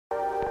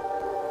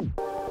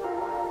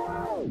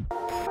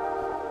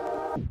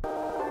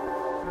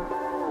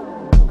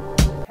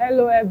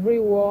Hello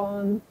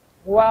everyone,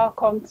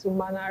 welcome to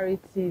Manari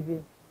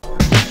TV.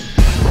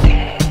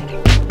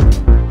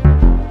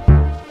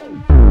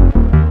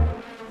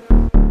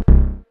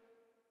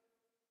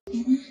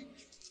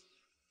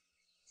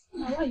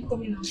 Why are you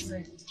coming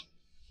outside?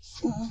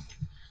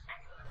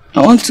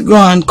 I want to go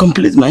and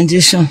complete my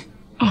injection.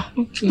 Oh,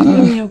 okay. Let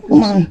me help you.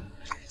 Come on.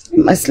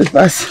 My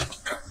slippers.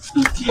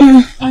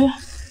 Okay.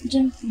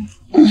 Gently.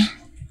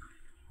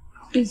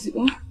 Easy,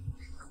 oh?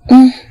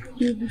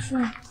 You'll be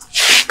fine.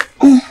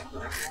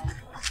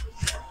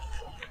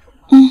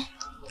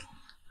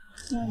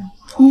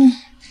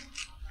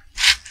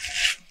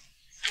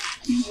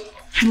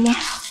 Mama,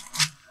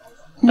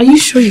 are you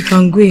sure you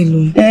can go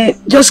alone?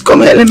 Just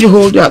come here, let me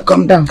hold you and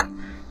come down.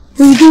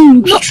 You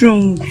don't look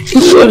strong.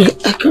 Sorry,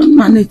 I can't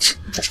manage.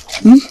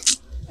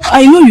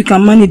 I know you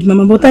can manage,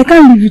 Mama, but I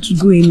can't leave you to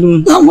go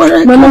alone. Don't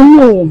worry. Mama,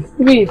 no.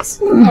 Wait.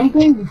 I'm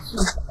going with you.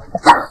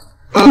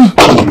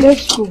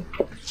 Let's go.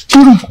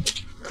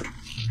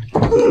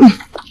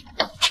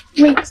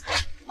 Wait.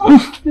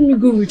 Let me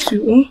go with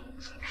you. Oh?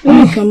 I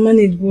know you can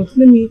manage, but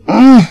let me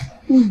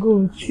go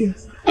with you.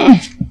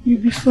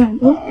 You'll be fine.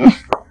 Oh?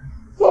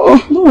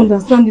 I don't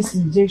understand this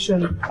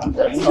injection.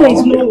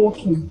 It's not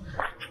working.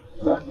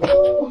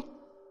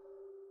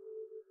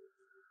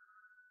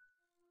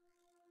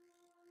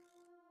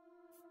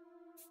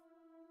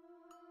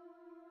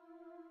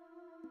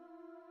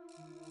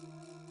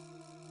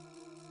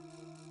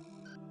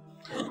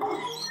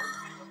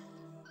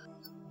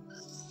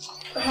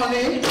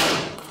 Honey?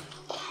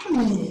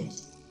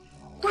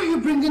 Why are you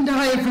bringing down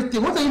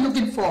everything? What are you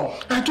looking for?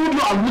 I told you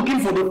I'm looking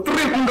for the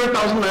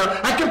 300,000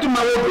 naira I kept in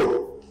my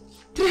wardrobe.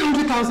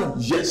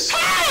 300,000? Yes.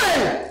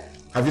 Hey!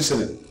 Have you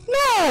seen it? No,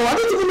 I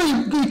didn't even know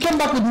you came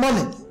back with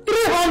money.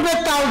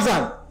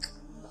 300,000.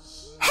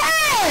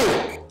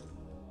 Hey!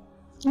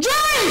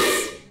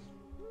 Joyce!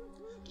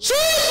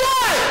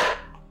 Children!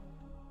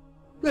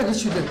 Where are the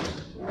children?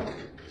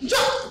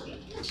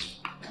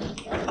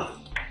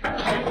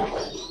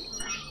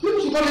 You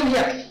should come in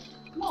here.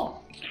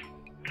 No.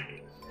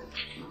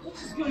 What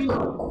is going on?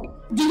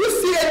 Did you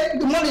see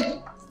the money?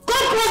 Come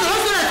closer.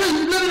 Last time I said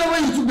you let me know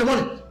when you took the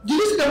money. Did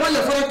you see the one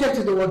your father kept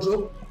in the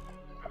wardrobe?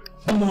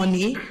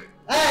 Money?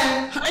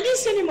 I didn't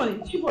see any money.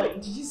 Chiboy,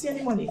 did you see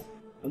any money?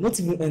 I've not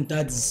even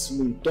entered this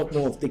room. Talk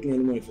more of taking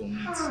any money from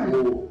me.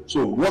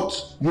 So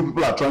what you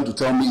people are trying to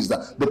tell me is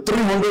that the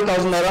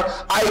 300,000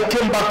 naira I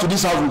came back to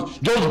this house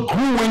with just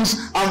grew wings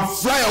and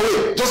fly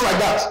away just like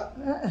that.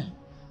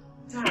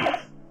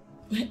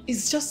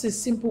 It's just a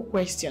simple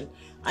question.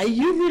 Are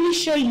you really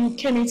sure you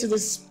came into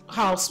this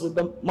house with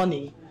the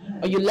money?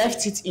 Or you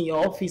left it in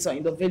your office or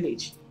in the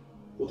village?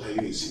 What are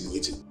you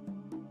insinuating?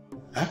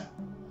 Huh?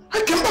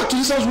 I came back to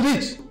this house with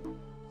it.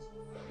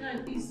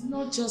 It's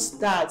not just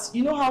that.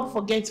 You know how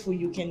forgetful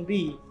you can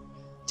be.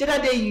 The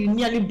other day you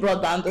nearly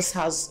brought down this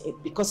house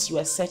because you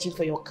were searching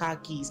for your car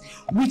keys,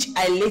 which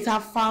I later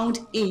found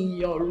in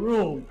your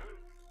room.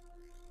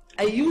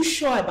 Are you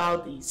sure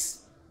about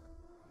this?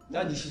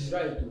 Daddy, she's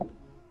right too.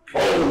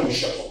 Oh, you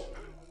shut up.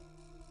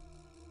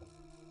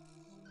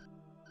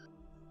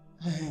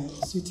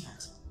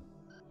 Sweetheart,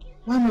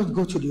 why not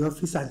go to the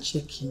office and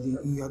check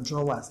in your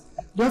drawers?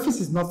 The office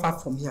is not far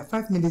from here.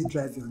 5 minutes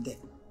drive you're there.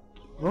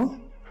 Oh?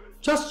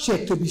 Just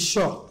check to be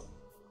sure.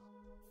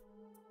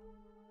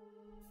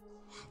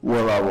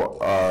 Well,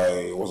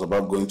 I was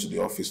about going to the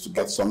office to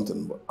get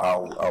something, but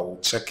I'll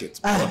check it.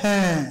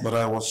 But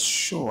I was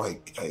sure I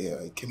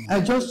came.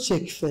 I just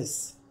check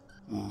first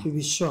to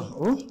be sure.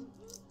 Oh?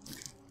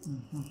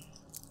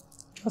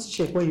 Just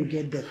check when you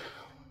get there.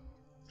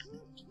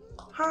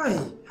 Hi!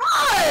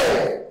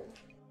 Hi!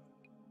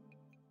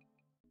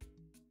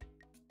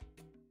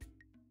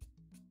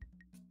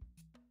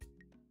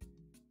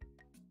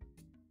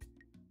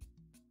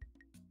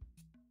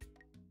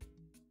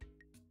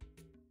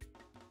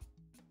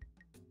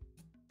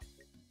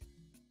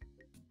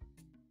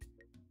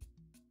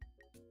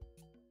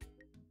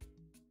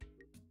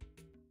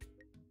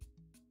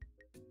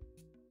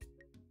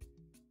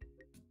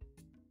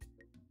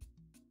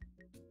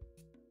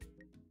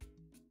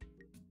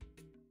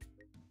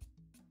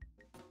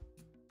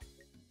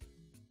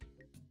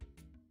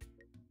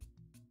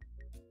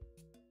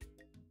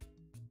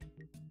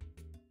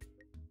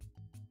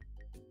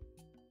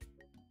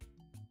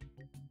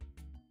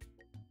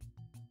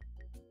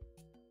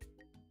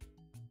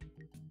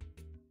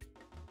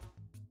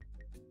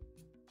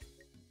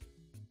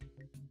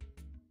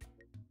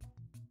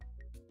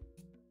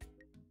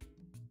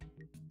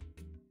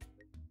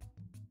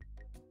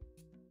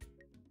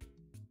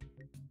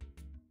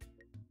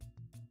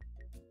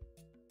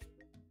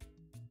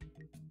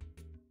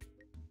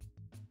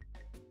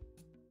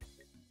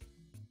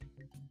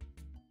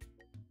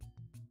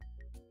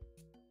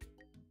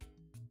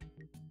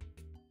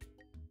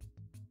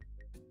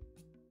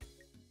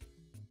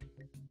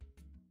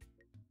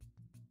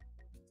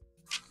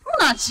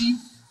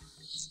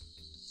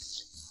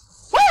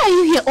 Why are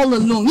you here all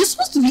alone? You're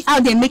supposed to be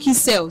out there making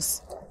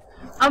sales.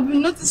 I've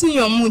been noticing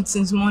your mood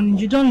since morning.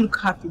 You don't look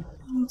happy.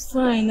 I'm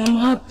fine, I'm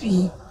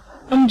happy.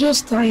 I'm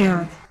just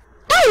tired.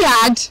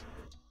 Tired?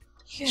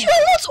 Yeah. You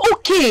are not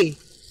okay.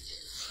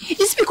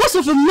 It's because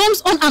of your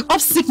mom's on and off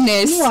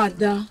sickness. No,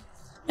 Ada.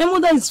 My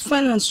mother is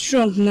fine and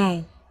strong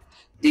now.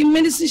 The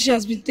medicine she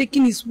has been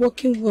taking is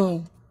working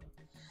well.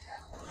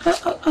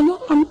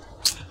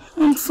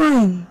 I'm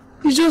fine.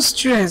 It's just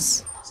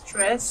stress.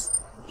 Stress?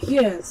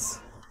 Yes.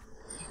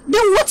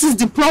 Then what is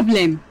the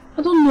problem?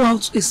 I don't know how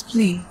to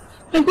explain.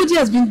 My body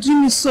has been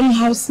doing me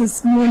somehow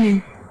since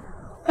morning.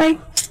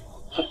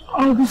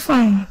 I'll be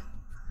fine.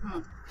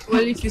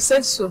 Well, if you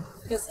said so.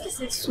 Yes, I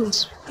said so.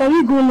 Can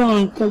we go now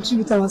and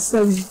contribute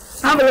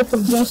ourselves? I have a lot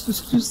of jobs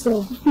to do,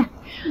 so.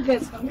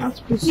 Yes, I'm not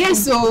supposed to.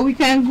 Yes, so we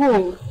can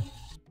go.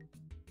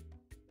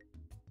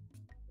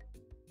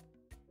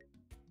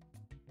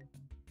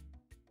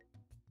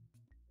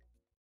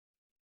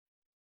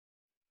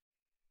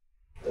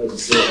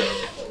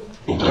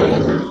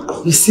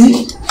 You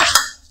see?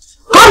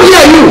 Come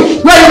here,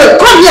 you! Wait,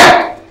 come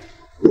here!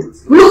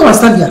 Will you come and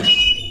stand here?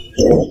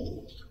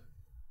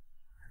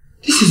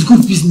 This is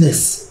good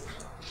business.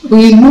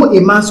 We know a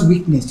man's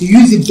weakness, you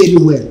use it very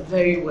well.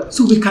 Very well.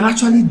 So we can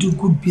actually do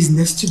good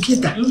business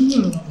together.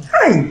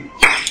 Hi!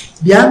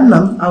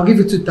 Bianam, I'll give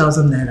you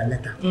 2,000 naira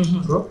later.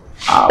 Bro?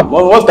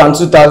 What can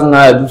 2,000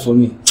 naira do for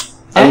me?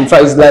 In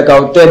fact, it's like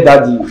I'll tell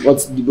daddy what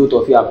the both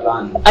of you are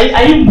planning.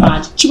 Are you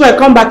mad? Chiboy,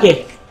 come back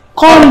here.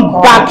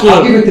 Come back here.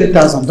 I'll give you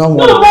 3,000, don't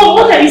worry. No, Mom,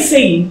 what are you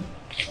saying?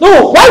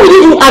 No, why would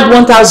you even add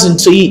 1,000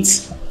 to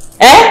it?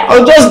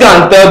 I'll just go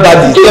and tell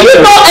daddy. Do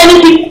you know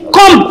anything?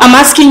 Come, I'm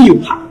asking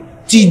you.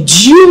 Did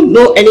you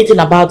know anything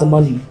about the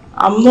money?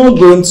 I'm not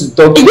going to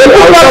talk to If you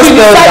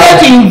decided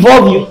to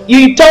involve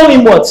you tell me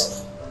what?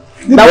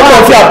 The both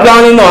of you are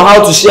planning on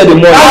how to share the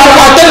money.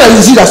 I'll tell him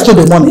it's you that stole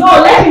the money. No,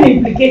 let him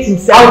implicate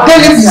himself. I'll tell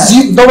him it's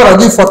you. Don't worry, I'll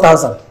give you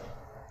 4,000.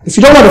 If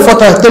you don't want the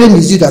 4,000, tell him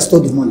it's you that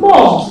stole the money.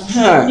 Mom,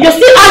 you're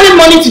still adding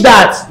money to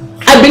that.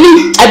 I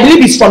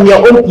believe it's from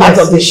your own part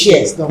of the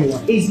shares. Don't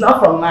worry. It's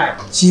not from mine.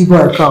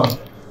 Chiboy, come.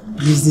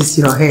 Use this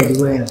your head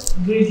well.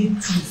 Greedy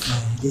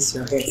teeth. This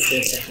your head for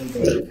a second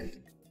there.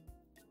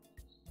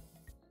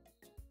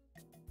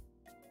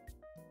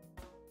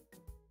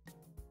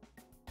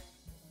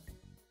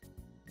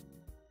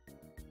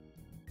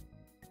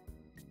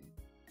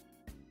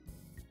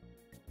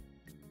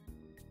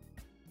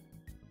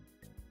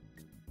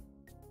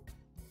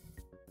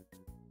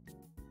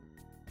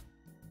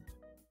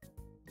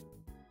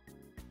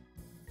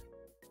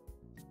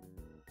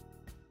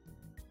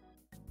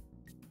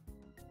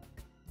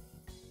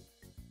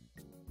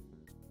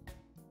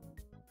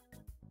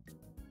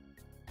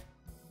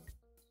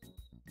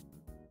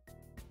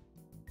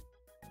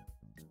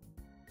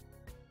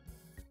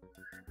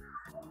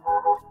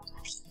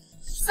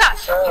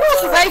 You want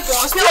to buy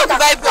buns? You want to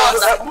buy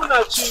buns?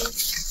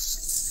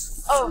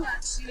 Oh,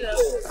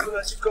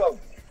 Come.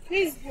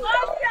 please do.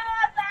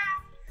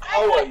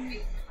 How are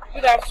you?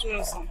 Good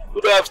afternoon, sir.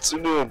 Good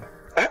afternoon.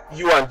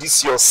 You and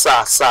this your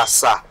sir.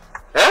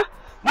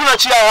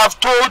 Munachi, I have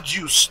told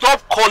you,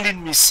 stop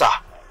calling me sir.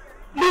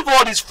 Leave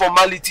all these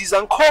formalities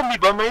and call me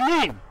by my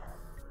name.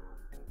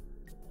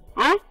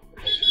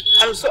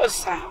 I'm sorry,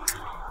 sir.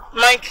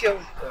 Michael.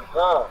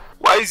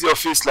 Why is your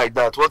face like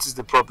that? What is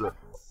the problem?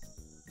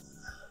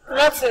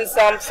 Nothing,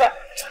 sir. I'm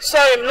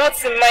sorry,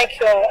 nothing,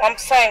 Michael. I'm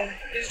fine.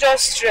 It's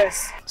just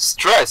stress.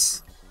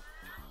 Stress?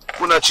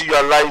 Munachi, you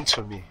are lying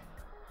to me.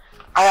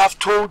 I have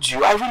told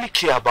you, I really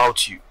care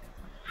about you.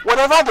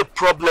 Whatever the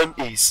problem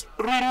is,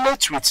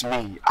 relate with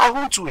me. I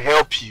want to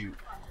help you.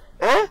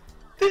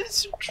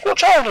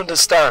 Try and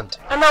understand.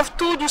 And I've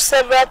told you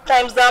several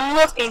times that I'm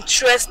not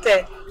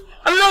interested.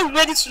 I'm not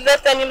ready to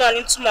let any man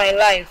into my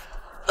life.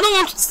 I don't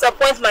want to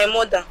disappoint my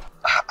mother.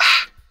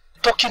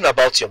 Talking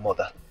about your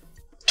mother,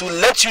 to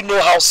let you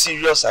know how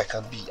serious I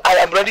can be, I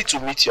am ready to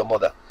meet your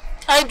mother.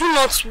 I do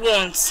not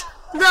want.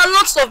 There are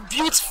lots of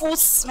beautiful,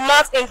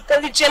 smart,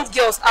 intelligent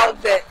girls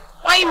out there.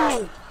 Why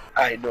me?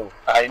 I know.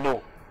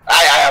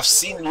 I have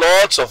seen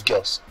lots of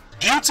girls,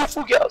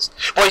 beautiful girls,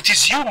 but it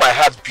is you my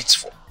heart beats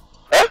for.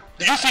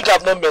 Do you think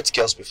I've not met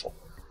girls before?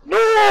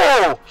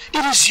 No,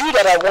 it is you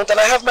that I want and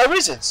I have my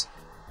reasons.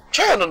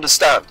 Try and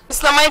understand.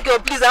 Mr. Michael,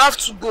 please, I have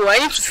to go. I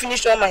need to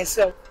finish all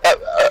myself.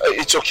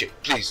 It's okay.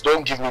 Please,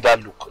 don't give me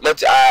that look.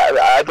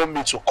 I don't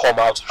mean to come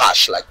out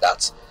harsh like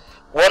that.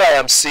 What I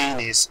am saying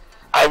is,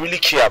 I really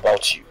care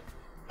about you.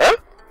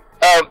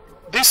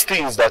 These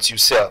things that you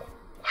sell,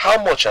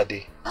 how much are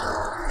they?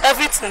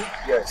 Everything?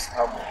 Yes,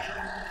 how much?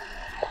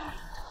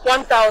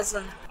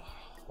 1,000.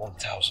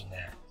 1,000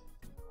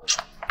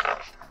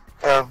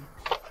 naira.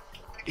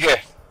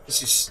 Here,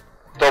 this is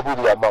double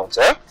the amount,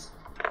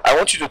 I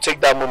want you to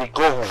take that money,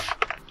 go home.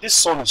 This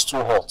sun is too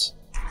hot.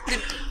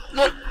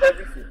 No.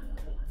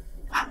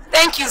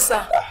 Thank you,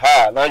 sir.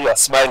 Aha, now you are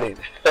smiling.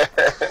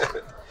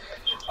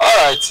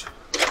 Alright.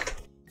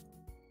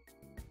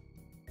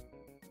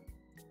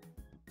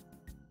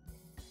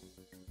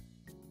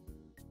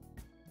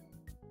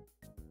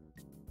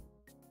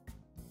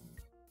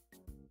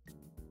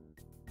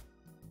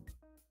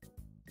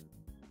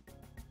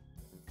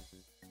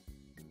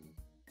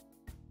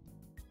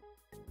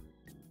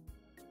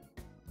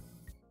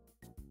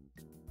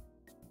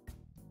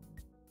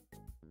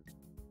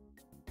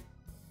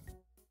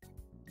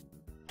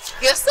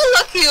 You're so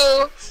lucky,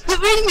 oh. You've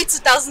already made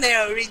 2,000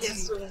 naira already.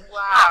 Yes,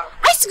 wow.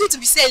 I still going to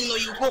be selling or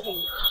you go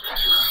home?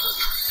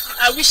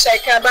 I wish I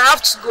can, but I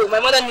have to go. My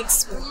mother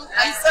needs me.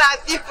 I'm so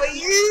happy for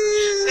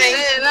you. Thank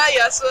you. Now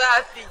you're so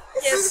happy.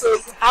 Yes, so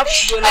I have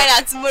to go now.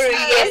 And tomorrow,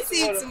 yes.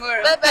 See you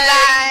tomorrow.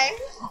 Bye-bye.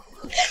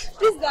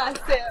 Please go and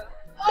sell.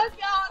 Okay,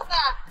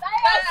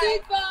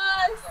 bye.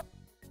 Bye.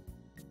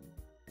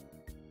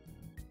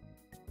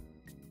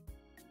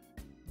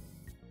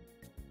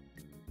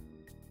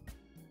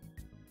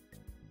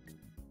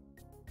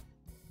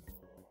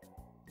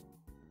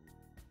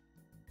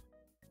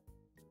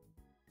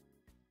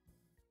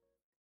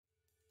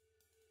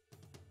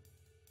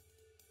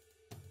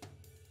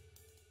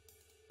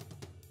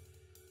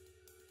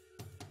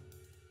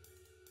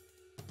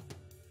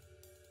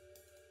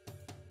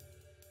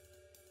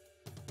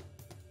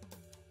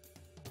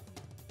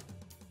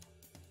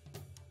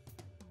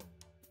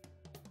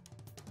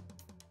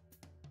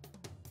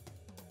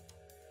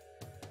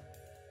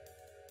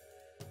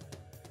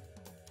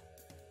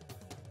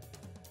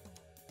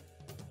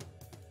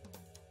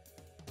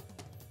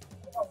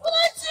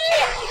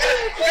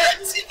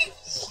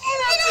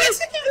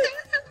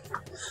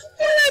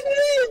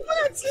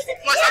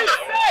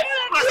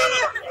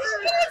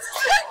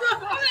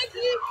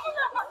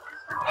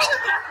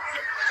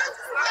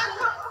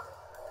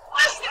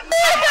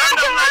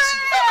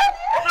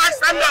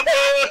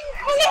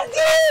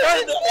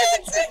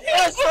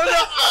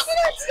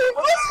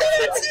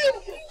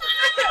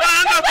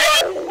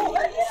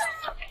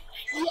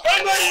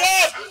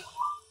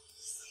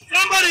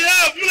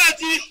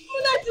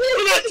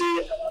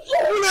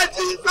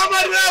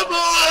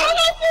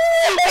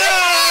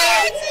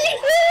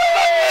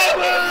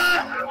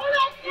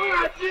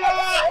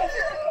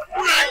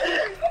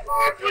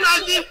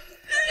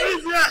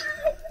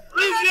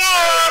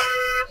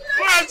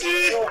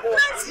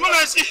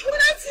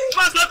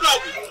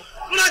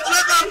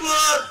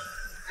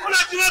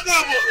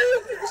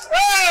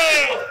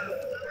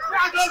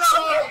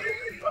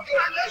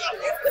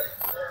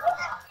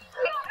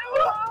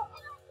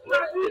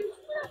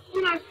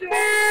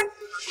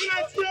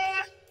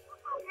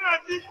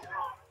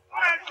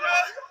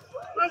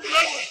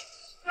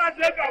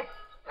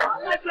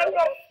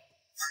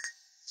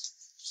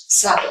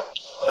 Sir,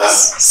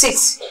 sit.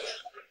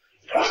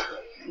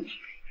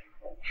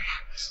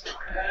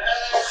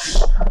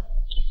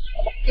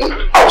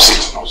 I'll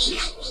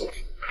sit.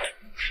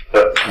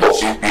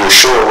 But you're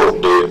sure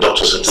the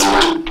doctor's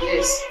attending?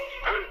 Yes.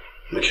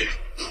 Okay.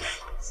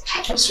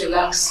 Just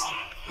relax.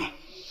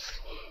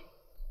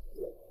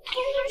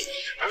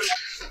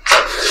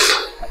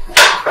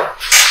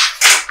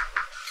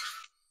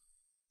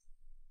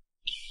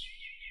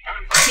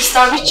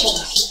 Mr. Richard,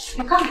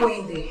 you can't go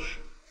in there.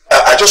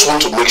 I just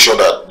want to make sure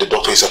that the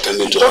doctor is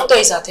attending to her. The doctor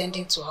is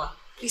attending to her.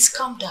 Please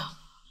calm down.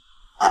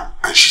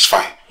 And she's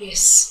fine?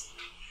 Yes.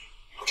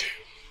 Okay.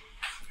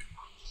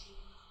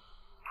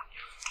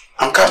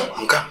 I'm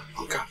calm.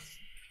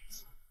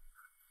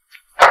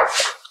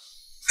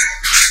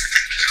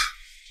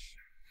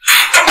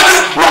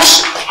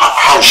 Nurse,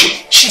 how is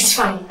she? She's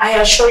fine.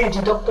 I assure you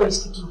the doctor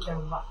is taking care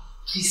of her.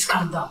 Please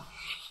calm down.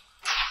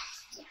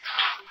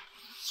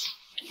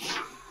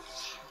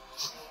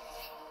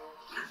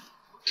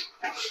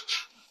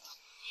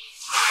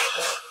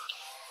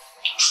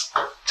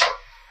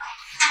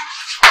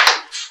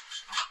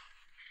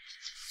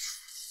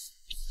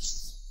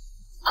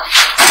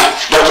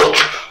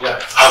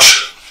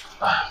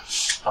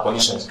 Her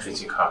condition is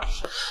critical.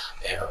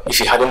 If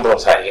you hadn't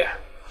brought her here,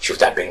 she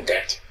would have been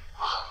dead.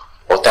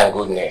 But thank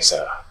goodness,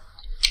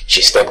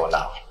 she's stable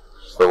now.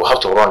 We will have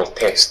to run a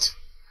test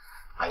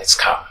and a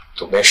scan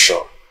to make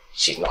sure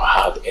she's not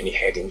had any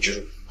head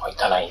injury or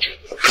internal injury.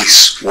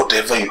 Please,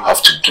 whatever you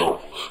have to do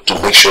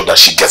to make sure that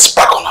she gets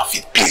back on her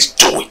feet, please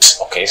do it.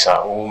 Okay,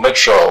 sir. We'll make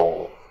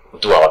sure we'll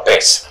do our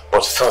best.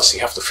 But first, you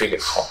have to fill a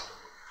form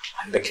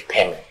and make a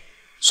payment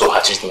so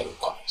her treatment will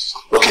commence.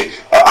 Okay,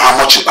 how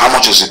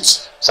much is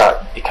it?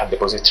 Sir, you can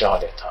deposit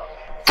 300,000.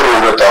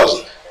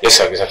 300,000? Yes,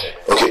 sir, exactly.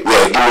 Okay,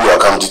 yeah, give me your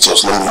account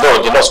details. No,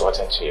 the nurse will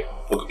attend to you.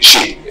 Okay,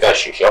 she? Yeah,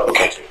 she.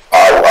 Okay,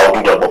 I'll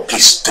do that, but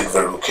please take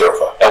very good care of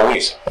her. I will,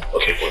 sir.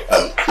 Okay, good.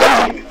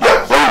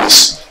 Bring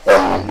this,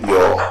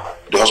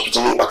 the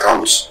hospital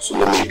account, so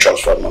let me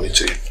transfer money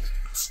to you.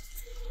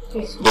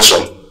 Yes. This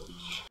one.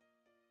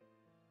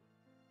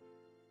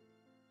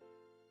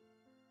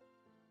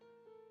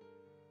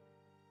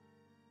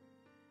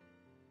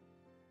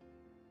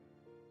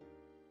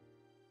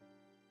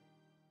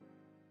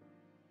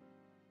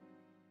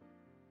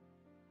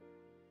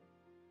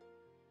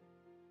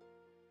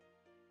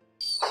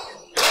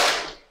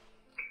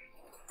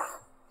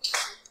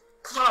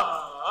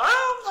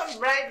 I'm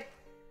ready.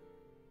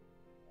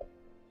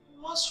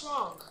 What's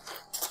wrong?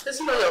 It's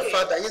not your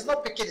father. He's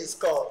not picking his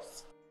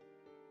calls.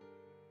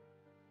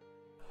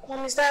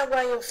 Mom, is that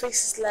why your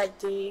face is like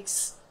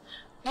this?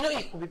 You know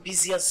you could be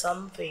busy or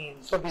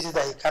something. So busy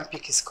that he can't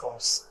pick his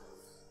calls.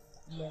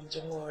 Mom,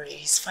 don't worry.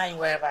 He's fine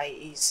wherever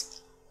he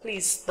is.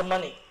 Please, the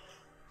money.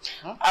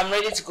 I'm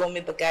ready to go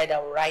meet the guy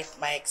that will write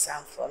my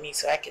exam for me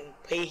so I can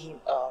pay him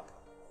up.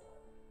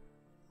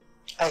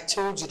 I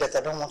told you that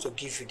I don't want to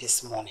give you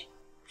this money.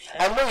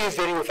 I know you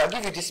very well. If I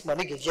give you this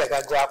money, you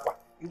go up.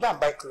 You go and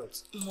buy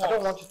clothes. Mom. I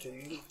don't want you to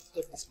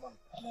take this money.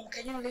 Mom,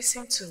 can you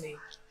listen to me?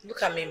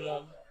 Look at me,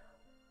 Mom.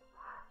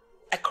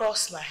 I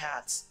crossed my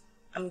heart.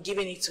 I'm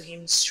giving it to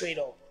him straight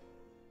up.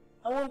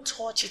 I won't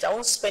touch it. I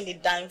won't spend a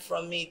dime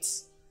from it.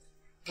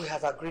 We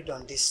have agreed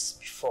on this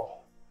before.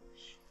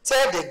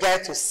 Tell the guy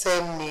to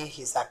send me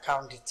his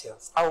account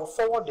details. I will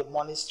forward the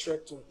money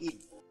straight to him.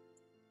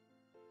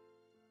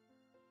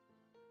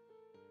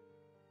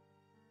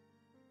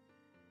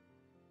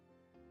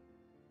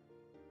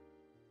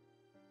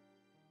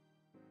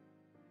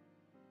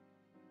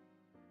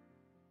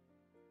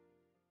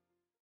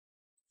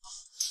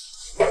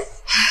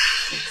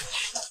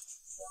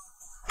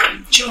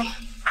 Joe,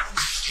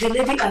 the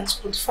lady at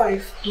port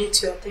 5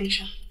 needs your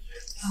attention.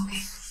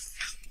 Okay.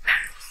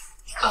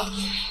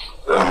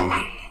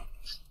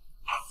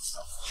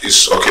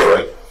 It's okay,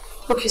 right?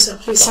 Okay, sir.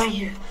 Please sign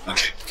here.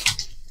 Okay.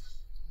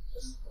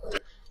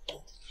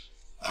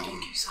 Thank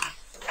you, sir.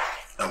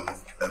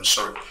 I'm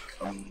sorry.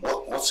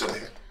 What's your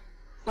name?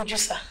 Uju,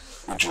 sir.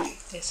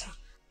 Uju. Yes, sir.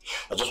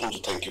 I just want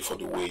to thank you for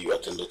the way you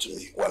attended to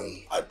me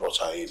when I brought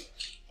her in.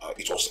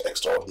 It was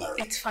extraordinary.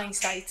 It's fine,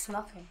 sir. It's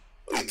nothing.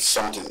 It's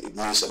something. It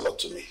means a lot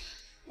to me.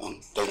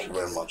 Thank you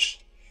very much.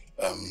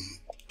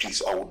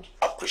 Please, I would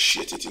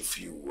appreciate it if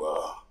you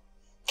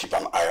keep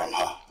an eye on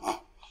her.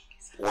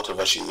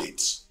 Whatever she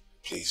needs,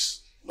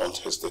 please don't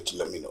hesitate to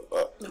let me know.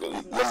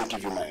 Let me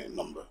give you my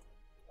number.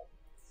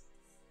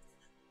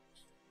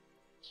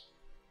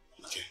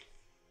 Okay.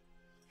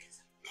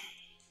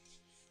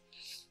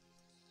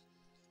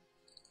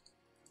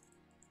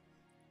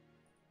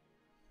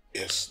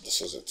 Yes,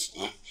 this is it.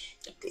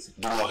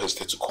 Do not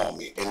hesitate to call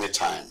me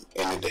anytime,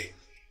 any day.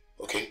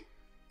 Okay?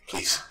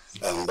 Please.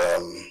 And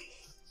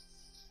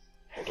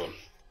hold on.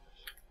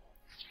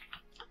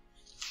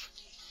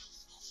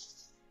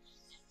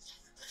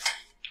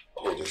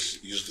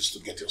 Use this to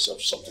get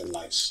yourself something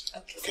nice.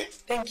 Okay. Okay?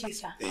 Thank you,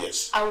 sir.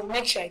 Yes. I will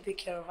make sure I take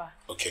care of her.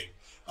 Okay.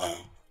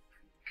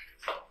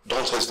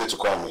 Don't hesitate to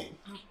call me.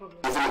 No problem.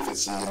 Even if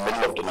it's in the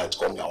middle of the night,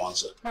 call me, I'll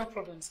answer. No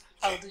problem, sir.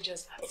 I'll do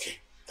just that. Okay.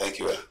 Thank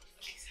you. Okay,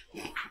 sir.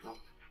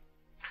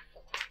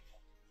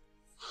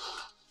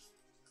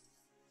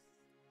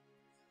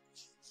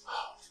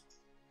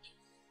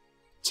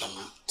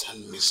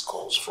 10 missed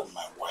calls from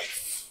my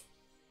wife.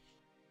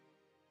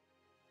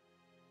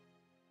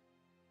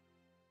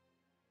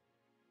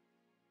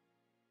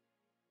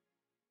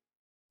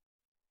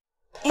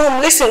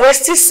 Mom, listen, we're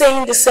still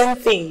saying the same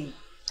thing.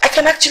 I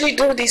can actually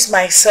do this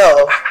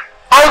myself.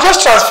 I'll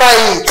just transfer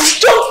it.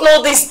 You don't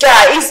know this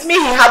guy. It's me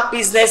he had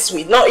business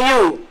with, not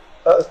you.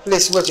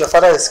 Please wait, your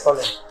father is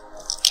calling.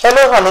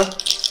 Hello, honey.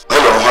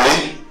 Hello,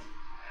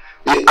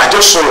 honey. I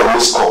just saw your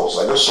missed calls.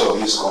 I just saw your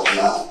missed calls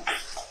now.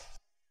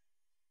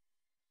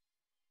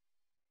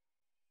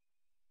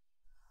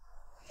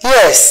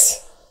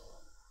 Yes.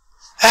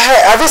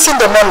 Have you seen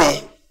the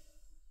money?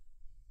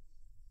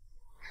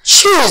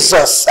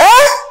 Jesus,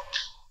 eh?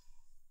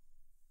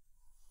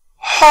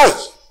 Hi.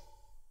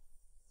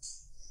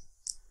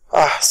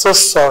 So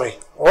sorry.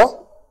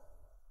 Oh?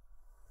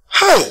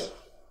 Hi.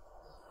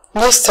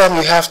 Next time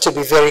you have to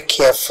be very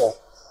careful.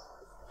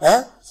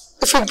 Eh?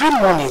 If you bring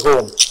money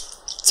home,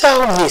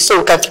 tell me so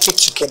we can keep it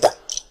together.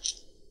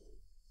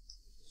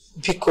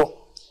 Biko.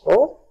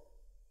 Oh?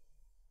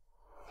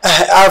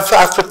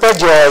 I've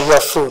prepared your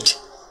food.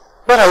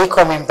 When are you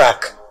coming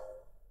back?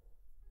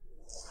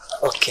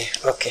 Okay.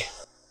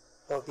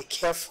 Oh, be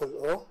careful,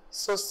 oh?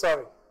 So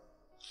sorry.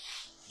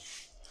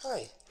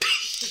 Hi.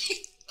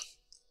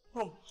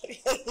 Why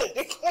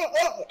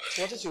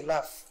did you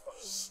laugh?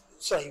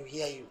 So I will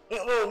hear you.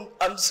 No,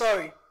 I'm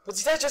sorry. But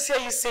did I just hear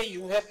you say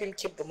you help him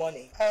keep the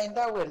money? In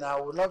that way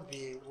now, will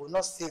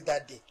not stay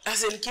that day.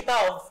 As in keeper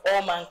of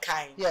all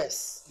mankind?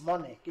 Yes,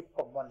 money, keep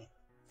up money.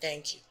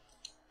 Thank you.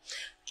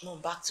 Mom,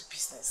 back to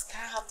business.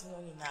 Can I have the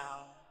money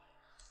now?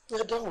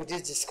 We're done with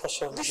this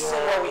discussion. This is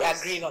what we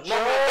agreed on. Mom,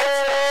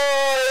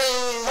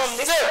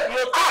 listen,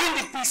 you're taking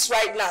the piece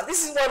right now.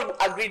 This is what we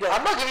agreed on.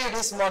 I'm not giving you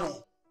this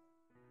money.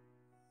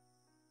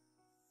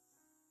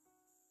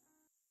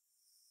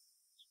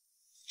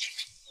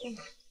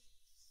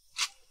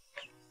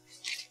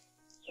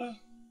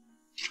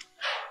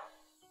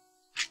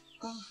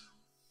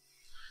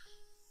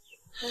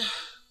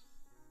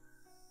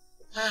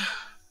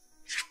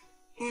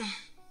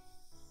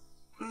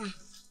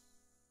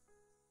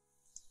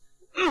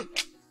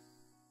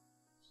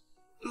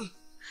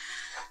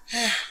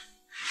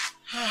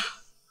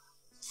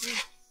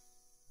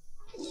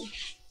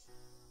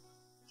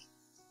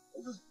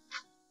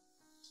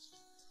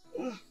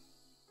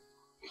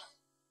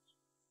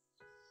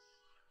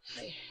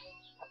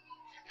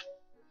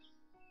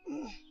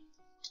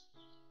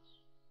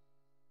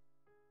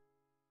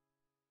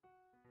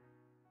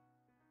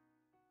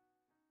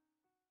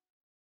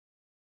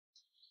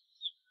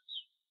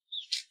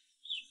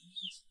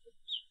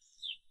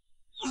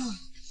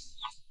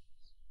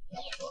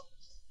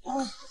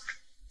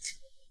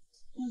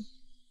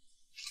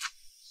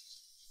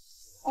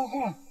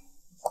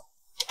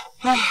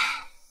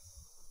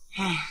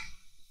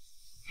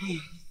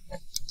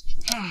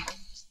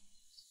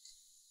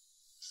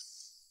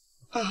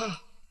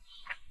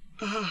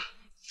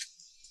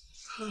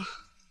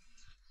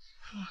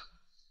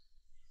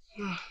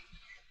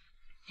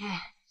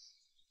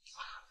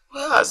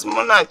 Where has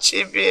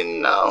Munachi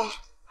been now?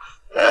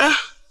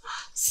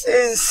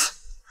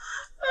 Since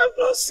I've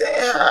not seen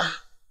her.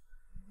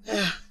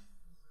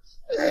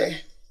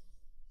 Hey.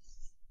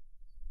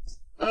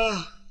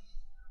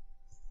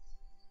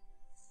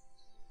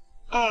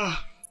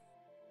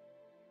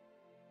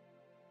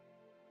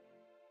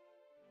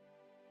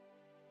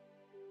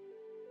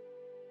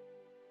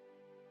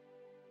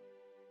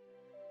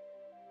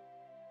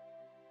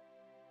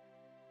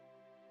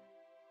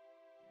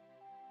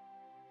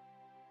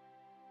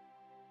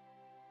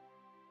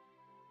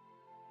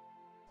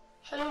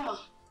 Hello, ma.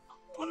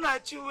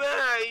 Munachi,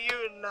 where are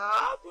you now?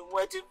 I've been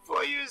waiting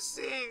for you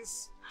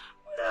since.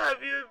 Where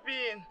have you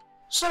been?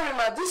 Sorry,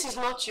 ma, this is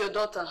not your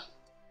daughter.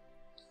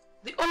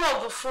 The owner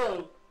of the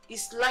phone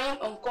is lying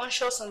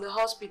unconscious in the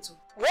hospital.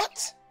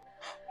 What?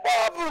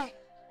 What happened?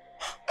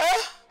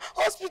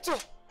 Hospital?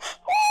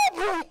 What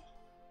happened?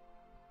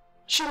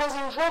 She was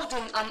involved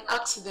in an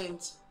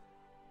accident.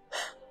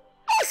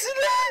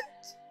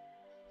 Accident?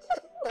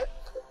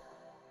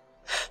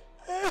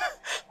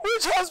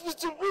 Which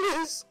hospital,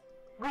 please?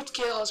 Good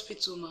Care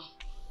Hospital, ma.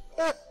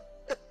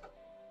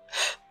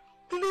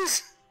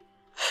 Please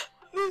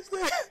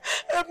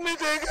help me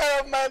take care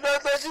of my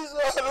daughter. She's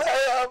all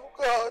I have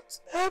got.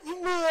 Help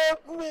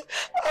me.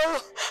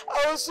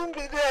 I will soon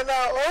be there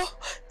now. Oh,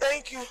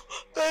 thank you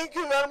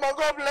very much.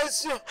 God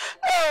bless you.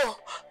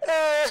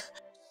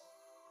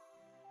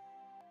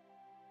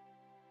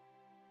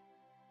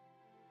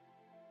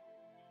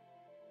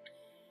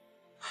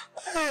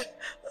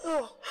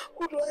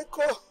 Who do I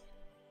call?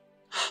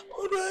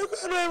 I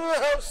don't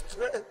even have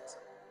strength.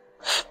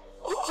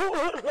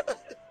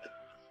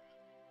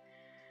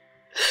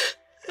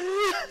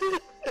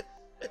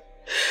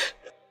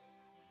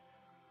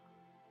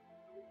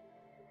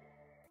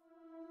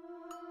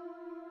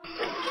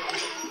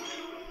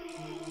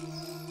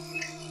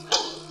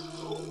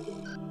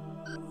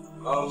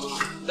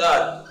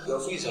 Dad, your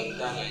food is on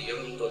time and you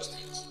haven't touched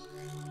it.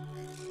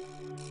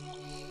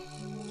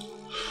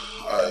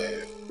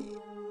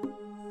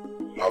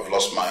 I've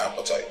lost my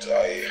appetite.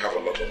 I have a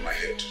lot on my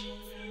head.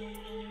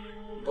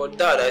 But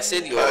Dad, I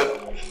said you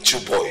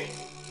Chill boy,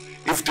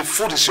 if the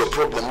food is your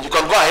problem, you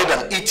can go ahead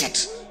and eat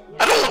it.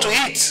 I don't want to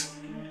eat.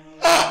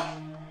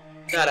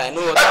 Dad, I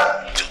know what...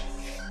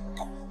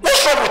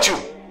 What's wrong with you?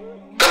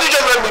 Can't you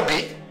just let me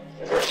be?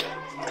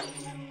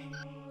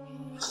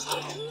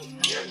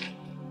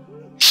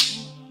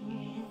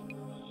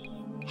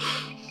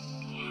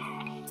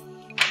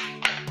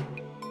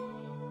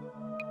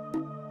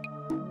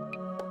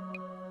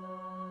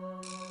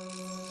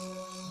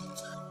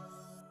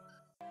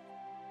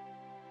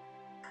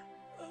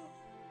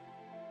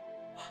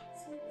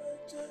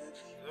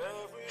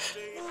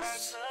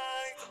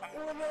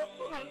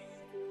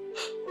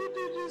 Who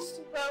did this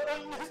to my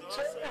only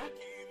child?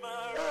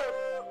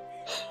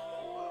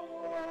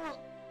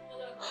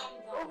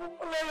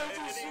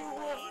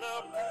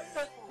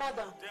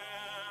 Madam,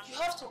 you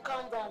have to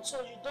calm down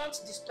so you don't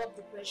disturb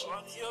the patient.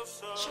 She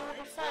will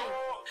be fine.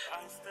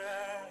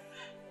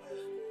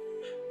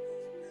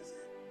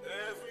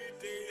 Every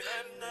day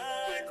and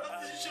night, the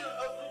condition of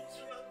the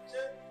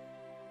children.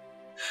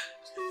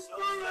 She's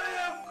all I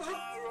have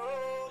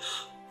got.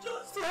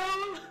 Just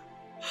help.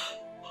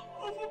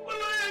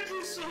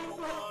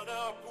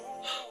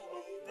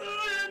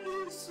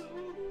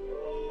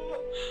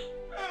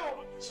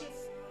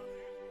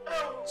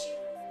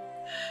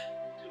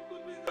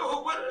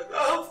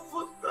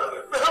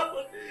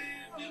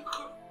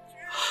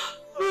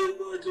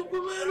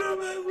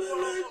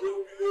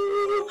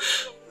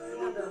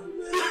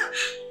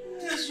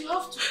 Please, you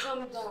have to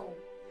calm down.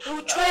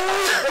 We'll try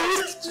our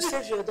best to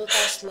save your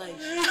daughter's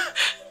life.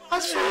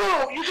 As for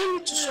now, you don't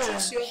need to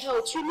stress your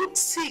health. You look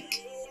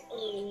sick.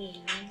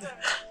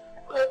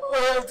 My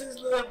health is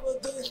not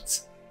important.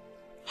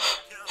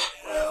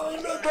 My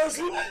daughter's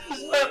life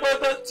is not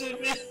important to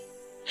me.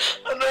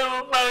 I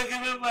don't mind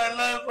giving my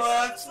life for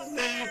her to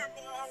live.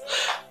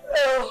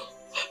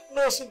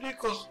 Nosa,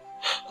 Biko,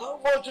 how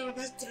much will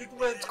this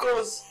treatment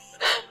cost?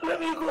 Let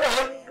me go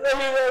and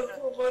run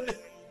for money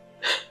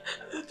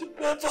to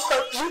pay for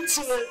her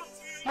treatment.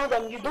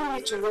 Madam, you don't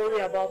need to worry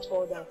about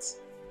all that.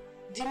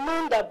 The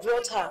man that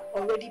brought her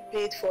already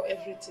paid for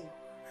everything.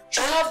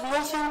 You have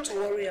nothing to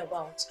worry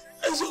about.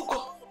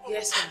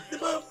 Yes, ma'am. The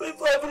man paid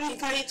for everything. He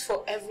paid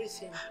for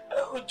everything.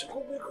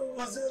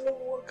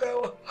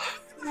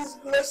 Please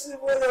bless him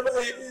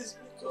wherever he is.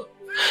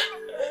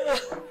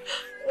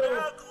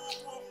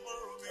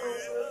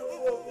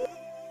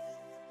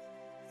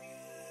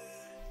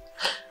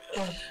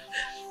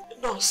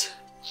 Nurse,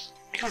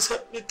 please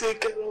help me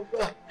take care of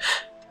her.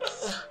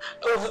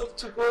 I'll have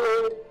to go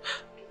home.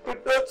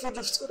 Prepare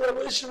food so that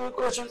when she will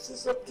go, she'll see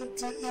something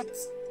to eat.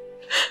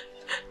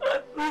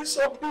 And bring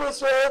some clothes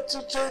for her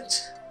to change.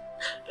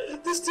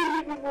 This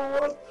thing people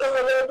want,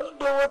 I don't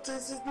know what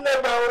is it,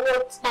 never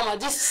what. Mama,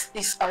 this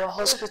is our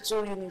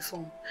hospital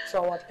uniform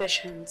for our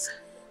patients.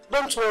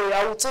 Don't worry,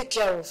 I will take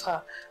care of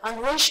her.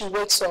 And when she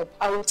wakes up,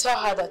 I will tell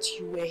her that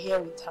you were here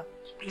with her.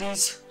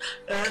 Please.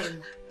 Tell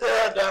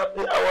her that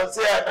I was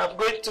here and I'm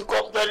going to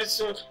come very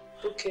soon.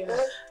 Okay.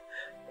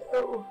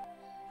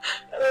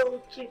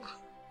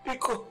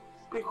 Pico.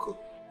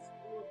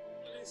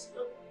 Please,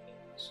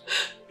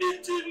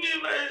 pity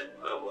me, my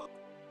mama.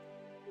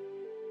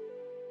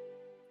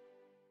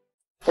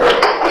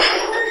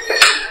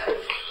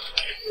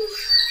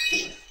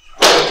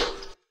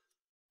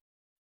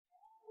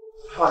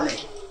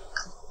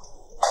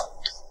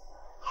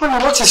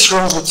 Honey, what is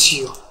wrong with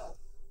you?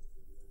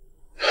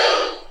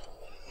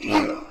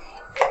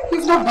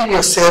 You've not been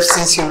yourself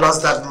since you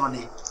lost that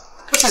money.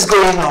 What is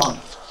going on?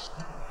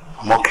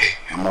 I'm okay.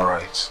 I'm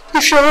alright.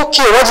 If you're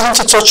okay, why didn't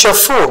you touch your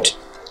food?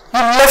 You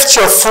left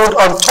your food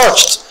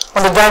untouched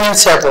on the dining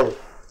table.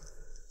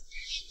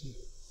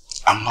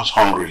 I'm not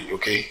hungry,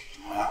 okay?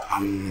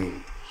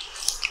 I'm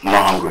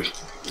not hungry.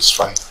 It's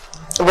fine.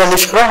 Well,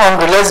 if you're not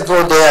hungry, let's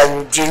go there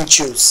and you drink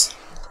juice.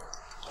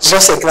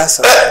 Just a glass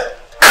of...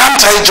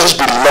 Can't I just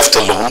be left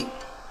alone?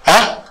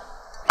 Huh?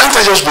 Can't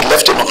I just be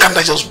left alone? Can't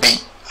I just be?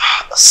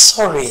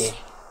 Sorry.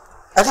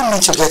 I didn't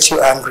mean to get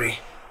you angry.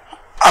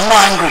 I'm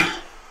not angry.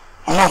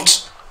 I'm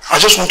not. I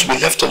just want to be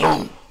left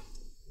alone.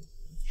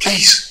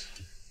 Please.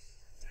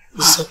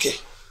 It's okay.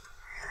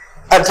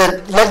 And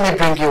then let me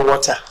bring you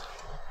water.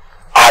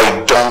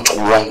 I don't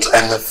want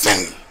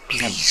anything.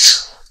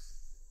 Please.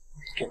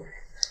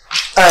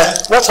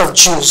 What of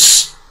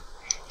juice?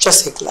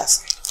 Just a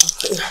glass.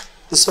 Okay.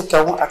 It's okay,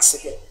 I won't ask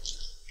again.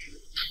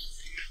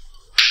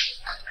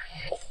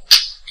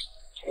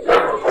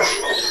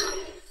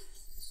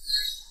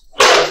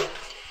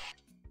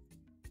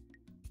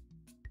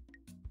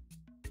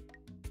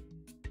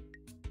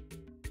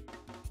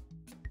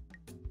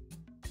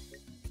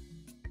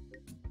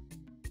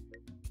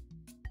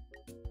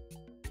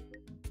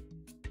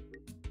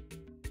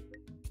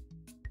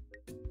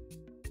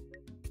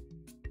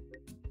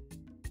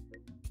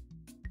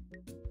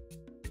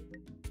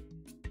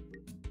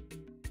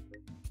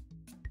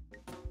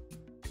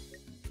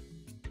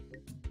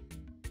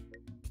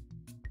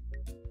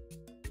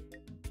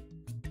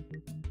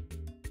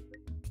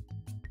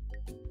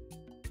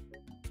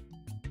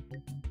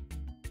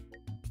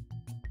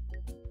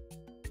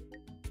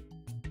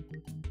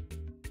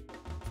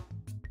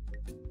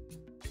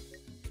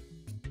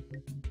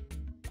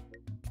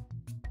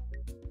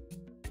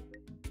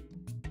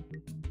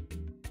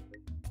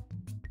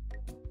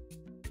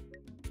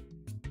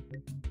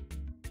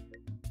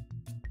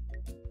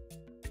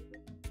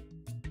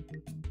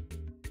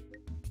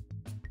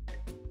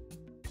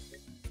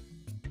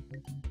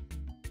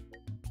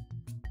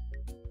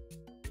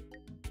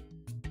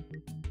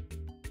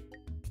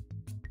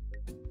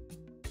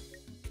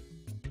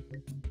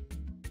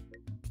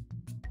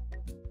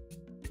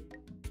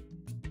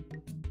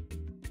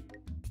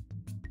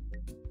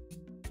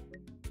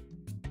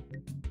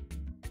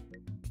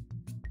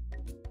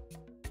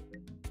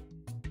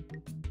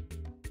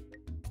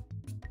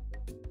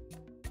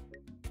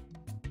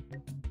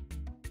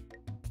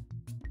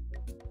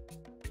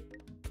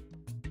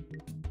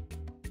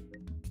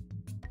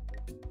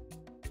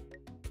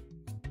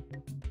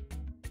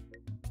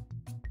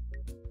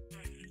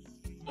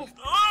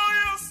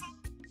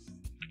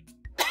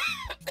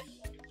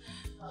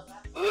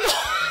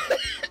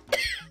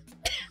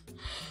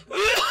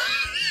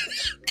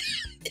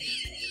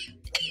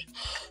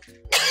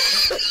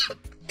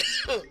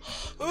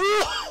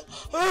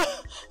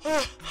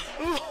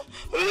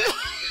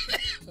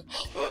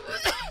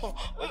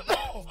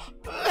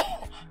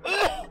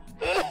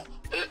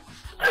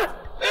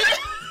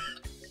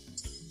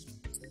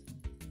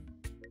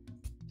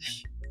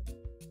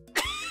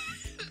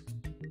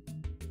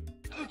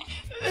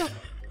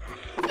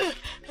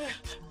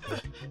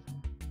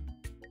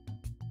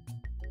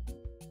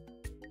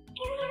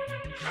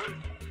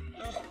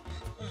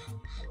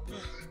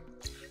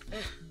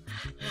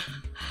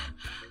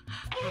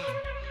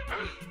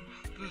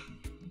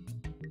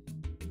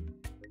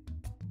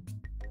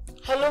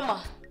 Hello,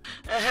 ma.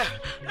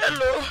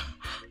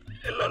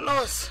 Hello,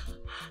 nurse.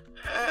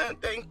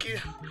 Thank you.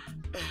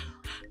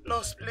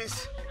 Nurse,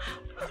 please.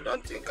 I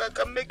don't think I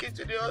can make it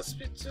to the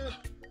hospital.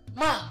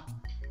 Ma,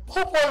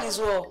 hope all is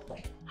well.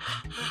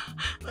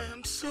 I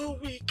am so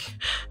weak.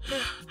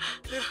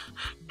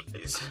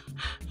 Please.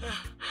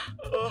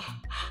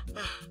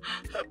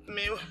 Help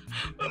me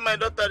when my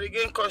daughter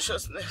regain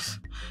consciousness.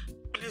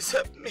 Please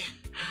help me.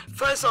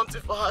 Find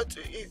something for her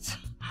to eat.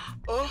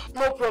 Oh?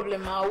 No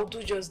problem, ma. I will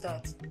do just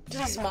that.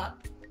 Please, ma,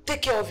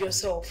 take care of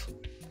yourself.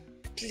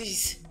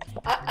 Please.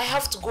 I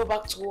have to go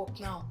back to work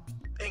now.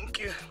 Thank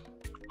you.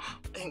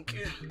 Thank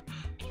you.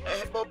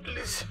 But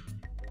please,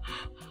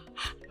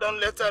 don't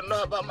let her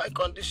know about my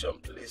condition,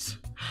 please.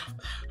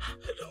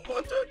 I don't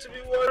want her to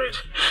be worried.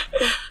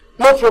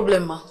 No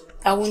problem, ma.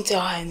 I won't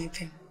tell her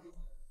anything.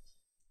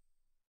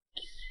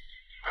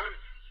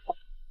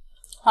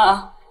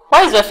 Why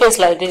is your face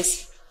like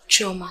this?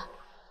 Chioma,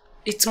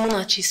 It's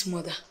Munachi's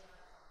mother.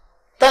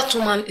 That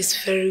woman is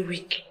very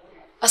weak.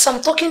 As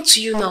I'm talking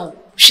to you now,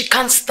 she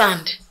can't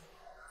stand.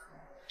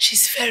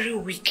 She's very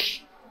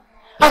weak.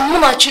 And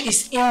Munachi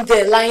is in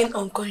there lying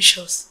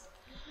unconscious.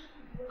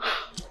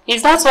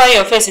 Is that why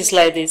your face is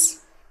like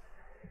this?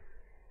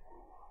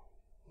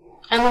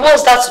 And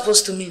what's that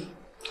supposed to mean?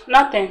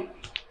 Nothing.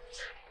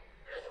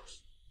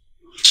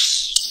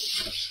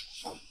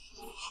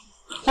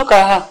 Look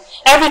at her.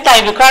 Every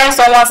time you carry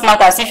someone's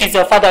mouth as if it's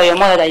your father or your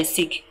mother that is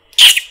sick.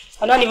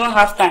 I don't even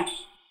have time.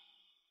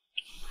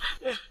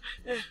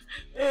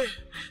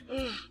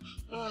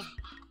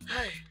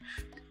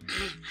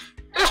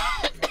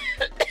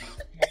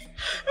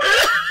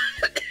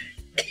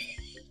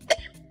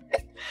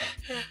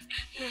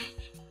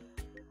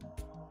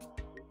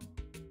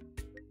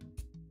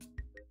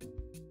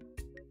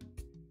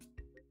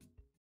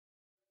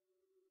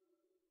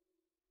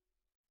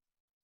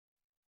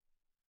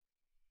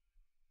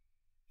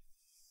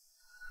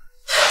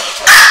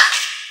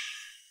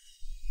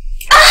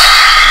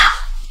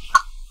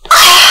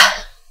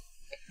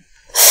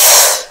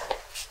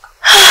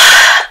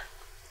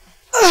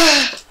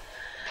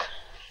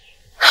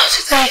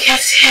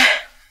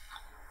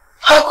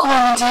 How come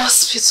I'm in the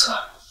hospital?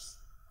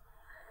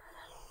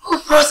 Who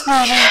brought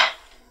me here?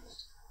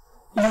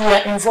 You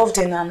were involved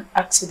in an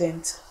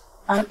accident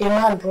and a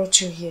man brought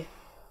you here.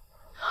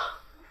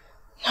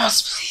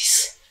 Nurse,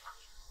 please.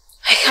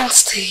 I can't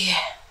stay here.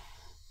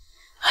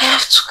 I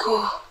have to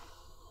go.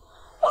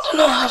 I do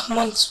not have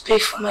money to pay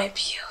for my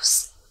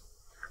bills.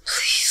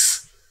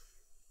 Please.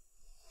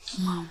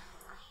 Mom,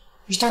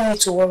 you don't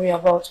need to worry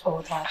about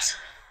all that.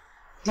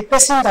 The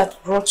person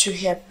that brought you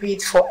here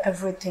paid for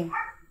everything.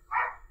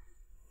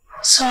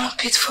 Someone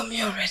paid for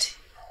me already?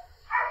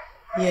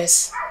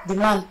 Yes, the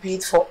man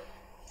paid for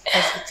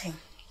everything.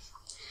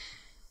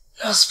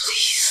 Nurse,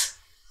 please.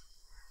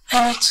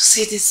 I need to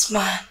see this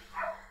man.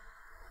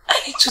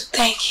 I need to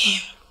thank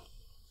him.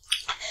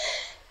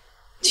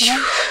 Do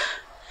you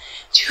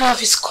have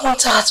his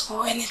contact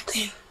or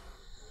anything?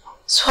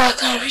 So I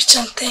can reach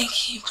and thank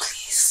him,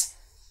 please.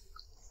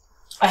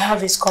 I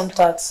have his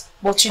contact,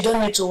 but you don't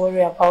need to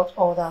worry about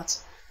all that.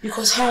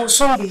 Because he will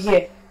soon be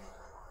here.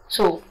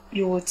 So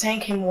you will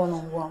thank him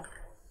one-on-one.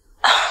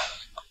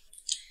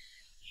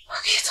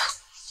 Okay,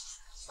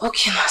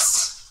 okay,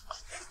 nurse.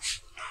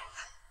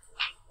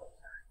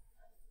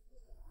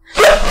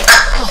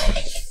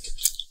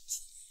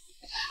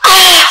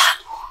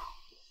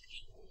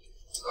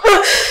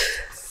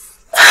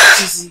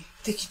 Easy,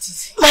 take it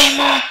easy. My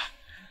mom.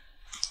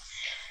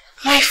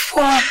 My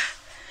phone.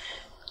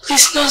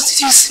 Please, nurse,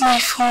 did you see my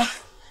phone?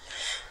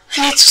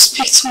 I need to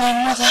speak to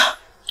my mother.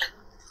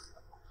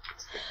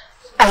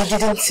 I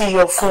didn't see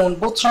your phone,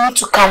 but you need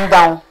to calm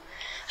down.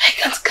 I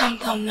can't calm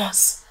down,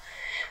 nurse.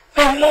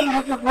 My mom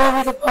will be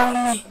worried about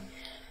me.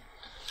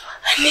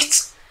 I need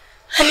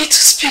to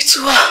speak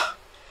to her,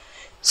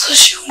 so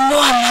she will know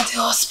I'm at the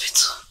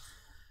hospital.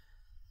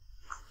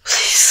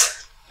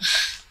 Please.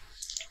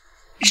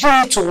 You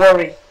don't need to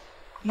worry.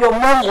 Your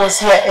mom was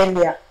here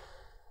earlier,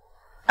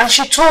 and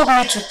she told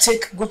me to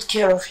take good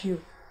care of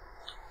you.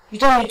 You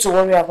don't need to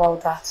worry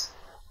about that.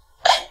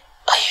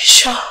 Are you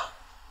sure?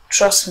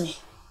 Trust me.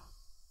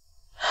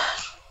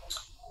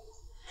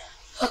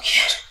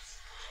 Okay.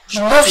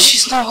 No,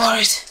 she's not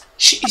worried.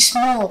 She is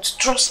not.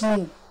 Trust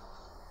me.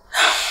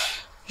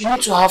 You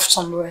need to have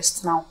some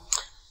rest now.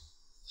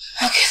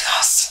 Okay,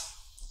 nurse.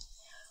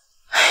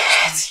 My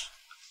head.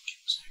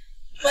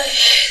 My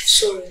head.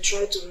 Sorry,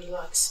 try to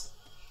relax.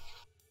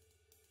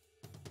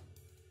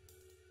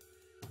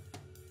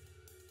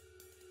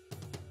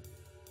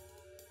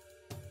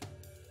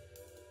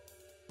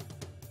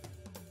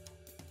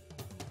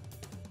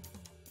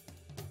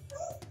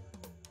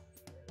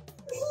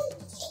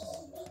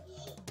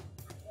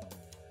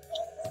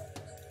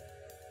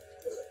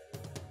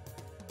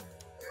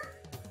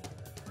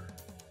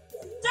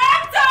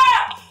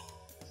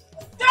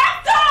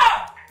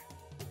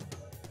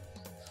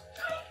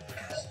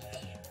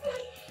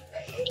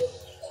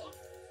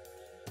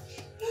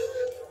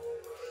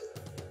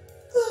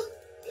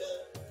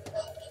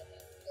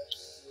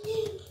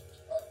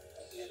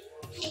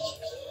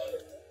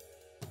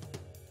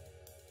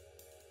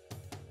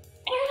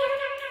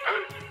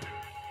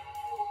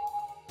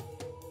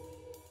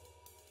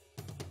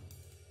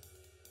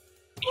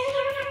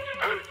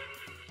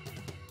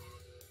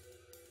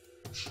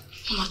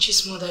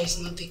 Machi's mother is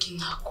not taking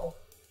her call.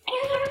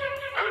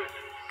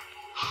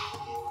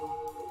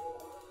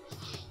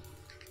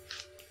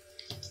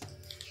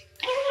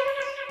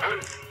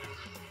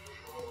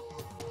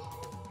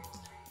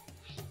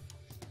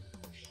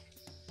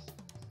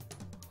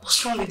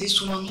 What's wrong with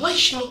this woman? Why is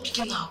she not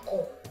picking her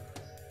call?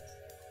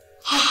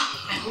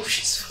 I hope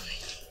she's fine.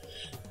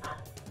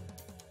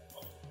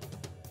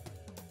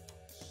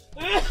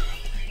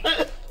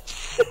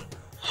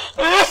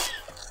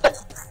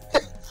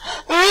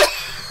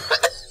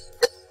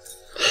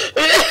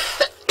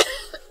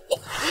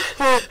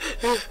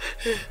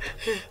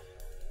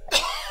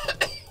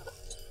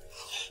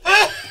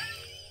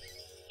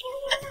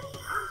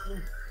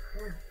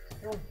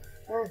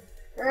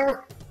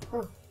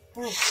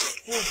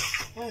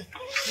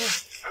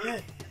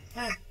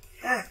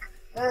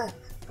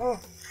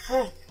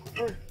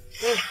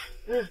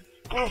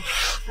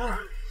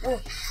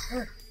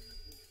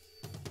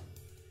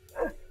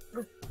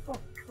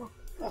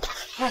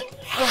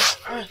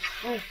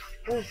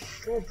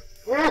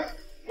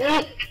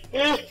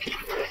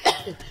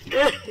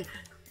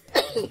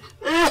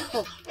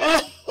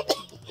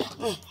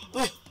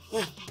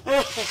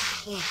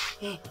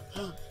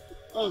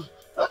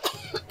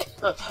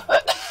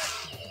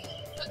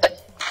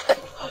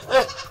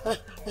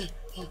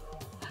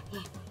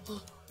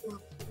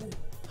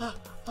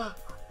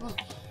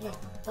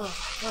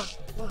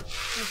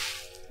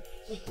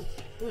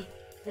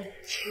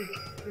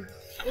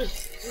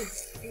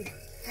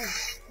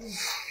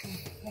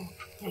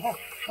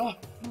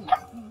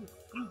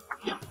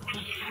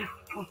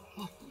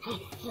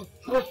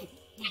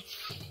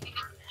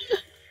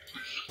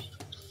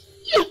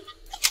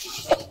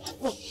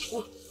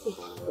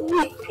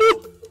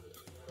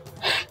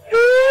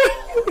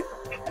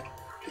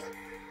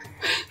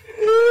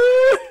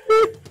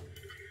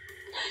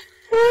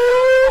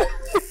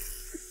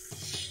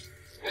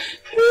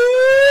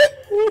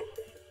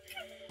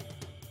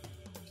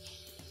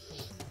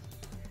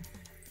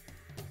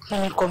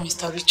 Let me call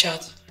Mr.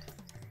 Richard,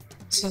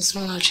 since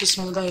Manari's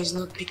mother is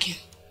not picking.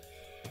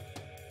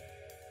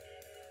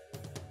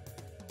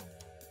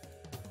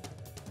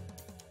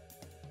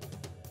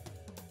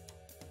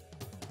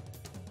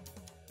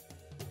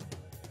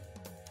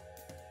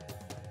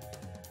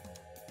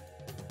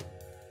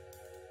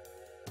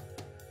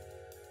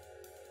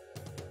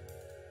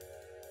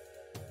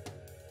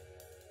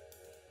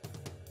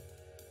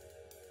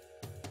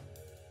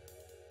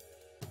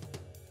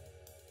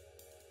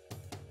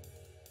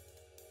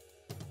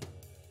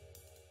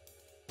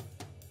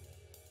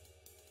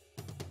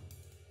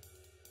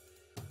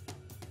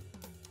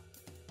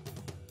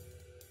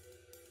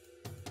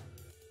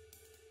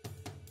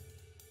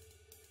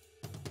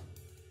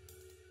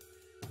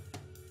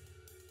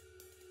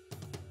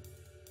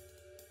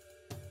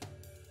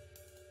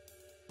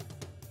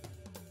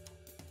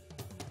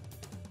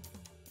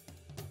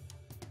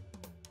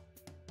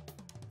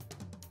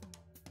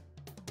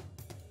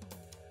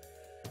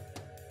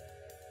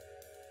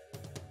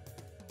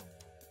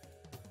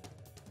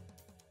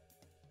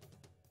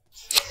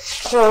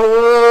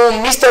 Oh,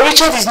 Mr.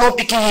 Richard is not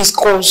picking his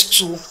calls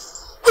too.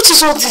 What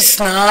is all this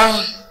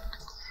now?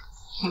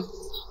 And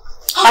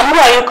who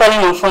are you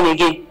calling on phone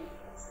again?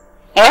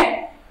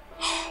 Eh?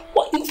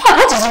 In fact,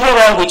 what is even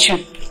wrong with you?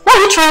 Why are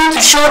you trying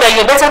to show that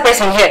you're a better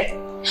person here?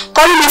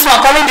 Calling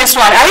this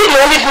one, are you the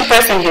only good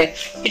person here?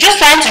 You're just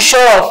trying to show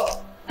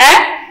off. Eh?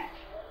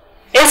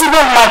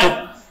 Isabel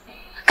Madu,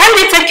 can't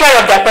they take care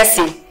of that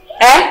person?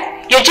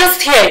 Eh? You're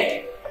just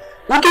here,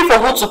 looking for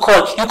who to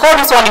call. You call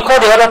this one, you call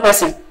the other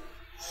person.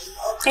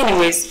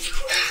 Anyways.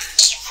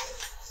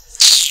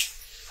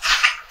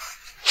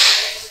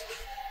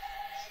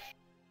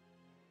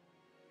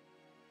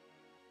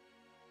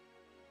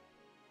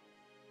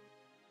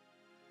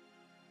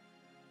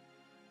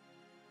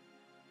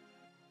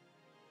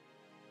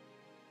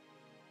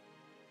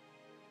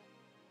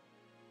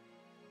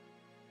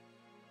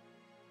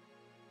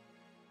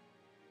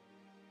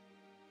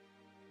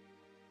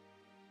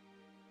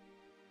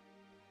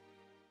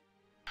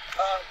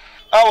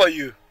 How are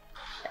you?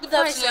 Good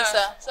afternoon,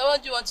 sir. So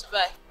what do you want to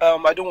buy?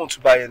 I don't want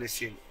to buy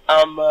anything.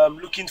 I'm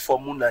looking for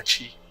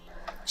Munachi.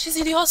 She's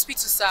in the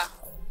hospital, sir.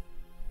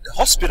 The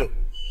hospital?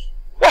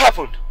 What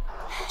happened?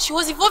 She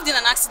was involved in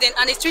an accident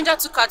and a stranger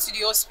took her to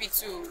the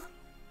hospital.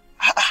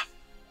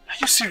 Are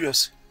you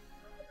serious?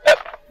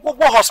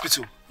 What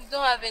hospital? You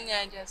don't have any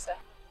idea, sir.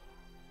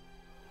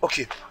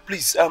 Okay,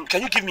 please,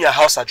 can you give me a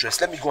house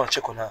address? Let me go and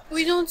check on her.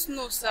 We don't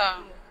know, sir.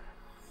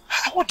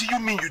 What do you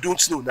mean you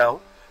don't know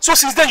now? So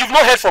since then you've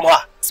not heard from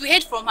her? We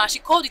heard from her. She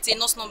called with a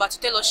nurse number to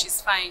tell us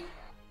she's fine.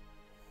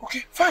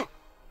 Okay, fine.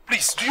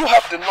 Please, do you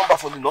have the number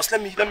for the nurse?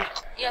 Let me...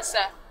 Yes,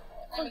 sir.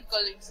 Let me call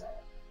it.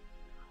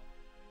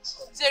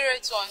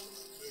 081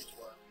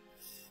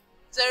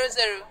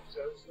 00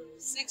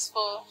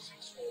 64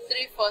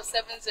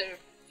 3470.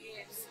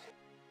 Yes.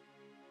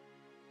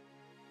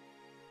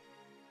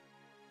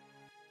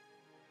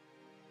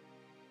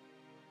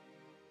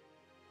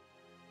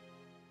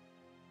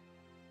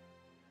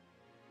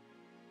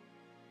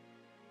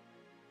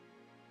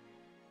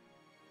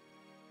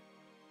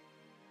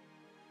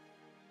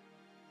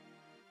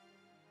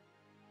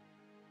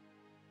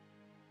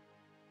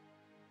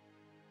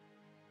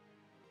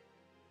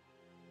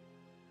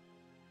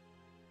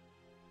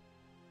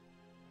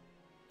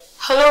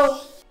 Hello?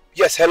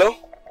 Yes, hello?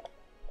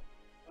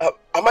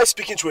 Am I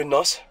speaking to a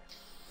nurse?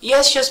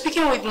 Yes, you're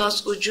speaking with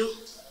Nurse Uju.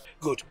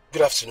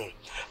 Good afternoon.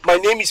 My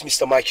name is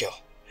Mr. Michael.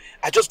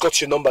 I just got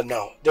your number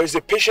now. There is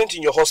a patient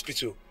in your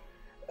hospital.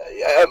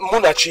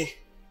 Munachi.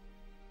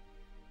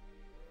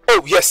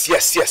 Oh,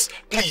 yes.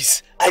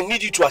 Please, I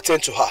need you to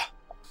attend to her.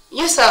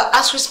 Yes, sir.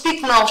 As we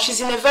speak now,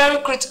 she's in a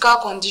very critical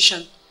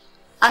condition.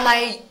 And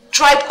I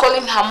tried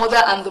calling her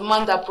mother and the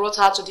man that brought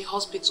her to the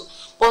hospital,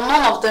 but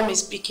none of them is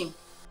speaking.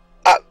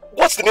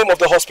 What's the name of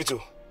the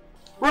hospital?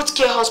 Root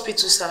Care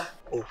Hospital, sir.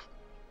 Oh,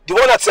 the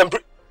one at St.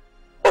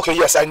 Okay,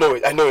 yes, I know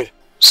it.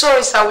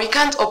 Sorry, sir, we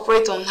can't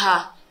operate on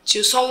her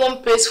till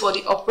someone pays for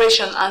the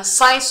operation and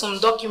signs some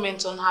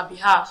documents on her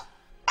behalf.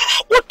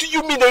 What do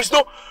you mean there is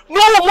no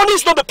money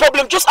is not the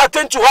problem, just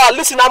attend to her.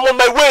 Listen, I'm on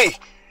my way.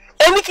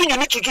 Anything you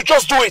need to do,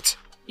 just do it.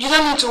 You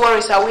don't need to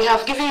worry, sir. We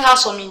have given her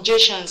some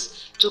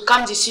injections to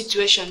calm the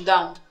situation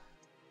down.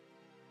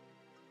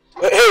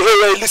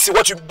 Hey, listen,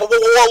 what's the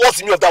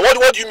meaning of that?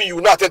 What do you mean you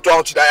will not attend to her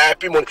until I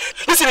pay money?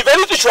 Listen, if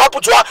anything should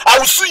happen to her, I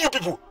will sue you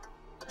people.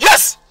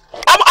 Yes!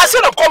 I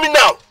said I'm coming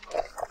now.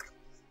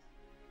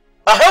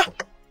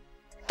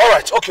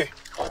 Alright, okay.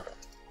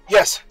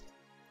 Yes.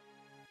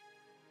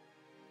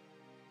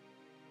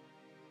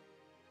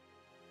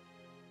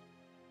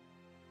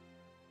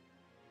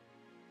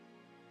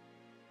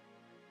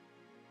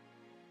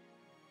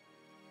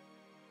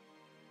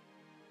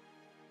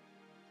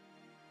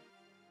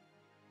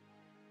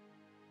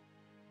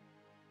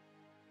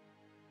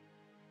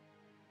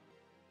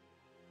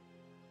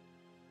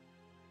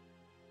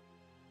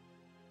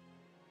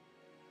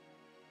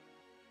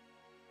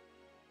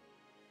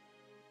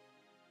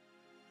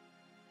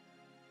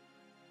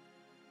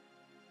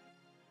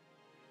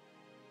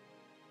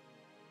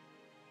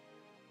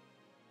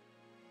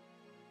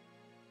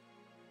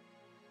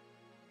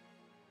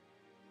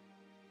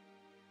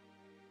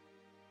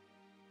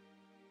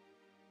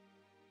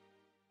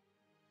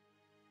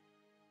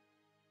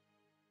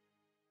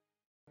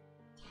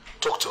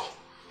 Doctor,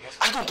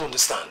 I don't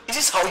understand. Is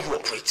this how you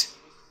operate?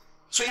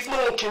 So if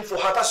no one came for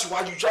her, that's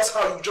why you just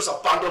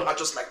abandon her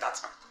just like that?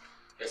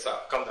 Yes, sir.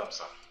 Calm down,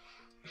 sir.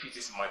 If it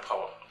is my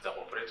power to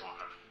operate on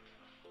her.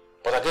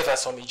 But I gave her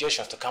some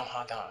injections to calm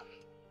her down.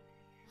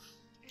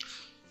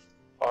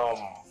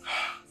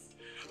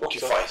 Okay,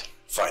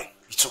 fine.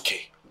 It's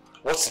okay.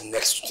 What's the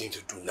next thing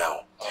to do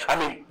now? I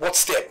mean, what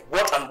step?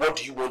 What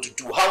do you want to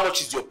do? How much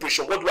is the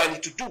operation? What do I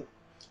need to do?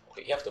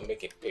 Okay, you have to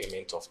make a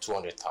payment of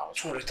 200,000.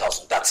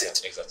 200,000, that's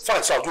it. Exactly.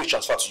 Fine, so I'll do a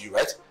transfer to you,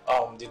 right?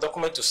 The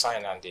document to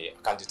sign and the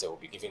account detail will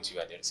be given to you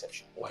at the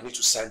reception. Oh, I need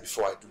to sign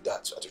before I do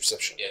that at the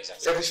reception. Yeah,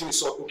 exactly. Everything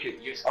is all okay.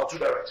 Yes, I'll do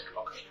that right.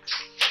 Okay.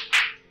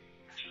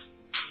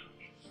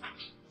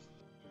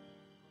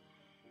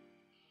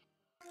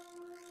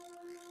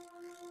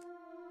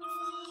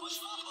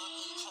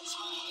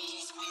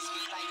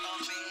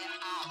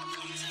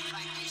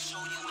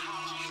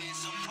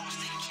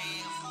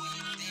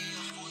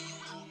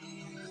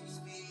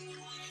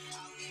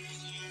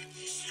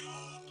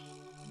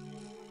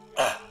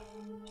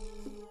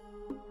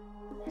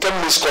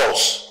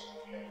 Calls,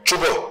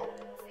 Chubo,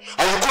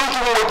 and you couldn't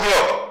even wake me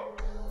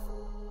up.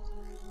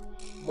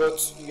 But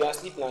you are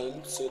asleep now, you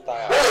look so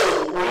tired.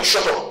 Oh, will you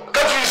shut up?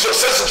 Can't you use your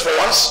senses for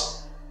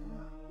once?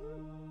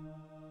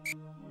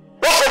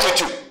 What's wrong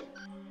with you?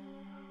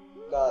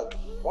 Dad,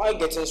 why are you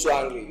getting so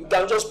angry? You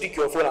can just pick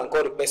your phone and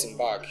call the person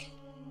back.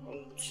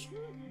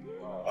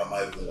 Am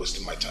I even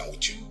wasting my time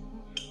with you?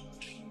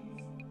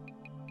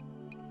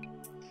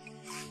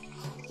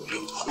 Get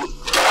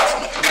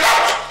out! Get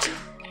out!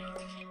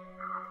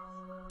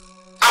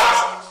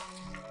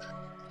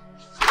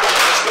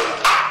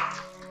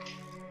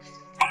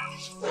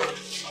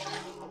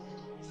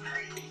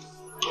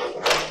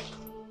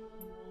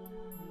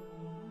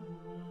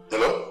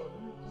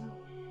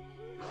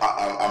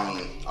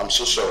 I'm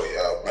so sorry.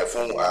 My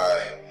phone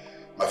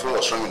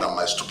was ringing and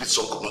my stupid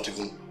son could not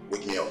even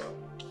wake me up.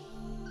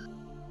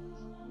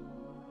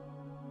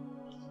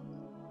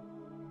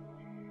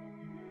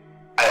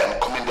 I am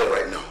coming there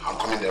right now. I'm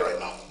coming there right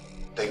now.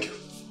 Thank you.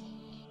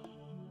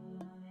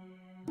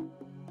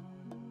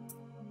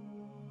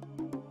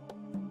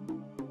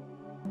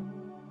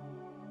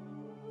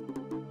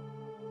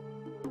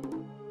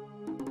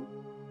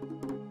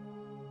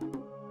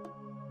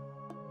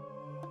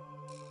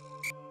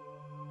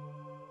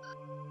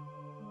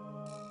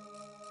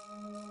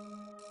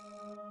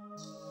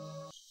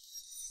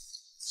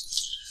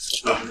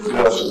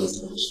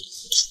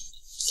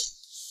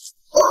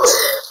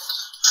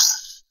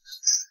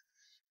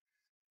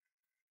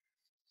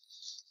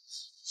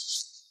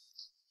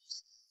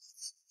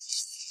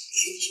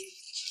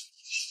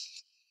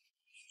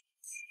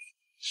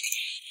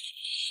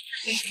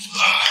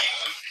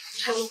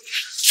 Hello.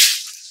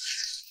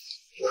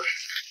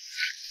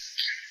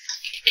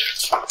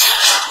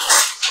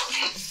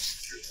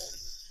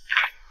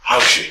 How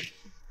is she?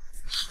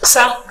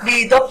 Sir,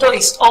 the doctor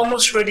is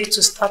almost ready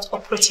to start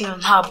operating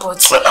on her,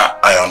 but...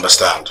 I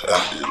understand.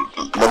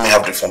 Let me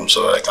have the form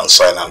so that I can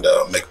sign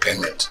and make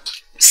payment.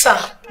 Sir,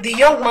 the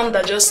young man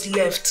that just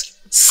left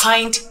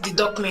signed the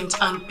document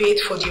and paid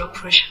for the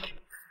operation.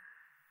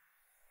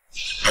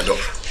 I don't...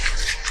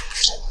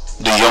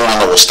 The young man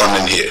that was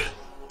standing here?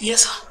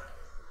 Yes, sir.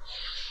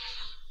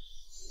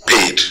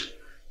 Paid?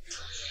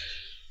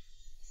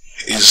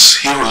 Is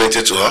he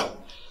related to her?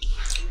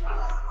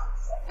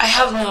 I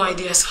have no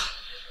idea, sir.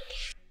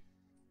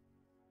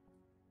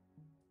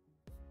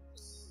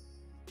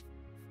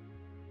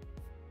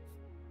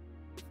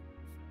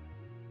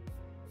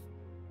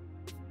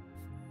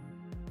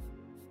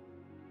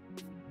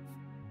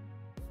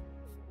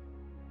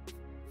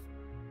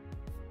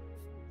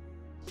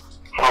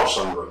 How,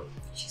 Sandra?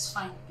 She's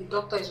fine. The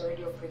doctor is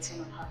already operating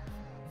on her.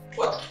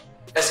 What?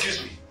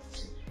 Excuse me.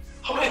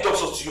 How many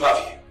doctors do you have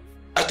here?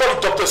 I thought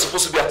the doctor is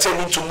supposed to be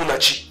attending to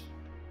Munachi.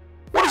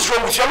 What is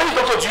wrong with you? How many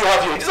doctors do you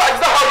have here? Is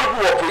that how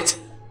people operate?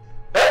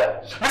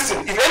 Eh?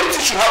 Listen, if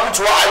anything should happen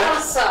to her, I will...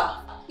 No, sir.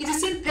 It's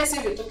the same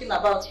person we're talking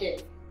about here.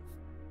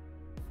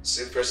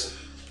 Same person?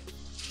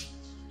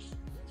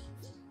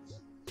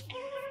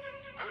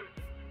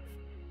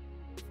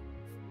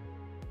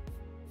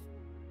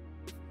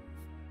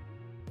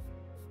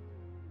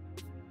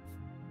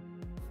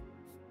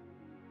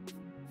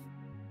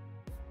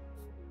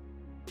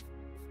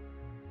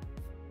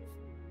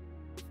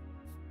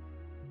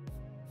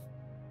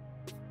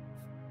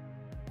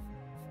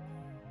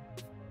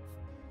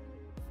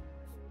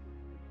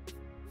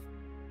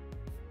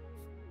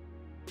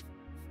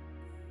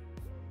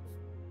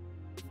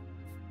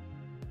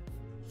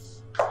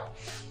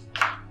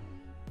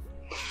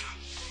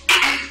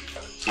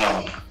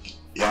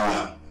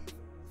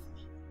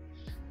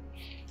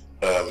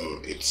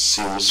 It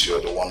seems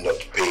you're the one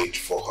that paid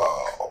for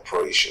her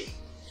operation.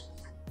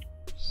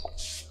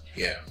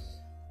 Yeah.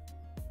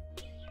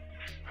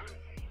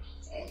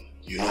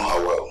 You know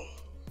her well?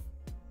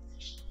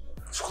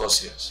 Of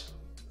course, yes.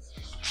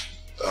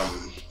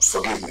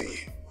 Forgive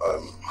me.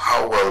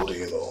 How well do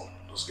you know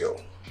this girl?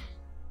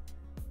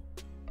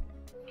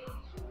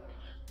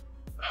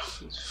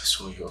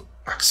 So you're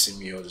asking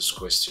me all these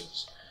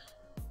questions.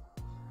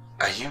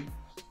 Are you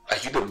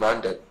the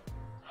man that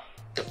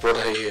brought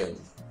her here and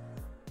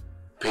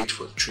paid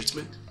for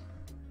treatment?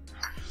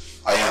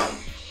 I am.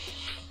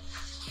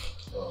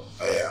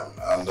 I am.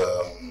 And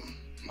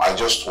I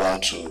just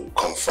want to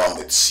confirm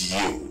it's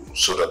you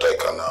so that I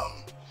can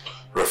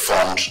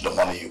refund the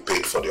money you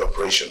paid for the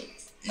operation.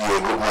 You're a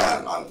good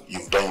man and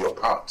you've done your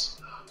part.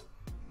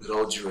 With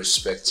all due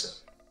respect, sir,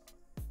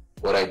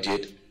 what I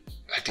did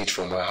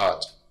from my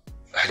heart.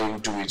 I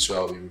didn't do it so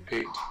I'll be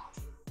repaid.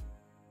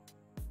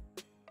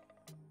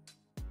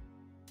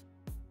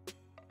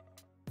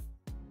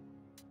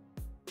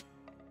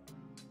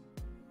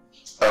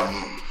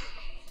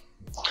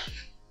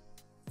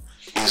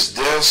 Is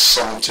there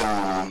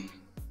something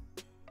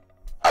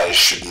I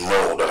should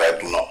know that I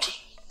do not?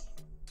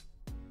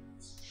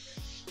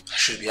 I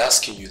should be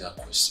asking you that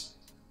question.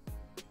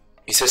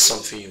 Is there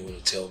something you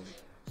want to tell me?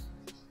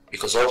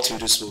 Because up to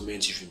this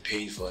moment you've been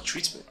paying for a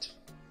treatment.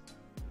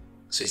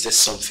 So is there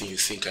something you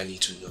think I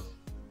need to know?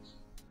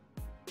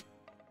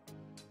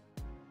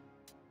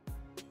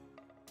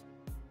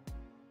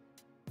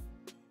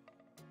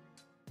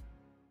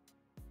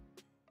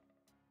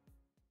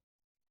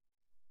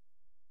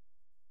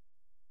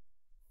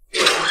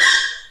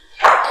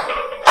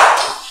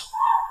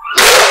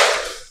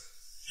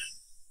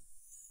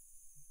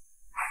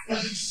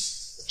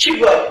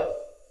 Chibwe,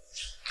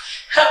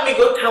 help me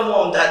go tell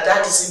mom that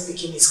dad isn't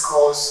picking his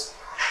calls.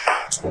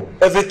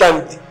 Every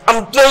time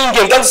I'm playing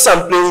game, can't you see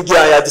I'm playing game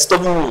and you're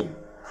disturbing me?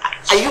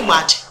 Are you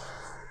mad?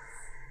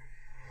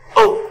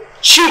 Oh,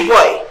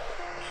 Chibwe,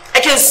 I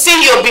can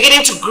see you're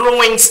beginning to grow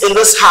wings in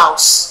this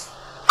house.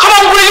 Come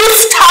on, will you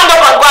stand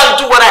up and go and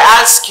do what I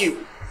ask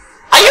you?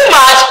 Are you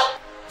mad?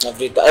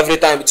 Every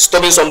time you're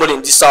disturbing somebody in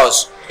this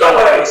house. Don't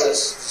worry.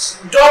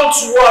 Don't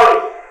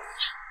worry.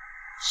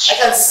 I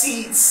can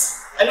see it.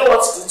 I know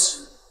what to do to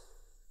you.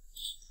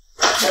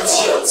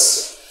 That's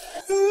yours.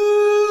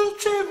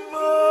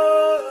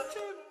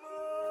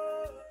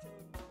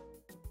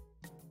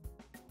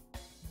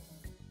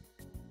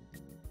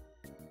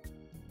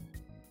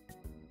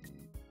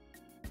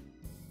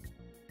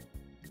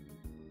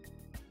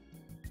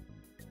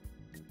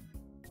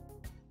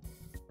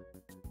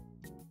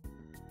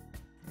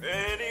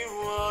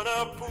 Anyone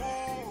to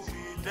pull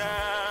me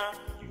down?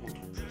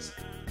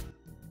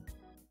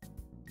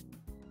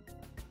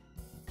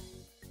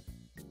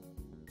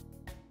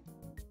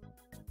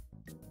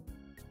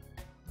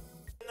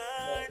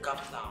 Calm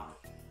down.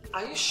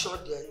 Are you sure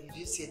that you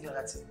didn't see any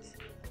other thing there?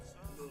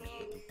 No.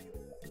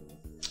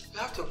 You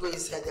have to go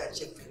inside there and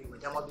check very well.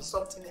 There must be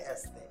something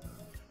else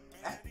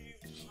there. Eh?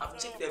 I've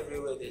checked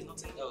everywhere, there's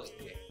nothing else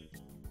there.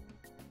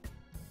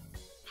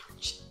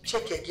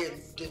 Check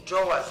again. The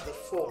drawers, the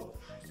phone,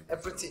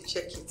 everything,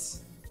 check it.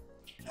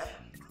 Eh?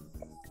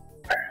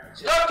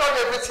 Don't turn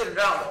everything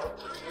round.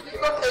 You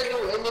can't tell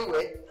you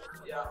anyway.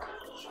 Yeah.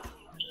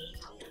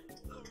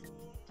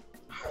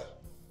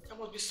 There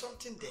must be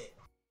something there.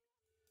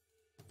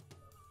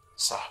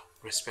 Sir,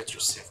 respect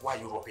yourself. Why are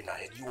you rubbing her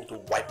head? You want to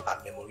wipe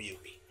her memory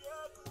away?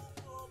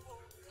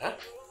 Huh?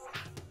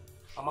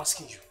 I'm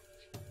asking you.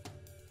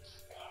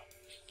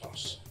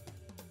 Boss.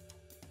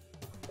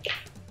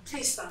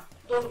 Please, sir,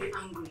 don't be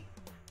angry.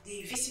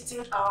 The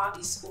visiting hour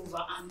is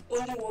over and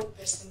only one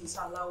person is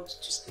allowed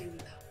to stay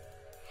with her.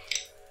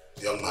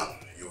 Young man,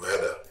 you've heard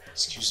her.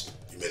 Excuse me.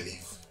 You may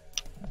leave.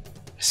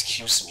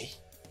 Excuse me?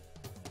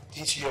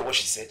 Didn't you hear what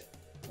she said?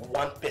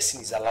 One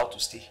person is allowed to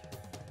stay.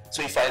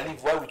 So if I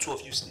leave, why will two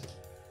of you stay?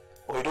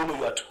 Or you don't know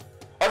you are two?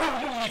 Or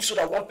will you leave so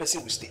that one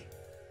person will stay?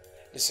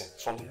 Listen,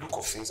 from the look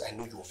of things, I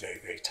know you're very,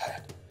 very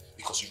tired.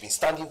 Because you've been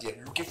standing there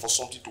looking for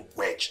something to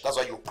wedge. That's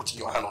why you're putting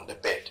your hand on the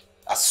bed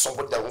as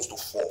somebody that wants to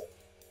fall.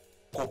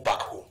 Go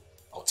back home.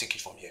 I'll take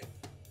it from here.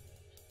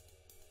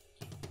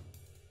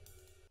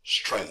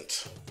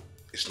 Strength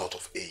is not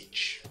of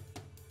age.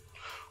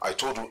 I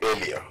told you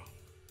earlier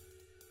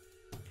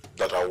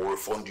that I will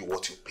refund you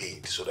what you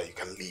paid so that you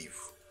can leave.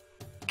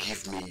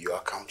 give me your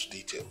account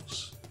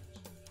details.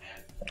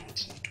 I don't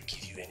need to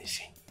give you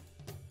anything.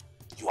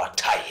 You are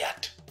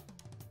tired.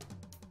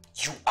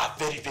 You are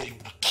very, very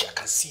weak. I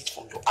can see it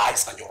from your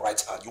eyes and your right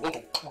hand. You want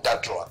to pull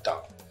that drawer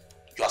down.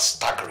 You are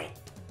staggering.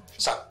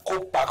 So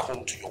go back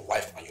home to your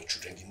wife and your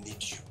children. They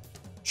need you.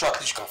 So at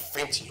least you can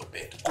faint in your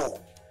bed. Go.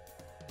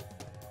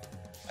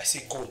 I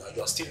say go now.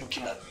 You are still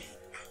looking at me.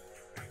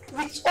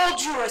 With all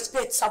due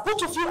respect, sir,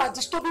 both of you are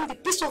disturbing the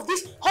peace of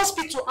this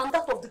hospital and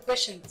that of the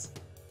patient.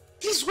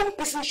 Please, one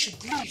person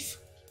should leave.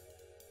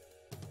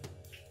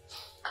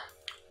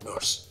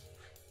 Nurse,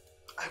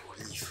 I will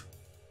leave.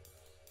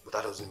 But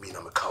that doesn't mean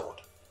I'm a coward.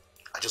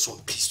 I just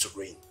want peace to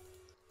reign.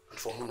 And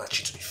for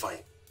Munachi to be fine.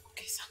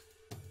 Okay, sir.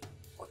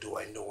 Although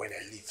I know when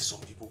I leave,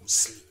 some people will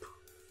sleep.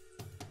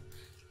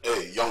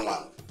 Hey, young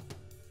man.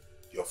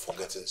 You're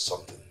forgetting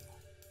something.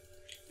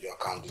 Your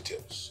account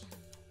details.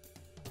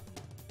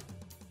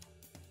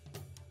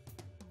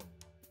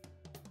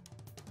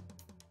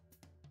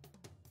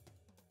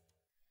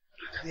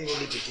 I can't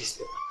really do this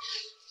paper.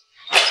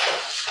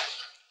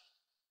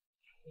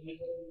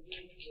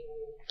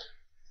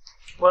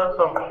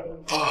 Welcome.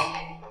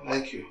 Oh,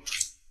 thank you.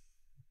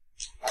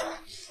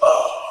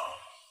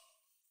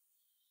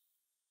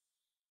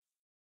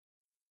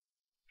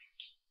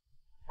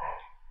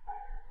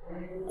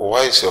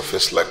 Why is your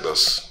face like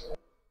this?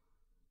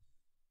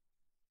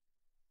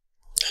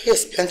 Can you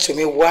explain to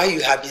me why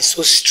you have been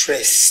so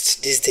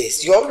stressed these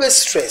days? You're always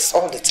stressed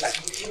all the time.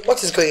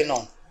 What is going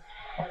on?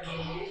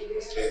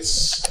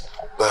 It's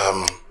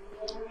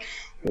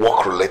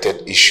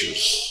work-related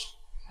issues.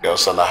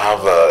 Yes, and I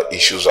have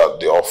issues at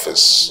the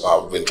office.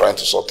 I've been trying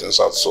to sort things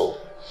out, so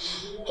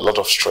a lot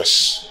of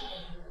stress.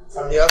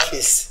 From the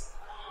office?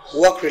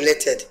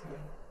 Work-related?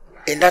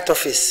 In that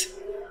office?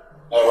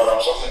 No, but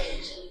I'm sorting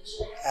things.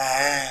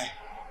 Ah,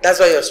 that's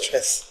why you're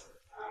stressed.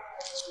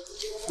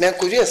 Then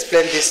could you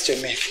explain this to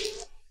me?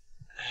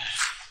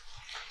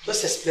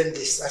 Just explain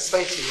this. I saw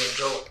it in your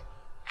drawer.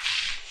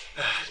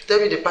 Tell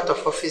me the part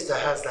of office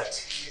that has that,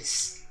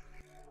 please.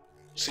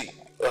 See,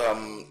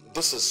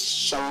 this is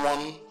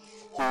someone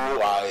who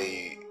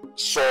I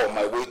saw on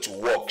my way to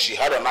work. She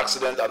had an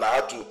accident and I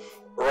had to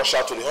rush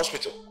her to the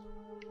hospital.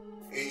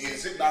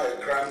 Is it now a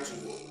crime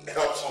to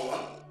help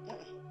someone?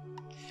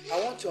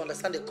 I want to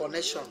understand the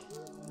connection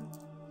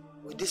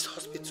with this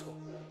hospital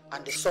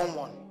and the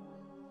someone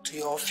to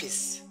your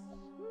office.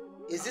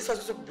 Is this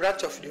hospital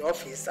branch of the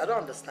office? I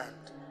don't understand.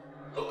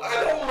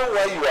 I don't know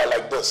why you are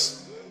like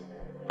this.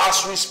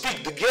 As we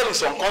speak, the girl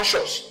is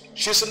unconscious.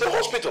 She's in the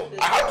hospital.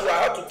 I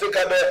had to take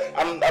her there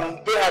and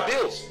pay her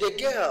bills. The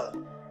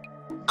girl?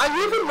 And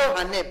you even know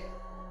her name?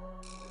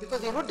 Because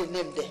they wrote the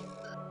name there.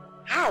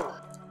 How?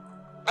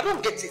 I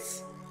don't get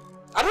it.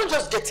 I don't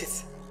just get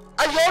it.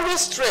 And you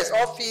always stress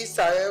office.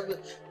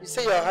 You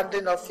say you're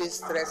handling office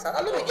stress.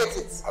 I don't get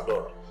it.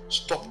 Adora,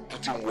 stop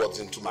putting words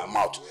into my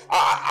mouth.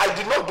 I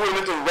did not do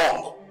anything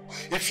wrong.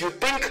 If you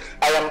think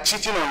I am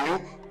cheating on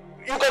you,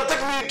 you can take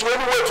me to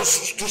anywhere to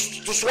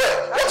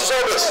swear. What is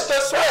all this? To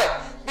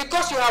swear.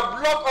 Because you have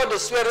blocked all the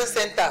swearing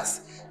centers.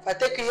 If I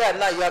take you here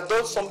now, you have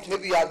done something,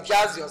 maybe you have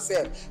jazzed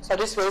yourself. So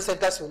these swearing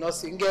centers will not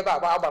see.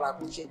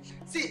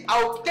 See,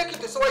 I will take you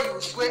to somewhere you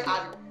will swear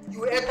and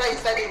you will enter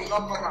inside and you will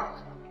not come out.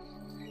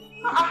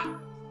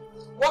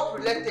 Work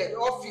related,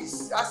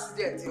 office,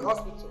 accident, in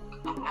hospital.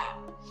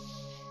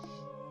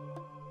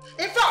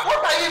 In fact,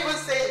 what are you even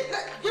saying?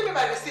 Give me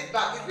my receipt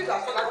back. It's me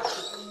that said that.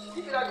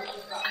 Give me that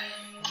receipt back.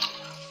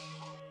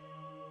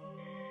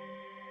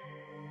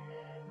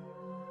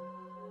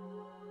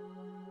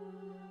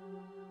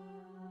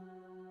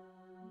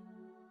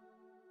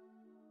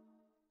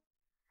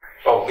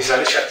 Oh, Miss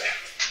Alicia.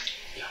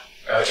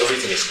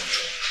 Everything is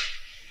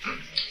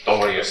controlled. Don't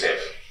worry yourself,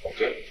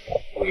 okay?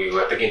 We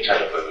were taking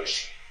charge of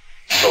everything.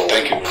 So,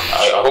 thank you.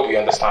 I hope you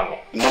understand me.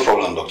 No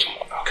problem, doctor.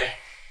 Okay.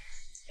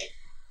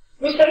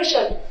 Mr.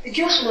 Richard, the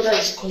girl's mother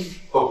is calling.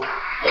 Oh,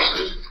 that's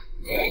good.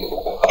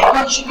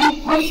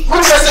 Which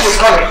person is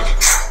calling?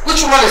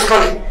 Which woman is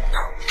calling?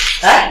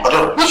 Eh?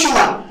 Which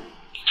woman?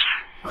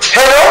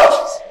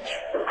 Hello?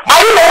 Are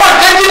you the one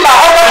getting my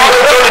order?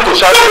 You don't need to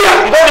shout.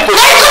 You don't need to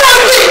shout.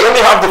 Let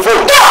me have the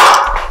phone.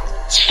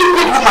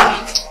 Stupid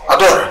woman.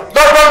 Adora.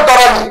 Don't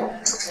bother me.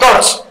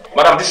 Don't.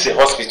 Madam, this is a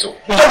hospital.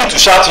 You don't need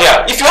to shout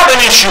here. If you have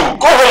any issue,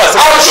 go home and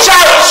say. I will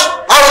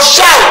shout. I will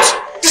shout.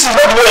 This is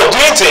not the way of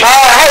doing things.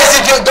 How is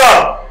it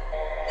done?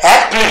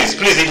 Please,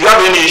 if you have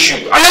any issue.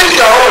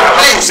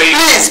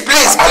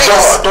 Please.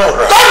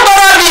 Don't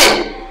bother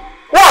me.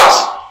 What?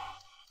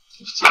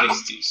 50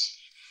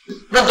 days.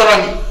 Don't bother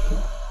me.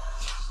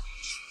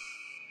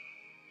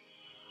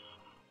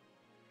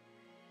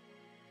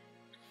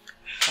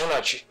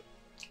 Munachi,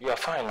 you are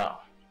fine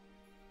now.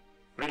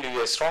 Really,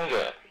 you are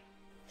stronger.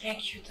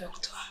 Thank you,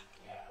 doctor.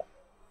 Yeah.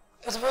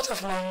 But what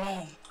of my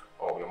mom?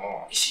 Oh, your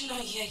mom? Is she not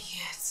here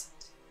yet?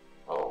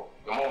 Oh,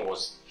 your mom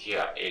was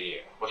here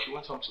earlier, but she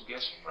went home to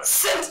get some rest.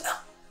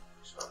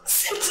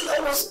 Same thing I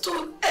was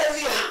told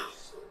earlier.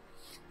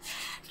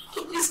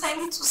 So please, I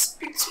need to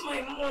speak to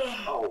my mom.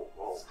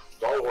 Oh,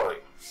 don't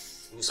worry.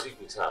 We'll speak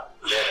with her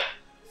later.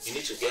 You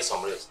need to get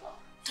some rest now.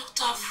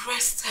 Doctor, I've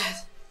rested.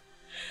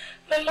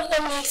 My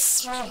mother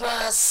needs me by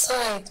her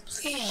side,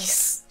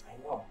 please. I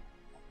know.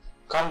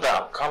 Calm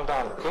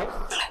down, okay?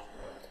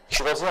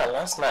 She was here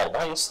last night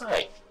by your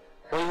side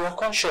when you were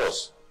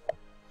unconscious.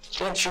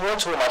 Then she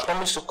went home. I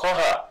promised to call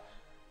her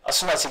as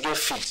soon as you get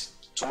fit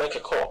to make a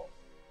call.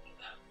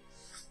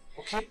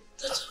 Okay?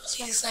 Doctor,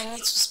 please, I need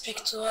to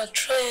speak to her.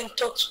 Try and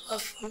talk to her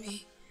for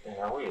me.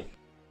 Yeah, I will.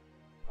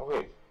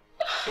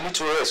 You need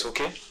to rest,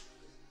 okay?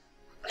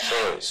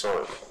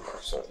 Sorry,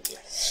 dear.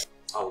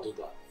 I'll do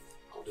that,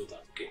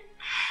 okay?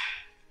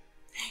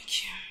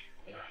 Thank you.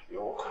 Yeah,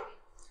 you're welcome.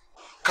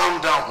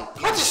 Calm down.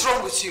 What is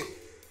wrong with you?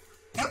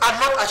 You are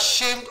not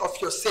ashamed of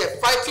yourself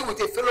fighting with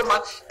a fellow man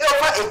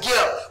over a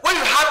girl when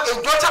you have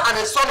a daughter and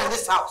a son in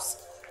this house.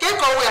 Can you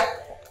go where?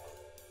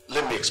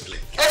 Let me explain.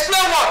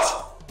 Explain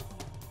what?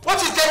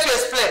 What is there to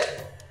explain?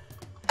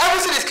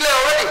 Everything is clear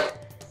already.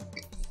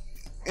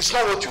 It's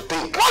not what you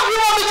think. What do you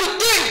want me to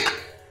think?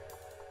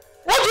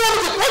 What do you want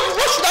me to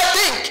what should I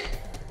think?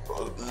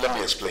 Let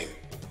me explain.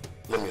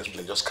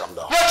 Just calm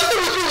down. You are cheating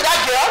with me with that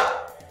girl?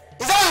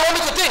 Is that what you want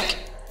me to think?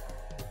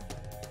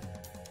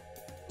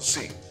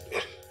 See,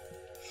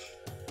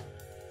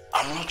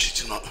 I'm not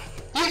cheating on her.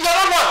 You are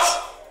not what?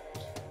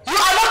 You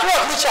are not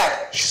what, Richard?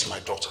 She's my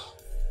daughter.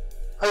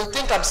 Or you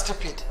think I'm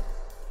stupid?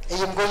 You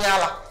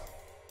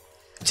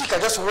think I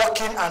just walk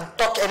in and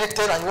talk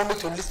anything and you want me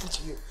to listen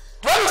to you?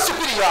 Do I look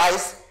stupid in your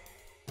eyes?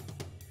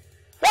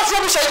 What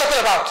rubbish are you talking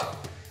about?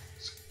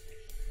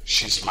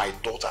 She's my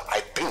daughter.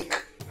 I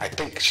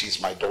think she's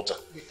my daughter.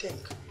 You think?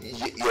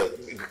 Yeah.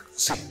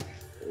 See,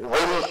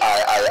 when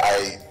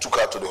I took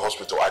her to the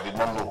hospital, I did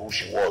not know who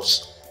she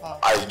was.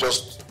 I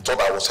just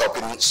thought I was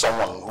helping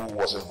someone who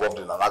was involved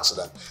in an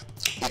accident.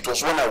 It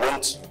was when I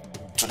went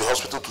to the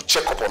hospital to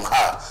check up on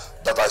her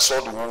that I saw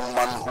the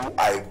woman who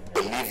I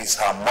believe is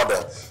her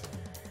mother.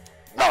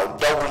 Now,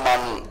 that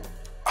woman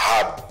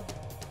had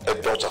a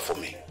daughter for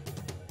me.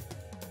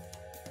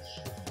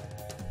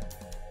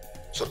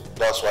 So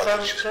that's why...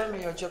 Tell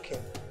me you're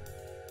joking.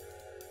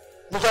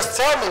 You just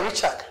tell me,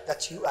 Richard,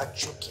 that you are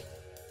joking.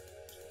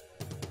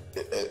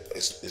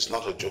 It's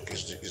not a joke,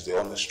 it's the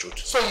honest truth.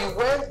 So you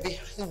went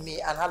behind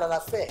me and had an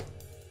affair.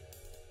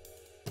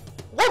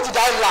 What did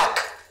I lack?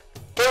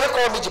 Can you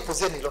call me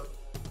Jipuzenilo?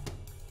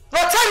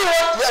 Now tell me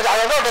what, I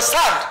don't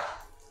understand.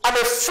 I'm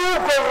a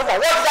full-grown woman.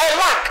 What did I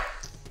lack?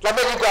 Let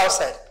me go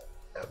outside.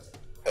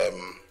 Did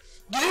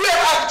you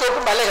ever ask me to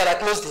open my leg and I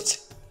closed it?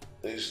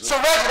 So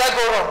where did I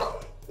go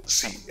wrong?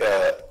 See,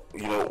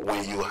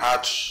 when you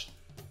had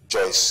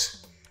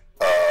Joyce,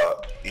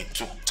 it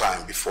took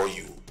time before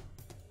you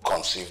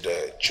conceived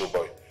a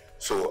children.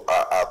 So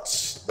at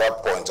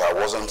that point, I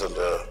wasn't in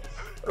the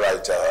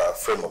right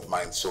frame of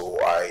mind. So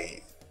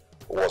I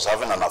was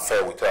having an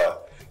affair with her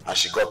and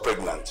she got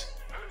pregnant.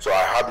 So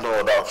I had no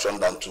other option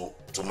than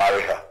to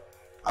marry her.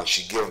 And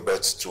she gave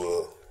birth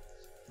to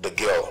the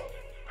girl.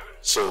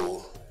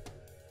 So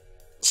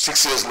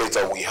 6 years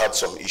later, we had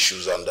some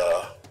issues and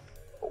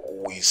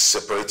we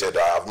separated.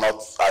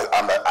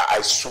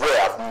 I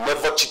swear I've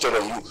never cheated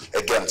on you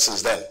again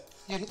since then.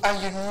 And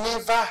you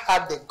never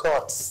had the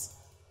guts.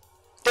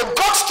 The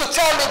guts to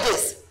tell me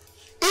this.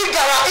 If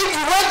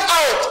you went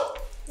out,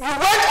 you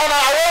went on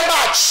an away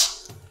match.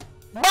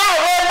 You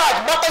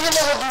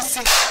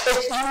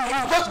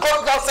just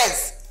got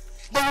nonsense.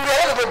 Then you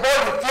realize the ball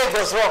you played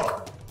was wrong.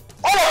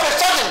 All of a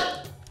sudden,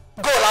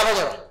 go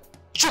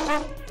Chuku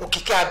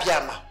Okike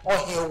Abiyama or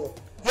Hewo.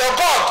 You're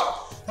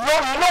God. No,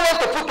 you know when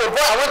to put a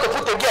boy and when to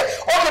put a girl.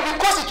 Okay,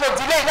 because it was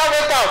delayed, now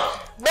went down.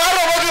 Now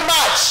already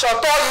match. I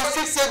told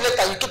you 6 years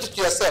later, you kept it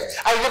to yourself.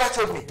 And you never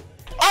told me.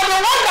 I'm the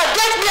one that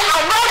gets me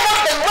another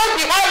than went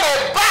behind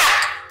my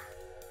back.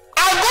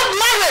 I got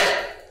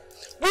married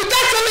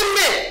without telling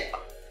me.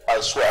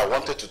 I swear I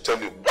wanted to tell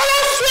you. Well,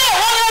 I swear,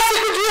 what else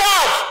secret do you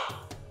have?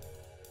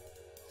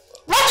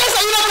 What else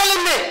are you not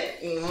telling me?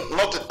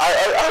 Nothing.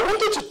 I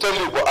wanted to tell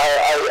you, but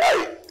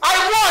I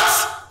what?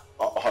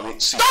 Honey,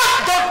 see.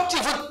 Don't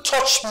even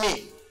touch me.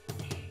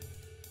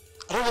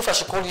 I don't know if I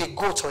should call you a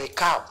goat or a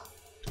cow.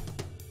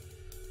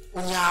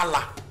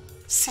 Unyala.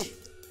 See,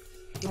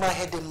 in my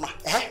head,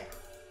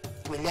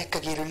 we like a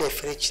girl left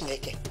for a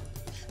chineke.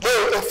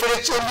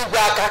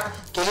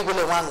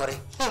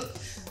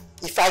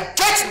 If I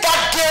get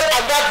that girl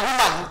and that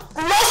woman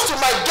close to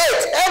my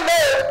gate,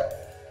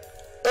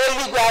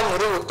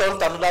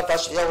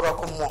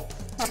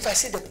 if I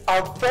see that,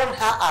 I'll burn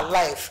her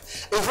alive.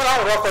 If I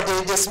walk on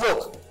the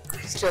smoke,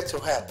 straight to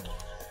hell.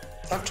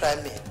 Don't try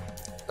me.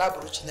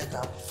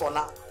 For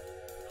now.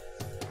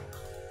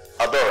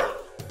 Adora.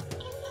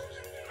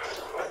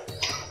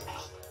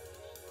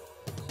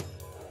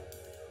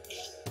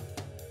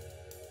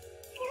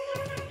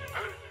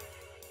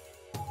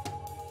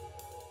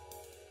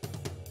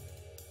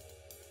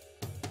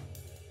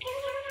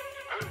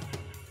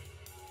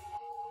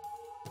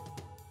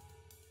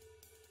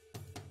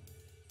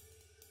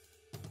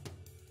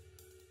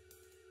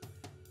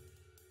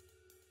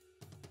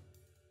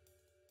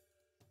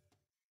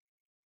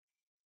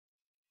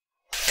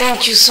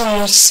 Thank you so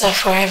much, sir,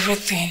 for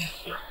everything.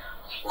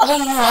 I don't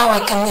know how I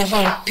can never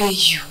repay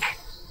you.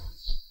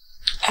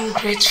 I'm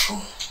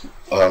grateful.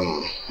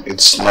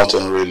 It's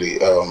nothing really.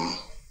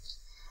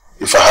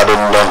 If I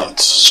hadn't done it,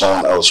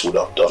 someone else would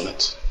have done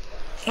it.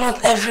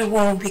 Not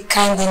everyone will be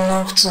kind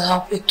enough to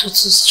help a total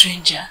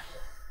stranger.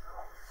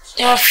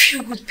 There are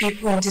few good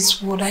people in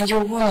this world and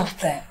you're one of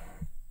them.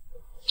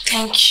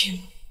 Thank you.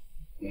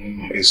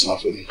 It's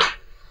nothing.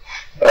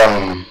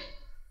 A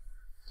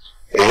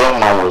young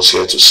man was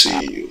here to see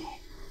you,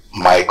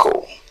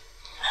 Michael.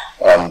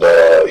 And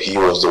he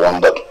was the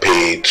one that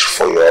paid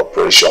for your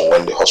operation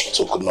when the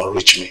hospital could not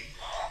reach me.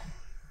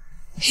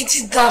 He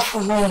did that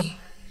for me.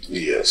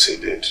 Yes, he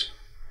did.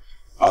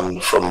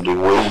 And from the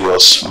way you're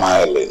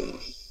smiling,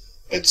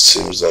 it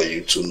seems that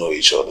you two know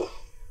each other.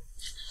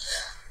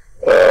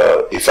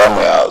 If I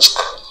may ask,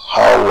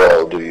 how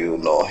well do you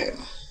know him?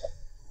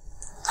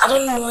 I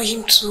don't know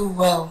him too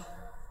well.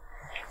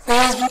 But he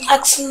has been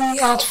asking me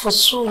out for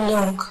so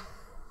long.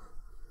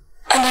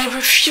 And I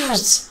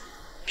refused.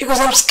 Because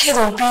I'm scared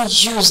of being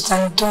used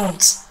and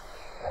don't.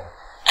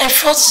 I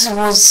thought he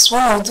was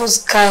one of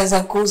those guys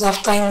that goes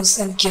after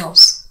innocent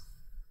girls.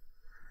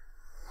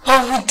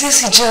 But with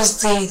this he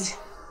just did.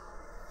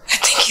 I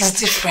think he's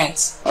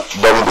different.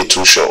 Don't be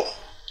too sure.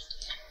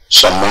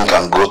 Some men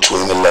can go to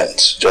any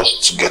length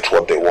just to get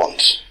what they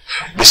want.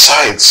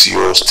 Besides,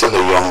 you're still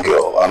a young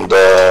girl and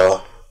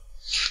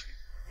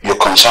your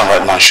concern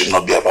right now should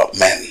not be about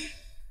men.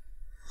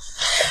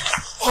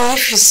 Well,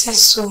 if you say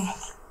so.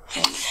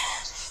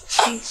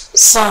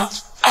 Sir,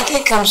 I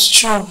think I'm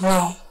strong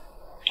now.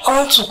 I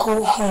want to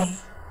go home.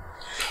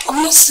 I've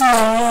not seen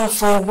my mom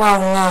for a while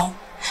now.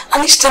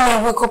 And each time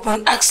I wake up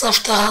and ask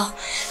after her,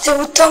 they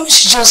will tell me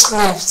she just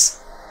left.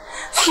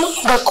 I'm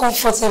not that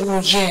comfortable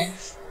here.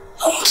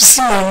 I want to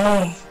see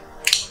my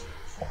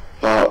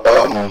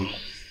mom.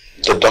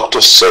 The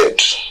doctor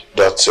said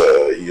that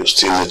you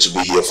still need to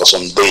be here for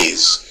some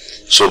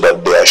days so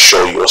that they are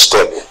sure you're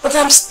stable. But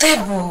I'm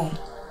stable.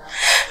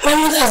 My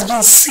mother has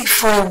been sick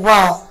for a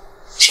while.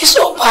 She's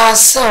all by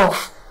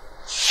herself.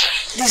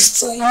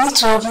 Please, you need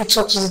to help me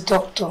talk to the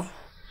doctor.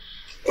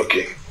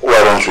 Okay,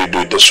 why don't we do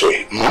it this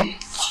way?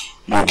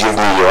 You give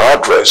me your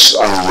address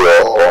and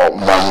your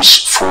mom's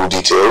full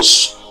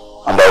details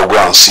and I'll go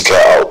and seek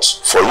her out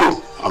for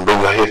you and bring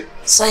her here.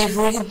 So you've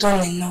already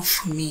done enough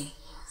for me.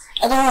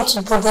 I don't want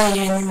to bother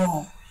you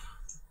anymore.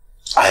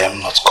 I am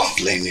not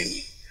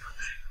complaining.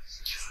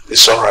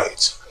 It's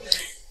alright.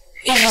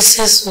 If you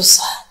say so,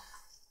 sir.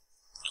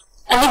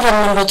 I live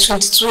at number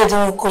 22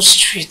 Edenoko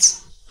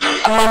Street.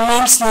 And my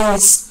mom's name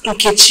is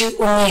Nkechi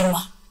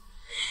Onyema.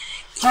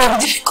 It might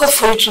be difficult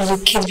for you to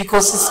locate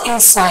because it's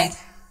inside.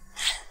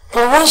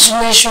 But once you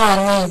mention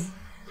her name,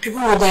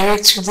 people will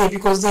direct you there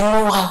because they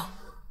know her.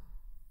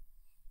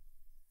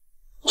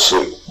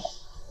 So,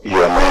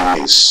 your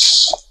name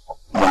is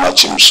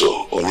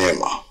Monachimso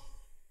Onyema?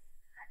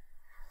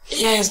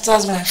 Yes,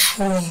 that's my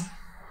full name.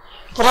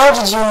 But how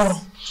did you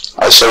know?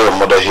 I saw your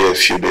mother here a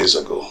few days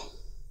ago.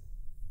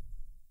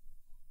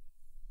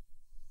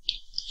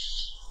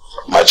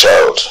 My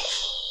child.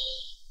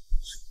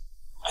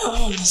 I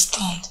don't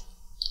understand.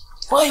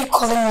 Why are you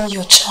calling me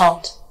your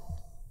child?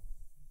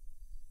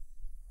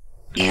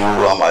 You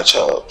are my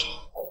child.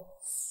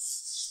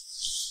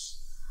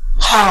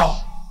 How?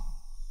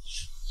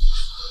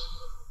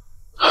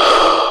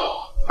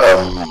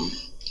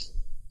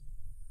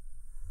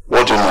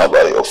 What do you know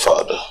about your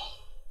father?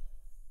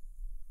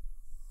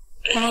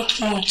 Not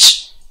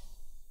much.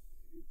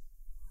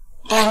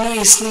 But I know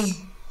his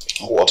name.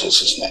 What is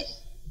his name?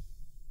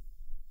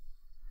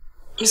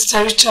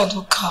 Mr. Richard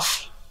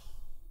Okafu.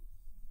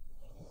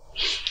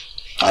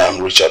 I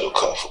am Richard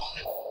Okafu.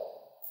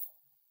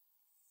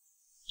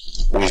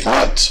 We've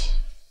met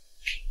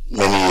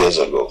many years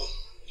ago.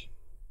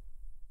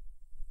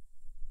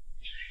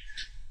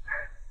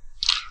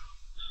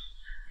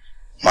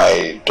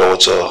 My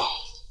daughter,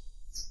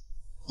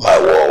 my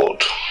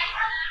world.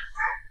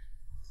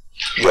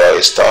 You are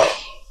a star.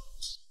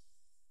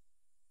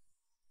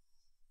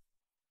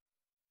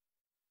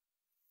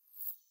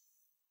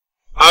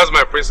 How's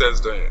my princess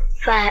doing?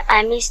 Fine,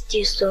 I missed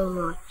you so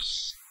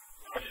much.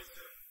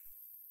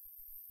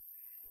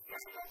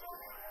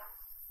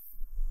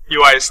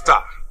 You are a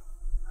star.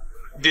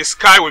 The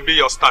sky will be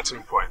your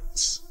starting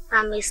point.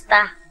 I'm a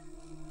star.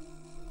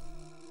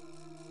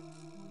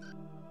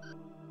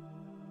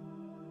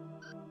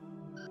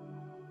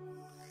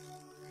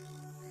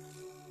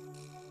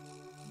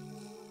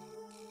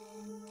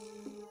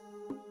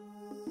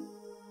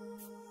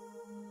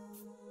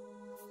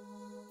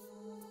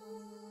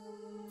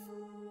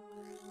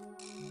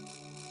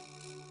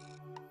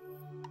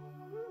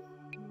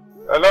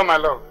 Hello, my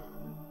love.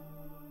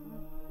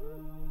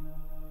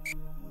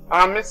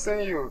 I'm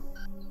missing you.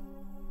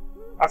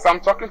 As I'm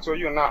talking to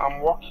you now, I'm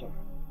working.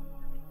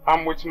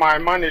 I'm with my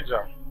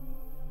manager.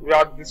 We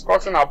are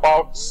discussing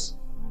about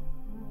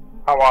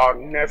our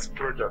next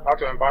project, how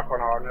to embark on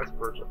our next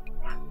project.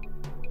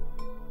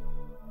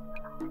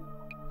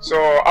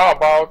 So, how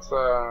about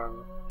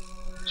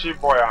Chief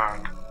Boy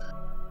and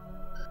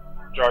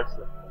Joyce?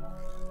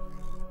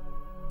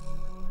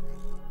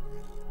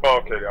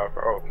 Okay,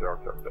 okay.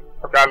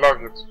 Okay, I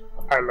love you.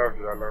 I love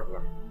you.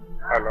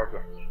 I love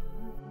you.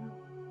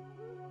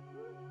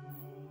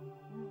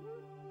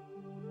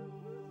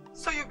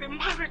 So you've been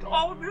married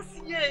all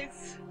these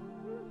years.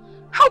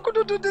 How could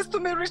you do this to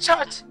me,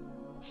 Richard?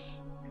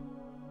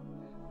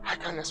 I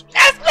can't explain.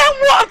 Explain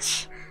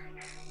what?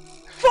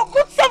 For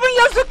good 7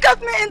 years you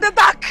kept me in the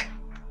dark.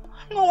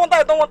 No wonder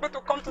I don't want me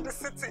to come to the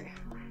city.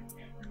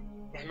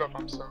 My love,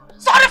 I'm sorry.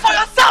 Sorry for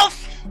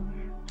yourself!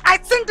 I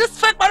think this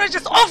fake marriage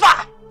is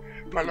over!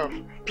 My love,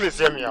 please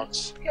hear me out.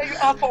 Hear you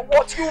out for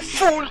what, you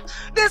fool?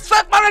 This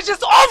fake marriage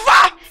is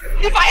over!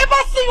 If I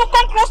ever see you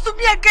come close to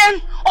me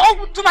again,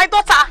 or to my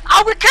daughter,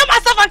 I will kill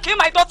myself and kill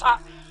my daughter.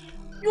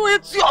 You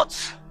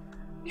idiot!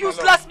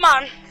 Useless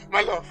man!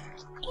 My love!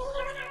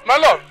 My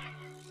love!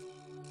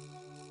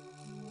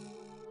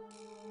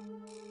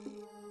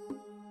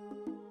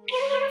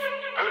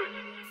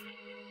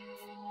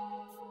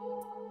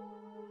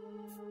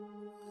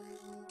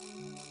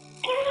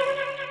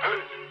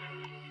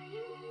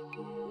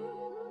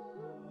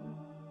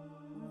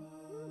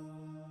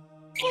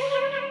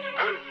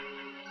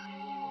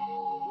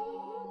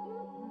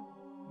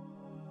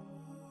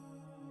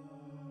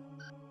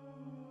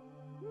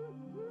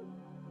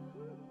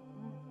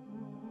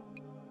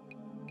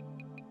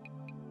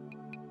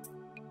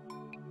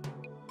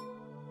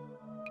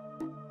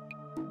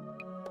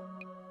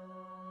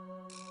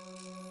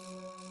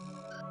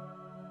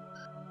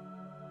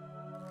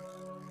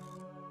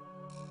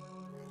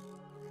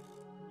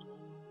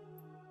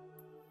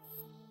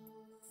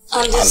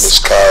 And the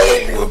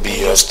sky will be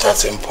your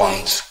starting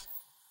point.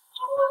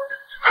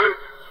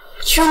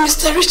 You,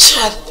 Mr.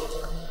 Richard.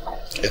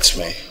 It's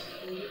me.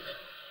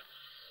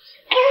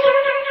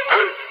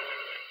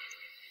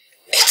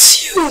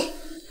 It's you.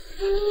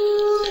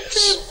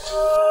 Yes.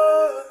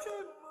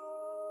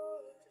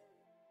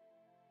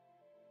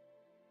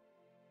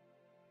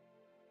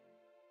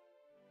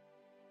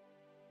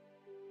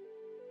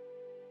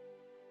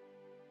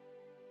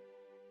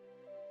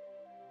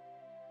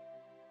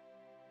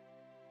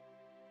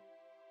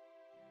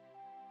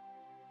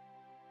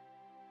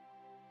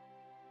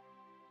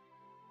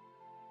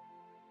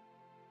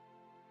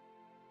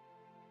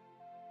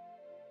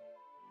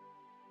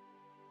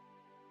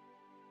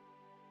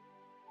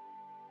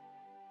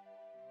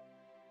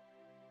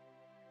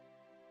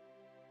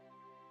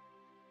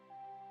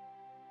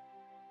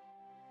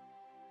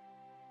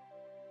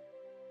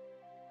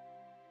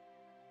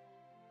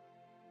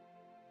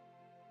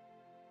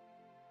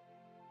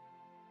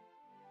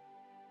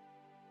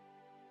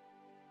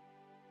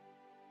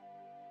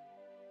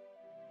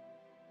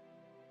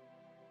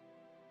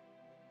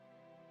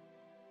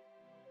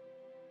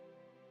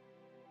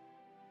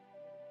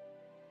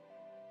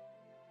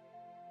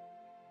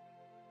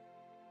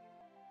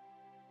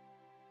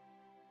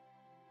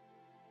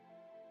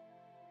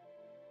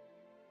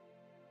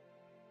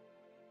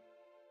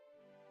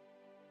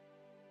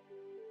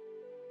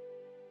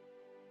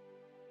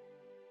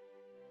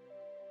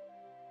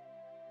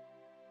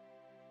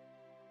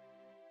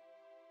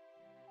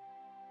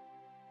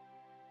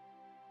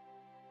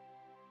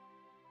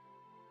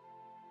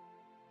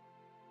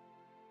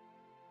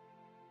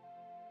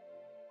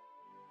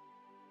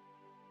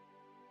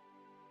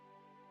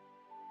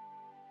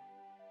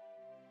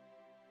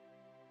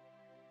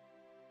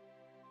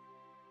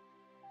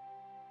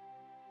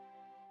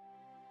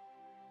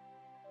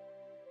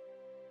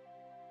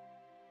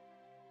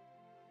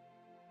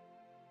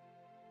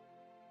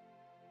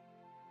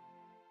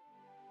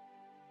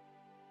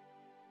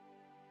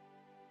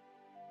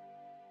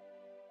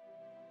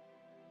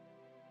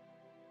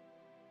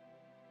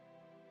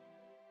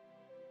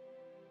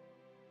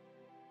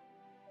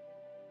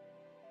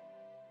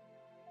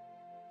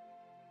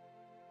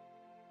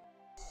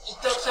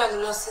 The doctor and the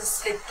nurses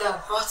said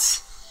that, but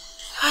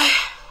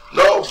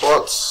No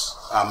buts.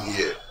 I'm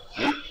here.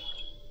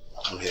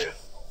 I'm here.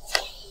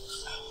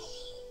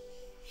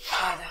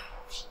 Father,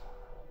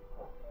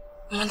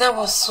 Mother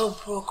was so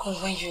broken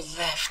when you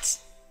left.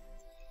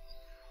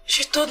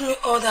 She told me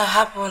all that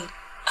happened.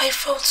 I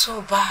felt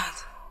so bad.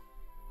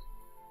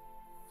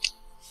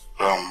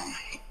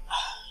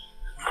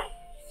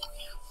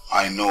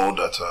 I know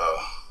that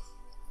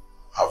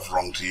I've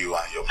wronged you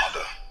and your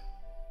mother.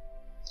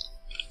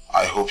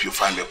 I hope you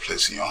find a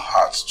place in your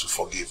heart to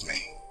forgive me.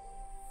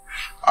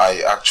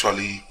 I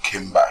actually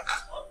came back,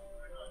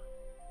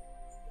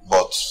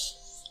 but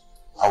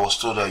I was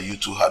told that you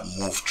two had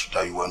moved,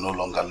 that you were no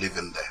longer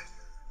living there.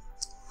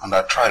 And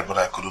I tried, but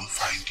I couldn't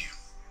find you.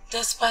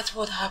 Despite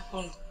what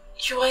happened,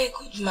 you are a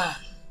good man.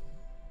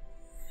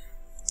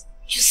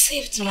 You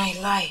saved my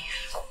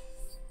life.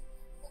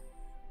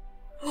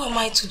 Who am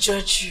I to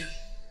judge you?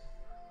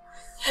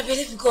 I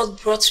believe God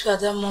brought you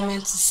at that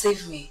moment to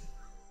save me.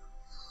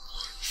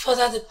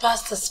 Father, the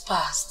past has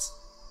passed.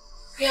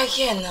 We are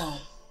here now.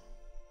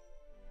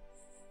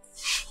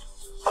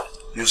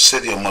 You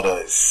said your mother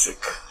is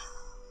sick.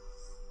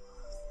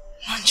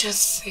 Not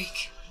just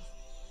sick.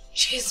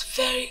 She is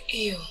very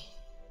ill.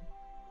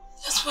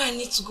 That's why I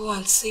need to go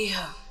and see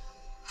her.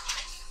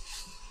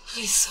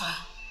 Please, sir.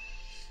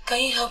 can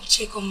you help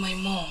check on my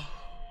mom?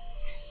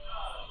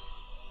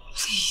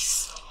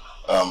 Please.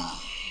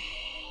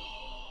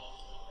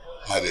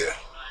 My dear,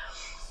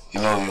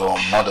 you know your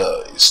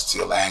mother is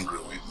still angry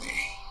with me.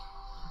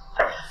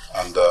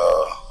 And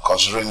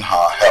considering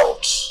her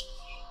health,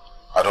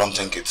 I don't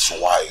think it's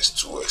wise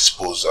to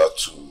expose her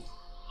to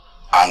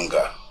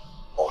anger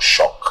or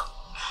shock.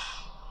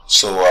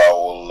 So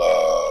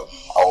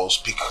I will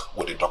speak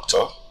with the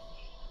doctor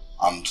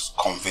and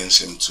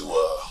convince him to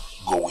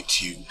go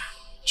with you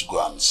to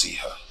go and see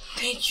her.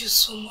 Thank you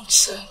so much,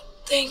 sir.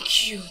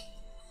 Thank you.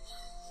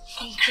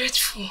 I'm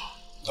grateful.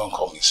 Don't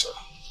call me sir.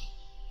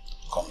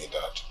 Call me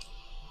Dad.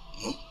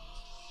 Hmm?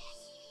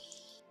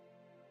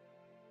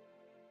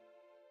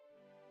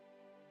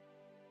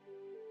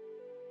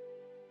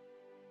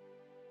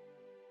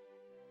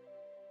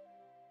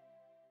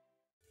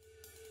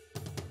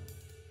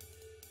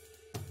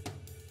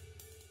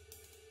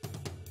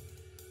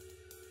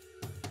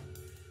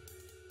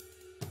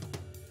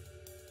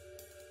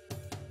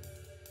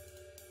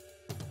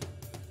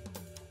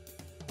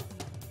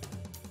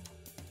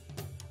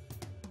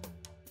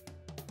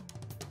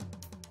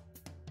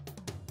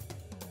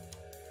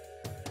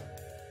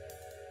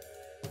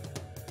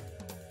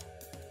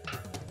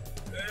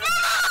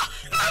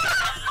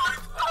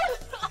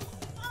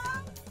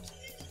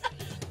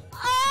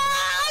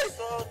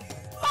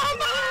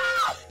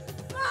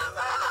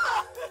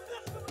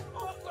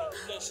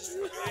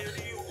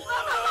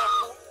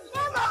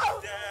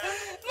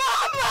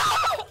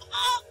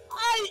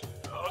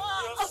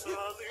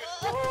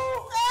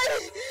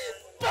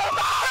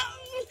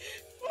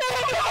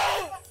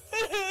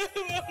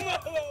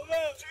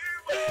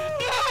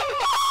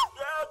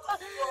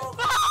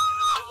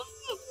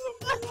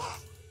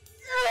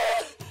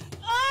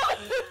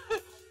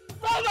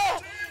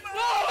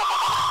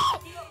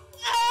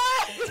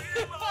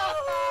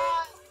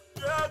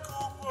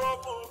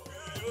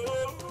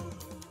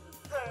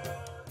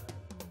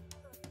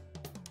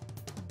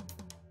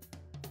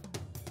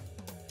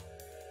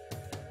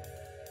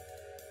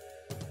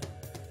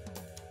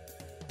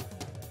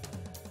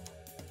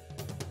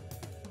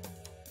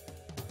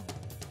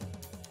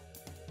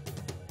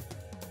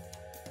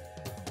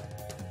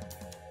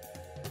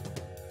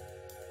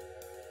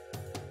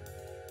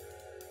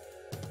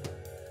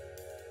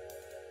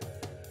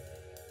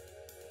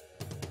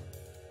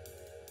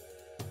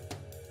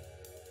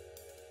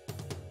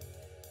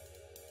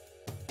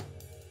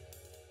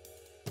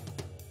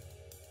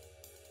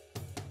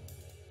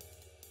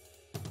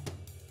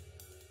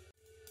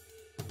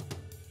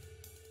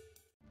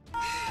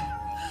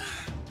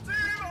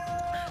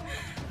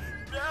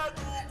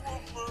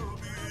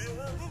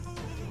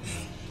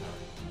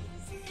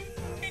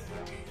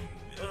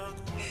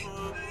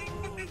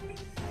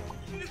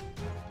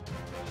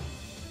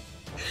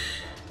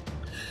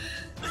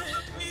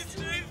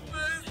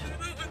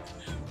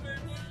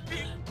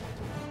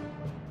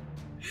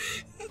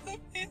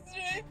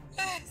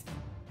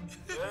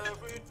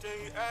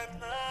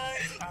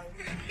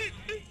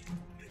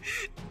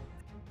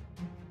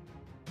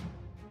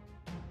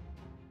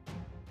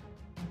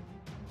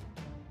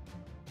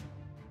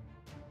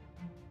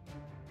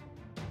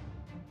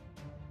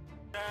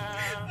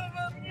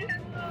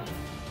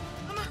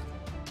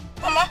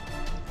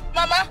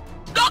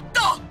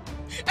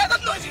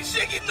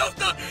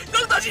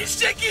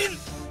 She's shaking!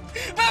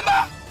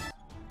 Mama!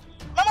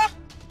 Mama!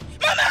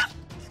 Mama!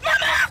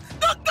 Mama!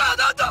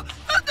 Doctor!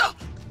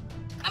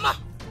 Mama!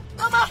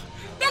 Mama!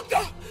 Doctor!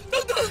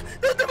 My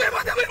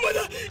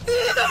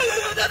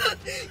mother!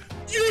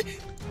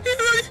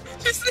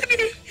 She's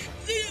sleeping!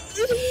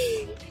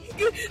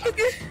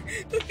 Okay.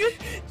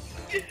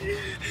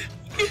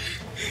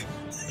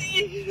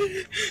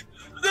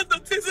 Doctor,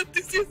 say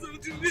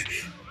something.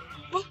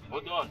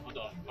 Hold on.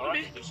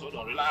 Alright, just hold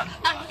on, relax.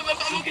 I'm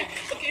okay.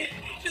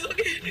 She's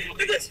okay.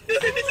 This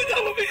is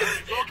not moving.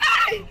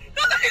 Hey!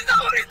 Doctor, it's not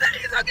moving.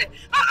 It's okay.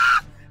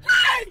 Mama!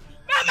 Hey!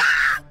 Mama!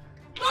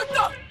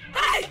 Doctor!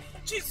 Hey!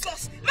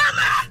 Jesus!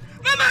 Mama!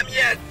 Mama, I'm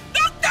here!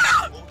 Doctor!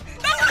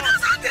 Doctor, do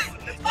something!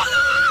 Hold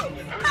on!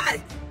 Hey!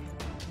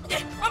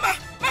 Okay, Mama,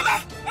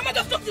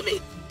 just talk to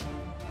me.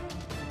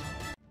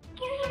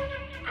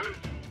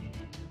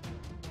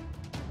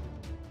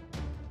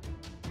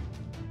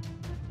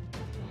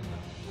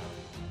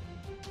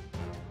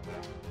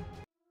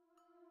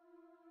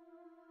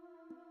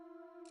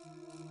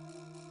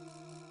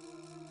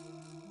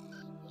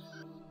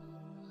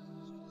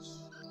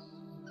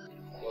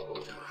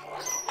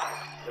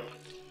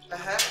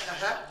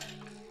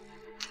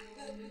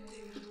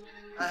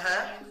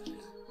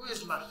 Who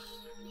is man?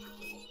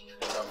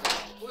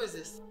 Who is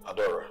this?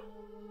 Adora.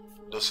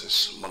 This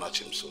is Mona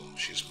Chimso.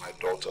 She's my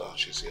daughter.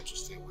 She's here to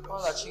stay with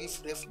us.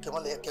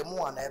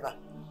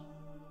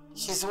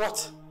 She's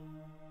what?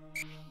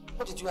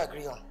 What did you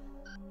agree on?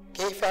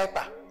 We agreed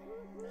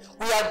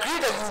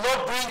that you will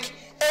not bring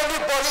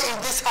anybody in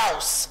this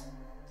house.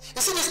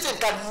 You see, this thing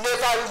can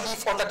never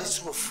live under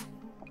this roof.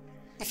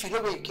 If you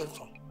know where you came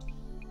from,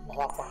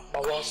 run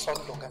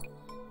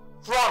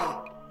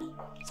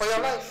for your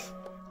life.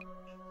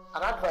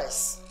 An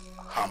advice.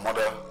 Her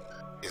mother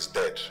is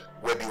dead.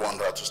 Where do you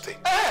want her to stay?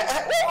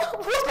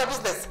 What's my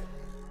business?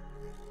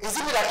 Is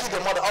it me that killed the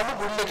mother? I'm not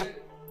going to make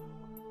it.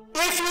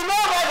 If you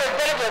know where they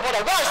buried your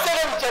mother, go and stay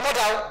there with your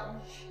mother.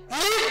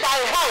 Leave my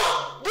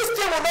house. This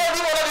thing will not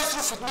leave under this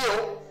roof with me.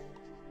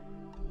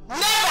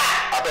 Never!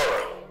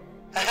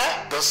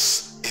 Adora,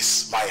 this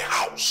is my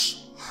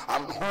house.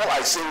 And who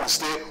I say will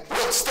stay.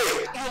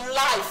 You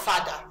lie,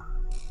 father.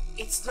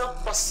 It's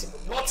not possible.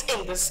 Not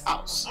in this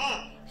house.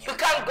 You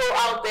can't go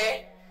out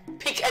there,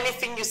 pick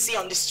anything you see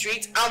on the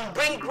street, and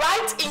bring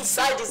right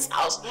inside this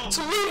house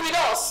to live with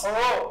us.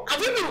 Have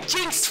you been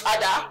jinxed,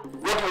 father?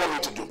 What do you want me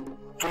to do?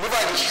 To live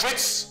out in the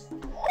streets?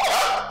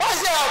 What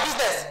is our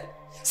business?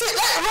 See,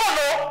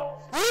 no.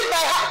 Leave my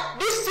house.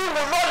 This thing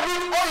will not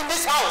live all in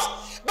this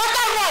house.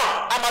 Better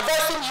run. I'm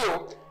advising you.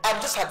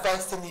 I'm just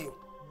advising you.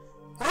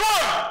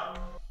 Run!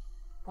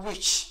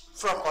 Which?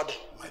 From order.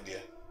 My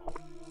dear,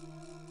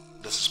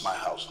 this is my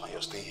house and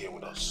you're staying here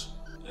with us.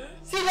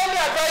 See, let me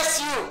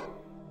advise you.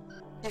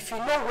 If you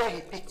know where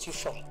he picked you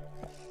from,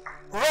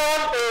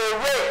 run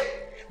away.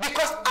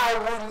 Because I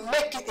will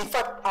make it, in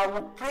fact, I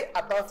will pray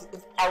about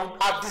it.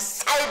 I've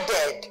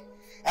decided.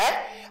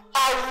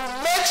 I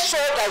will make sure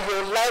that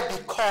your life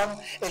become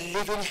a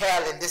living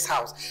hell in this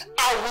house.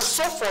 I will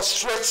so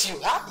frustrate you.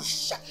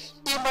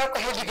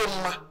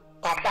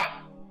 Papa,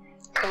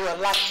 for your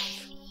life.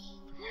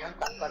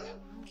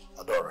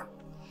 Adora,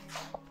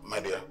 my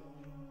dear,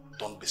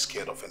 don't be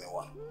scared of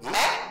anyone.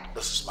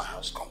 This is my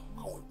house. Come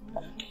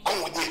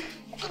with me.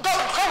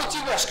 Come with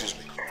you. Excuse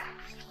me.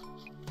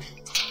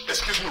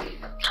 Excuse me.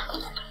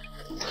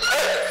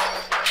 Hey!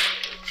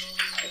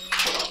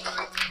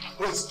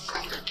 Please.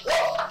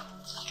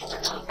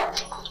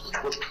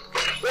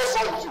 What's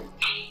wrong with you?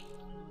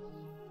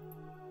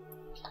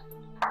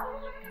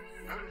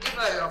 If I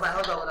were my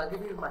husband, I would have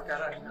given you my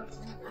car now.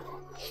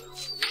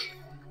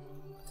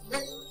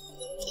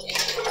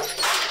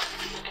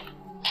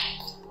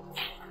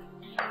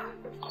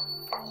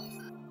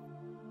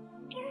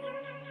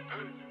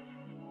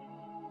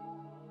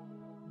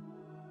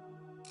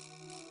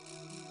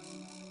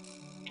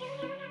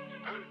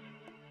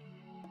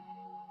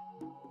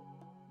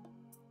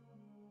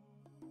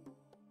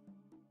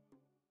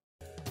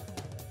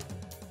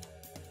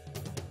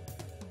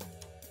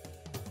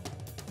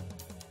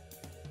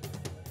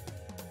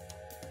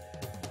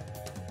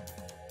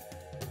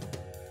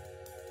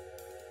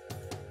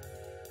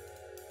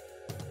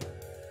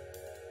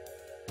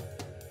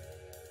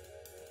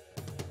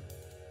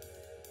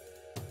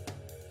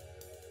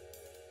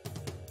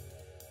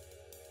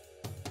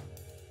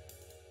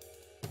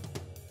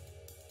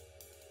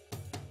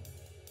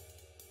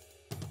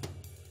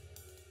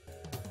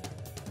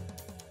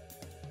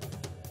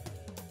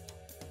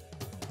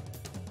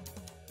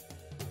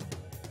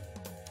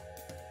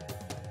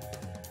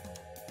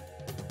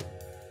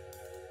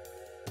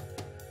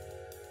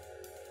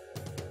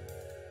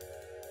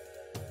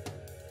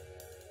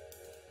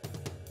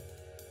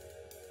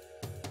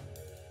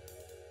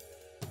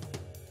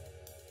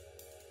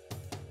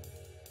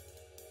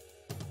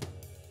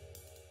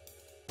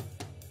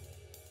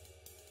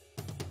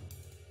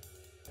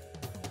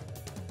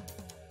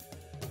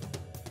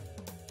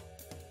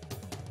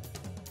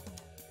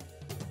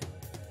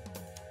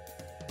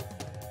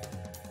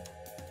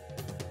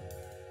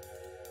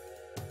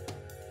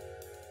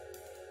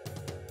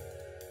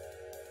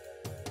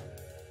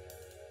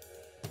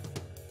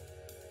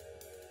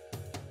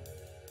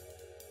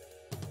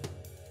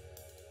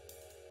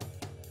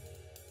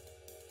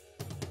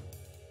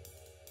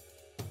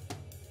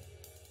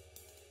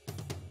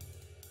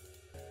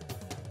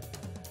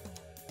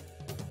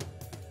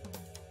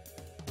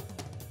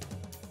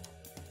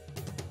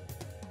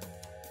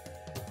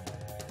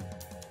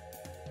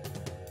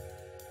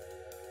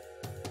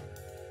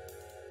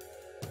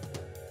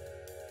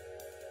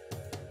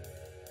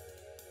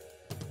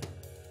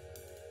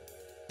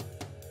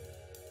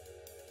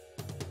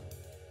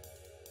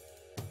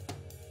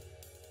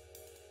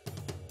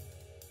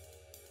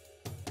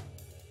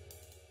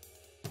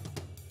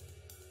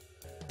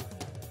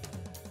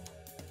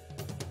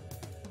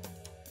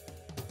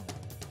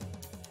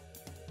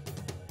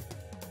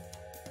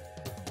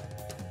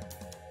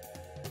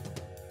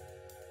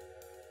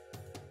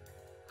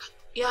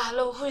 Yeah,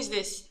 hello, who is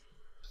this?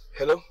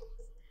 Hello?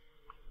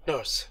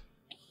 Nurse.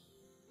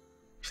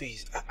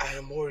 Please, I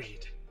am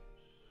worried.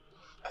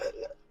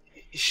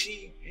 Is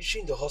she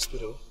in the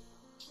hospital?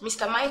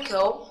 Mr.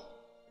 Michael?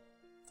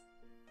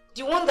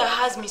 The one that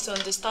has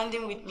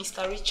misunderstanding with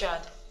Mr.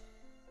 Richard?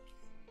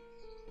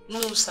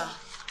 No, sir.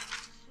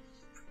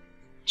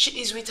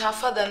 She is with her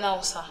father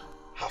now, sir.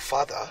 Her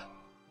father?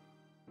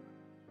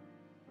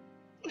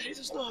 She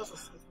does not have a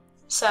father.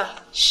 Sir,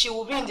 she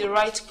will be in the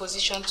right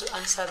position to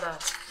answer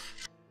that.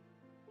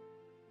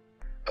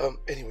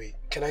 Anyway,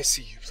 can I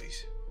see you,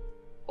 please?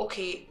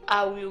 Okay,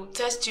 I will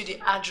text you the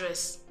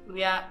address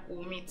where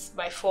we'll meet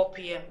by 4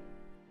 p.m.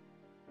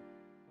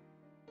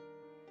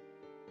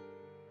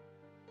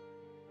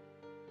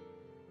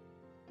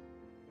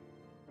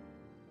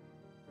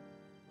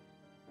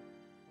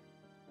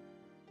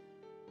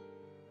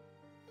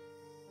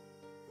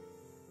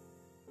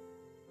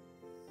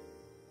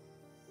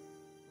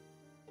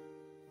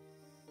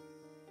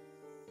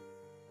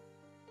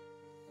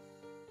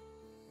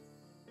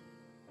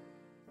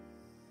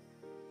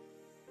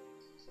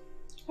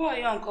 Who are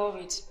you on call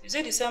with? Is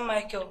it the same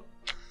Michael?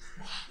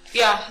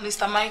 Yeah,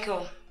 Mr.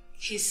 Michael.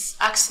 He's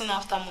asking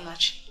after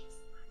Munachi.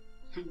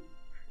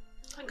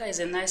 That guy is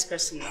a nice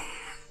person now.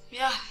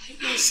 Yeah, he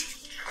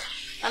is.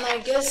 And I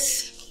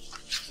guess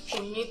he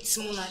meets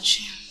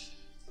Munachi.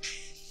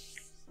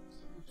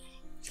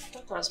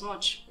 Not as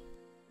much.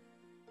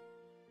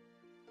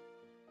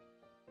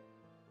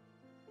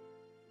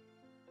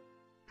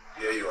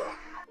 Here you are.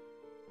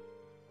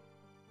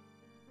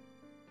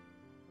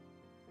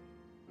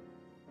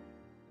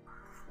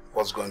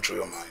 What's going through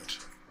your mind?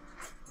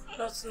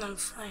 Nothing, I'm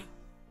fine.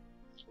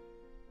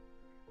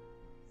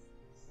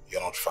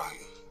 You're not fine.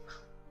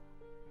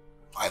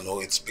 I know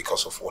it's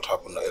because of what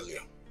happened earlier.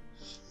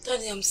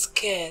 Daddy, I'm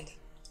scared.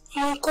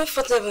 I'm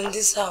uncomfortable in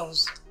this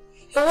house.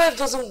 Your wife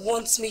doesn't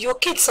want me, your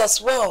kids as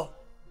well.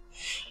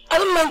 I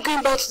don't mind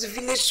going back to the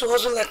village to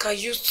hustle like I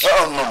used to.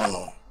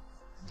 No.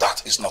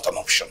 That is not an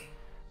option.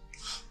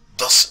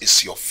 This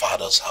is your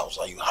father's house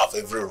and you have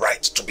every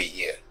right to be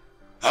here.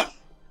 Huh?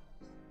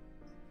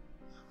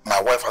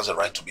 My wife has a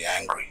right to be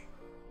angry.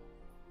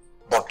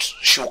 But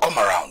she'll come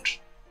around.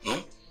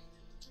 Hmm?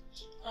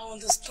 I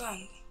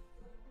understand.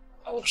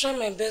 I will try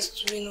my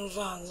best to win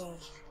over her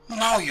love.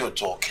 Now you're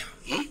talking.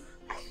 Hmm?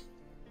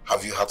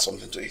 Have you had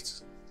something to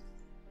eat?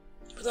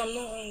 But I'm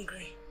not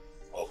hungry.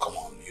 Oh, come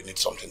on. You need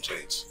something to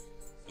eat.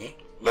 Hmm?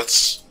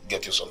 Let's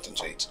get you something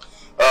to eat.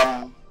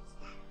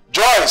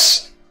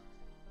 Joyce!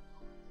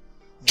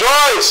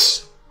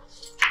 Joyce!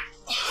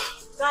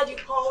 Dad, you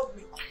called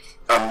me.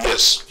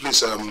 Yes.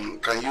 Please,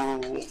 can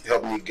you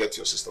help me get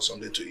your sister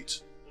something to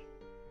eat?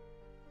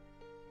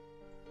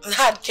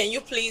 Dad, can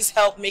you please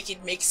help make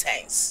it make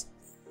sense?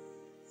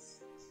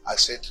 I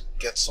said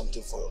get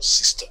something for your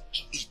sister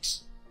to eat.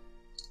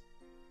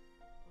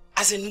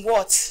 As in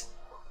what?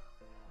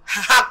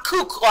 Her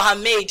cook or her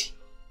maid?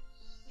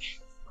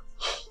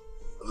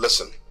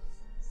 Listen.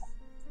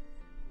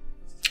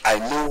 I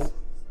know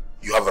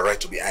you have a right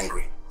to be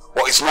angry,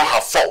 but it's not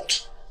her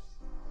fault.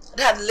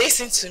 Dad,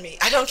 listen to me.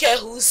 I don't care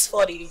whose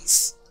fault it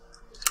is.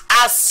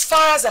 As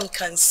far as I'm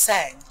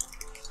concerned,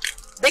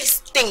 this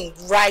thing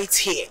right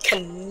here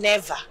can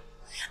never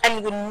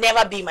and will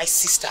never be my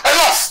sister.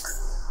 Enough!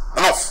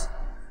 Enough!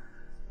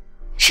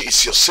 She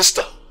is your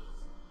sister.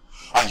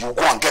 And you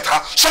go and get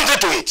her something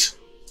to eat.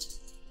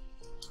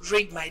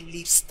 Read my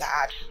lips,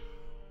 Dad.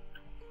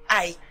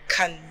 I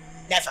can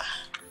never.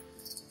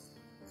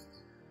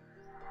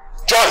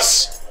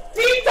 Joyce!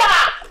 Peter!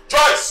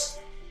 Joyce!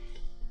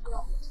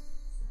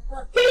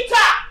 Peter!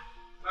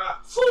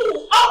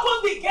 Fool,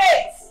 open the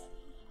gates!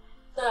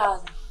 Dad,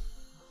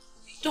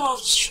 you don't have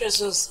to stress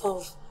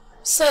yourself.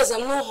 Besides,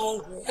 I'm not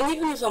hungry. And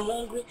even if I'm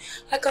hungry,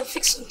 I can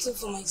fix something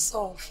for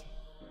myself.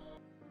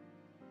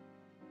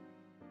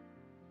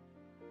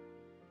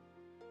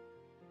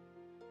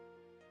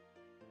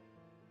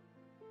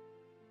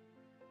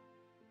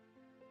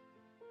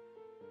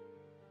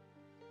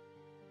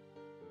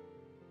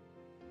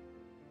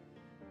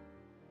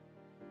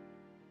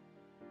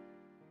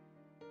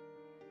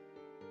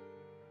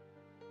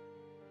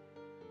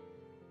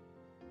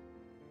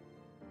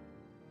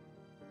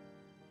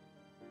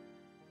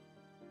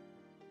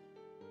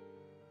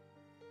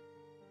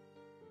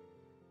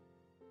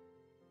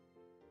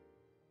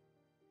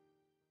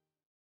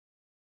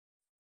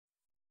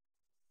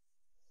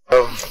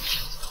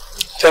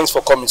 Thanks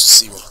for coming to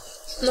see me.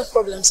 No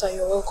problem, sir.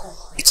 You're welcome.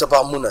 It's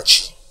about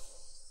Munachi.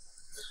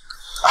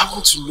 I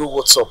want to know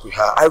what's up with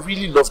her. I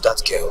really love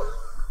that girl.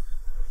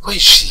 Where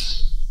is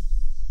she?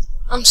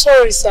 I'm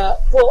sorry, sir.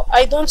 Well,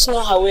 I don't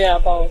know her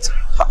whereabouts.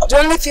 The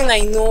only thing I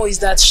know is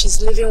that she's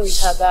living with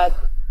her dad.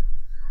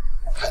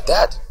 Her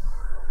dad?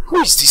 Who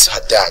is this,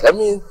 her dad? I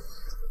mean,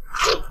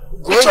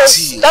 where It is was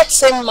he? that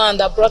same man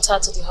that brought her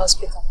to the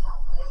hospital.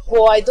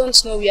 Well, I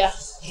don't know where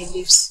he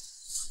lives.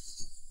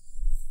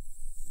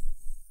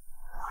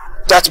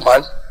 That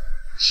man?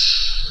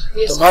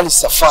 Yes. The man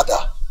is her father.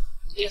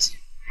 Yes.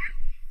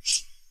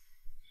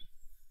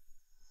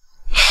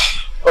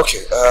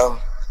 Okay,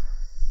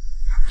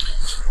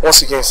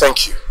 once again,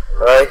 thank you.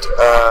 Right?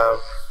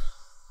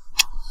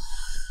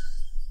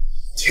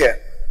 Here.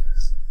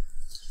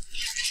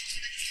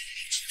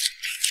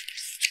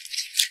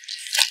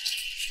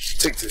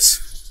 Take this.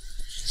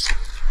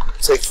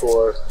 Take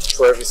for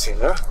everything,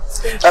 huh?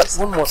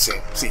 One more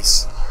thing,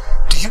 please.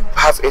 Do you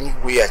have any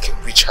way I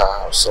can reach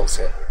her or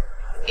something?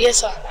 Yes,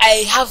 sir.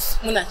 I have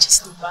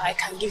Munachi's number. I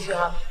can give you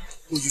her. Oh,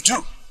 you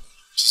do?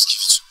 Just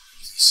give it to me,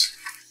 please.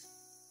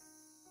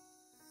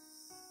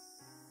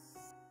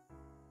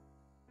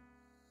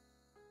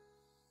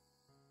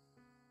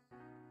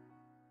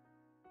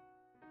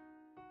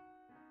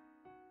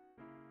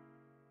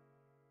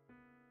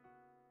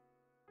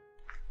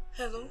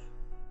 Hello?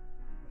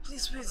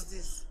 Please, who is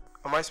this?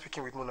 Am I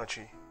speaking with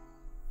Munachi?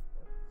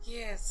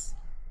 Yes.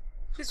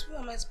 Please, who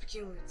am I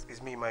speaking with?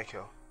 It's me,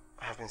 Michael.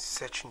 I have been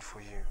searching for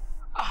you.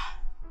 Ah.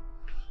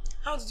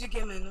 How did you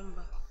get my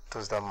number?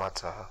 Does that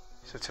matter?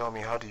 So tell me,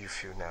 how do you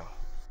feel now?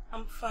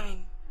 I'm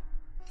fine.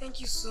 Thank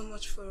you so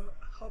much for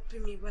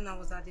helping me when I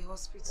was at the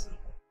hospital.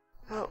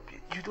 No,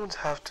 you don't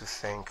have to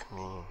thank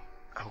me.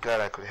 I'm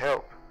glad I could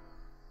help.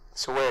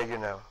 So where are you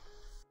now?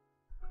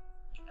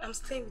 I'm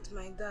staying with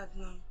my dad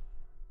now.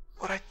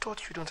 But I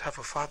thought you don't have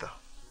a father.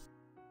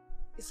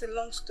 It's a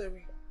long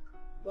story,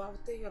 but I'll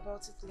tell you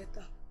about it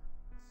later.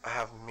 I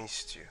have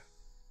missed you.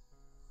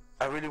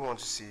 I really want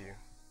to see you.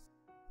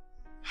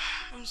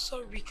 I'm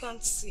sorry, we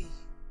can't see.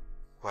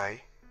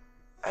 Why?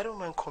 I don't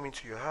mind coming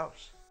to your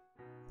house.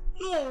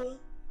 No,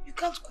 you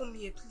can't come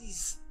here,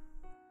 please.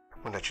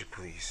 Manari,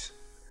 please.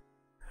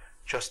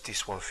 Just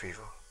this one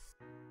favor.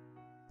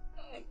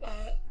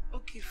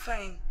 Okay,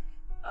 fine.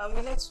 I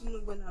will let you know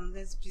when I'm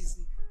less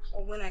busy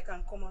or when I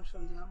can come out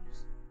from the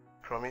house.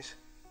 Promise?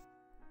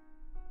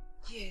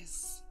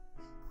 Yes.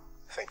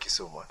 Thank you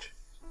so much.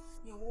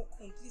 You're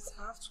welcome. Please,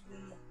 I have to go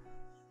now.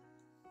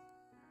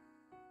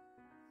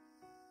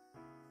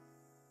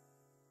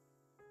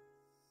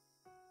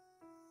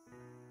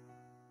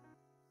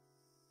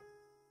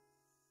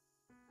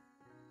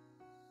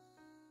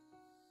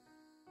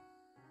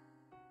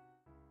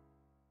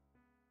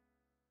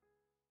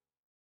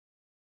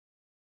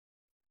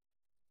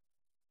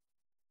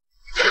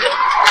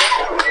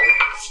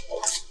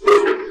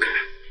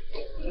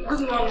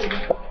 Good morning.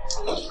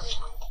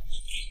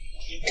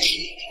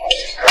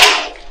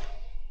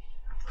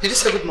 Did you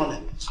say good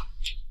morning?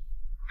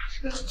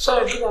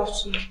 Sorry, good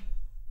afternoon.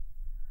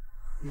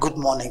 Good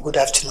morning, good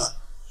afternoon.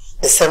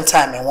 The same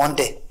time in one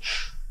day.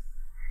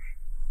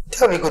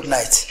 Tell me good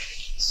night.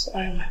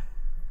 Sorry, ma.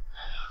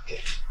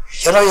 Okay.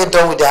 You know you're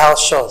done with the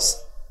house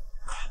chores?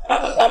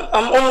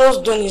 I'm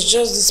almost done. It's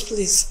just this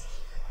place.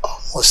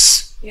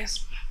 Almost?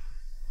 Yes.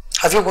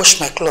 Have you washed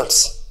my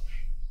clothes?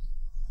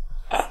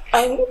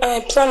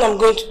 I plan I'm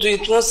going to do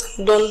it once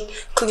I'm done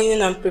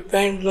cleaning and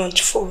preparing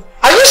lunch for.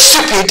 Are you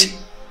stupid?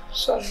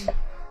 Sorry.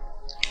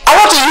 I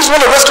want to use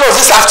one of those clothes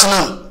this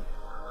afternoon.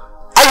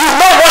 And you've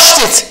not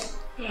washed it.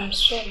 I'm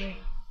sorry.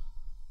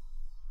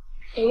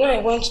 You know I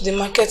went to the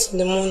market in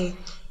the morning.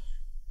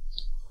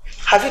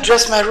 Have you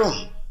dressed my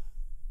room?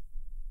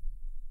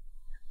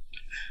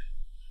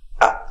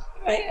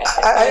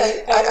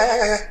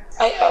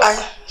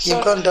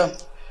 You've gone down.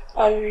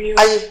 Are you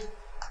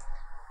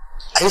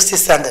still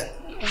standing?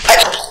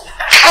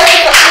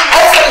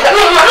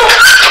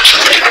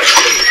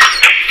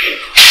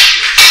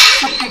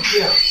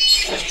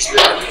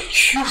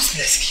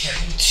 Useless girl,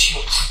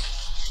 idiot.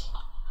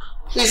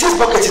 Is this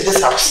bucket in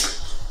this house?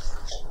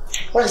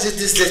 What is it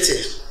this lady?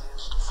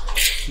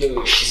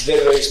 No, she's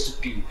very, very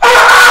stupid.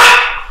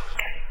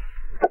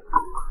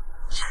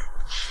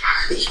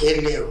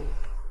 Hello.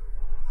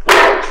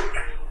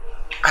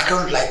 I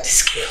don't like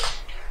this girl.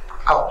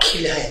 I'll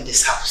kill her in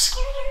this house.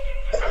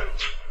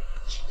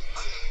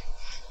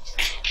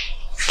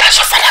 That's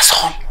your father's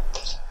home.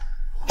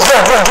 Go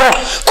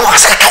and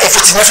scatter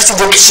everything,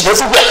 the kitchen,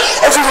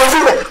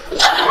 everywhere.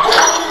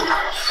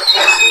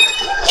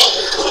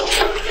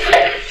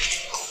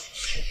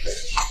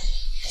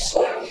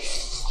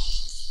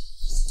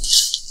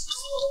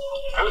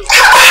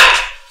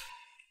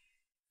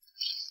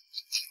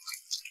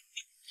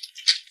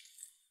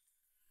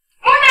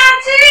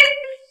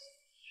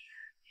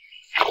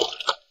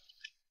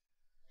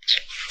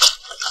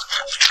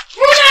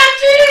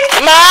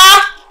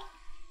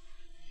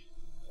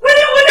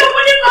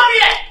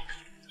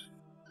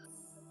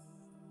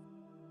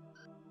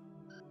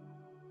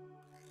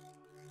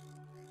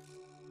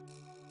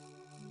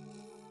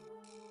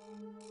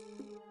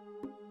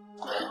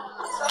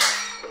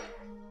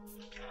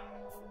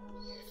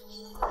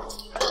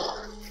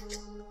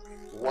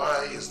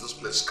 Why is this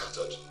place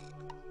scattered?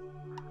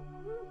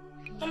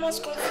 I'm as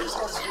confused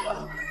as you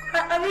are.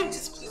 I read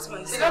this place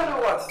myself. You don't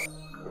know what?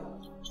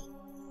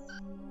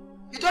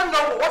 You don't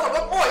know what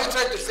are you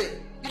trying to say?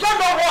 You don't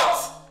know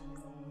what?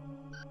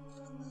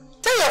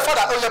 Tell your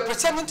father, oh, you're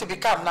pretending to be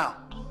calm now.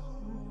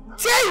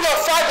 Tell your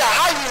father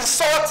how you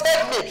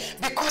insulted me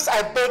because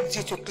I begged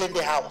you to clean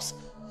the house.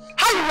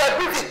 How you were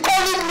busy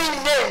calling me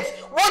names.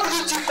 What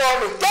did you call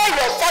me? Tell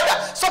your father,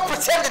 stop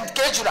pretending,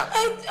 Kejuna. I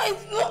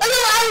what?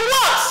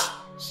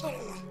 Sorry,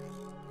 ma.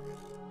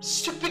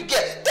 Stupid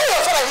girl. Tell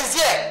your father he's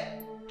here.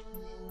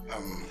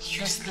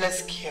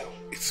 Useless girl.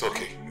 It's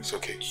okay. It's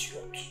okay.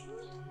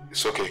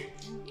 It's okay.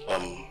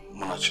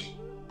 Manari.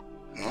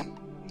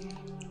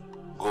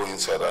 Go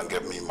inside and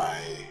get me my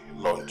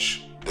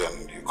lunch.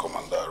 Then you come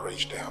and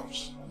arrange the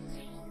house.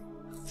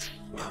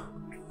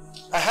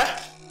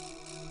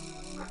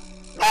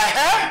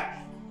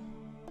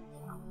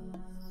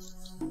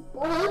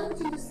 What are you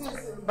putting these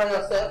things by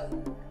yourself?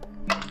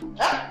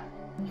 Huh?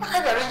 How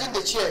are you arranging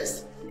the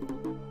chairs?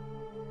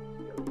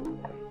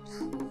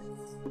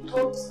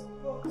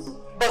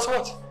 But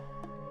what?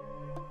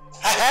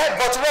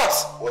 But what?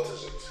 What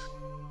is it?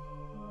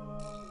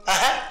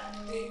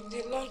 The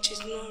lunch is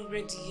not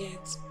ready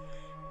yet.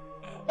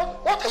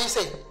 What are you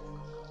saying?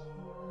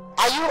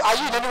 Are you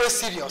in any way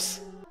serious?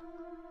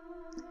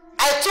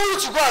 I told you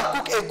to go and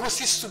cook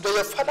egusi soup, but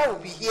your father will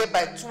be here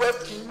by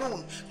 12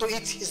 noon to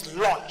eat his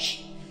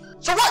lunch.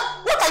 So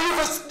what are you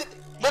even...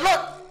 The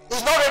lunch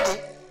is not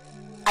ready?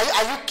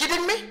 Are you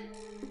kidding me?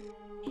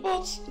 But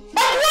what?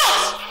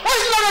 Why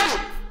is it not ready?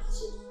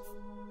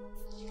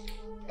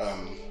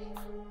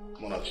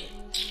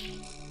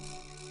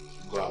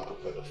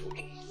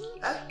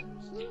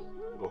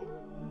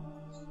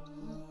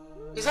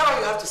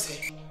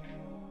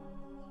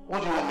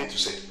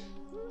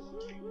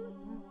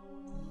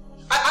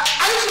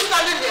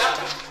 standing here?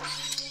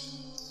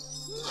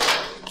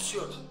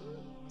 Sure.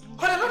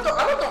 But I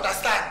don't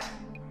understand.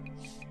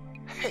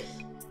 Hey,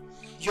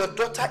 your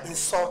daughter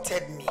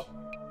insulted me.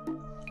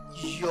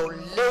 Your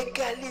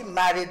legally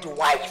married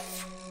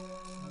wife.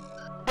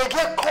 The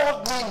girl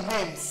called me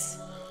names.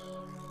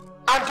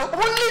 And the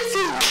only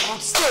thing you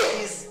could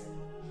say is,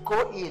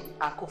 go in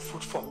and cook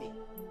food for me.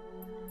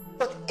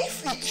 But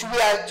if it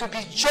were to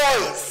be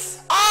Joyce,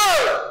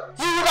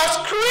 you would have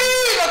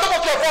screamed on top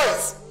of your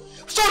voice.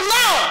 So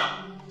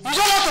now, you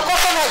don't want to call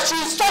her. She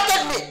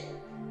insulted me.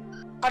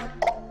 And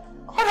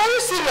are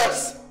you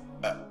serious?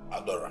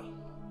 Adora,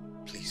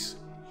 please.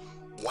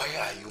 Why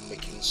are you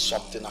making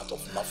something out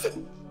of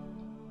nothing?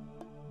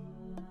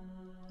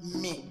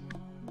 Me?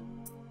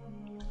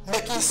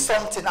 Making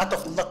something out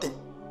of nothing?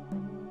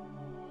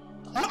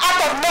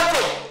 Out of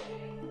nothing!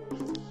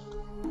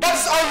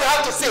 That's all you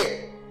have to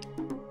say.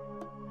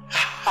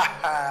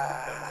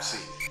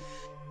 See,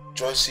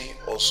 Joyce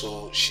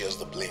also shares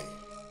the blame.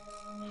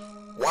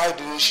 Why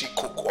didn't she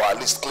cook or at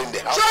least clean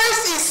the house?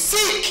 Joyce is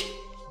sick!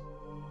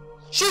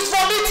 She's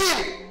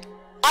vomiting!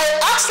 I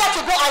asked her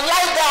to go and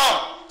lie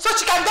down so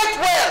she can get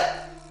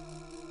well.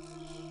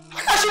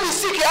 How can she be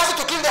sick? You asked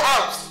her to clean the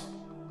house.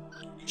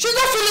 She's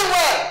not feeling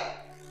well.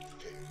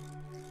 Okay.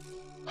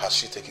 Has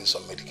she taken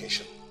some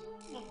medication?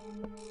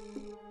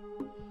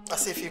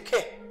 As if you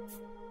care.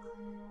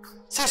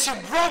 Since you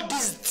brought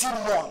this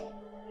demon,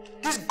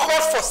 this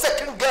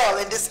God-forsaken girl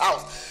in this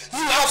house, you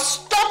have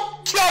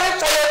stopped caring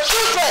for your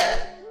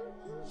children.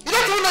 You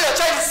don't even know your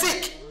child is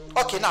sick.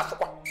 Okay, now,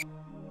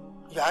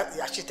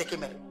 you're actually taking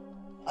me.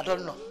 I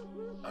don't know.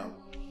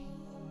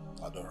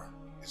 Adora,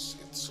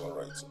 it's all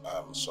right.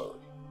 I'm sorry.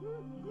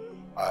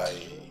 I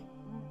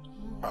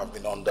have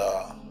been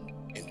under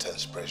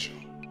intense pressure.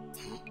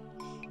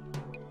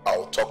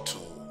 I'll talk to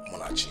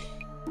Munachi.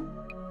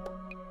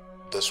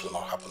 This will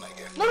not happen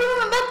again. No,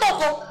 not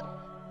talk.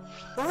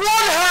 Warn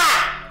her!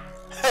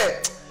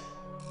 Hey.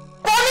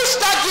 Punish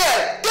that girl.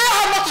 Tell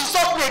her not to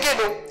insult me again,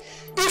 though.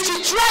 If she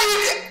tries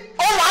it,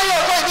 all I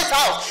know in this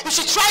house, if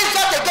she tries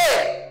that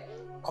again,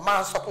 come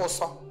on, suppose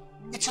so.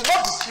 It will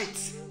not be sweet.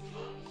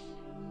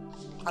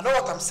 I know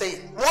what I'm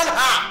saying. Warn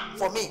her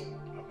for me.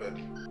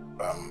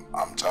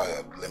 I'm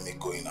tired. Let me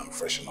go in and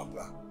freshen up.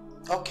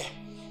 Okay.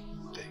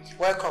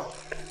 Welcome.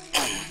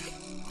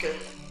 Okay.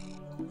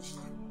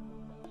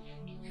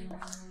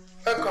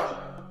 Welcome.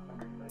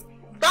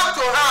 Talk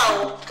to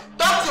her.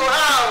 Talk to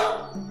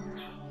her.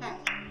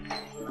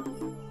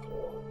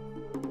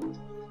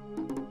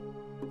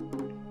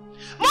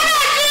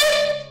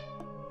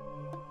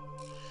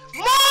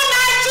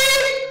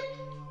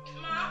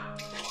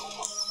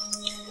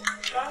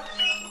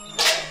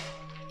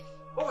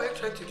 What were you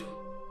trying to do?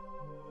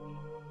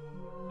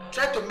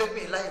 Trying to make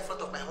me lie in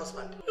front of my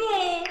husband?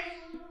 No.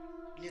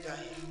 Kneel down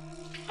here.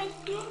 I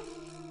don't.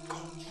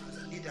 Come,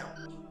 kneel down.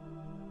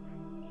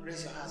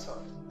 Raise your hands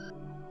up.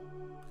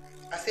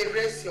 I say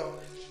raise your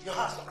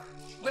hands up.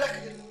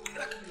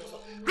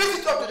 Raise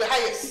it up to the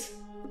highest.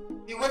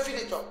 You waving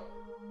it up.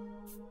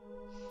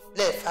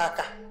 Left,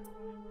 Aka.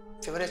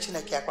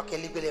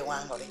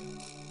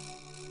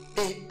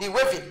 Be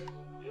waving.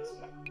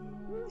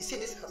 You see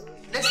this house?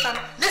 Next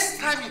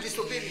time you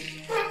disobey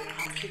me,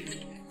 I'll kill you.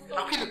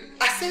 I'll kill you.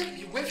 I say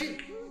be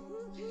waving.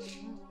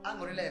 I'm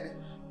going to let me.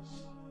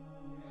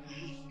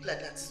 Like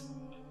that.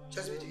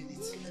 Just be doing it.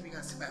 Let me go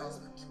and see my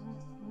husband.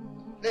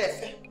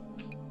 Left.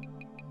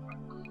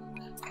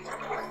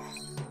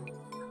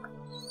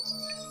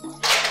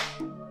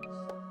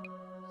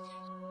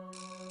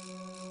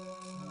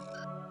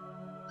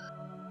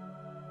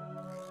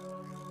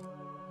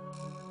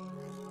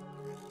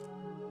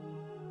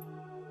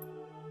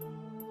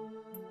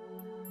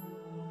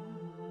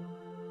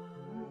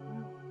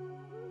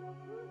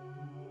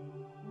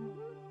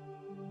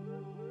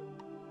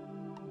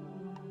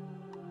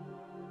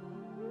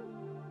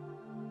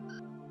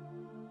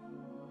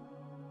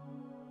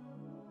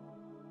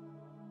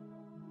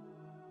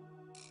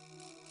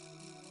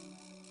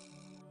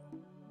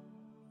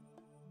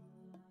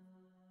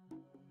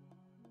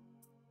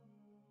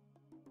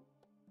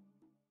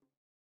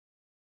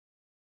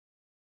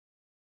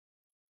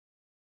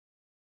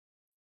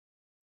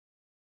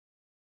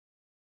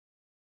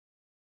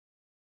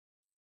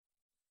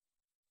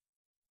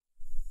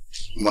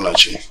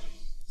 Munachi,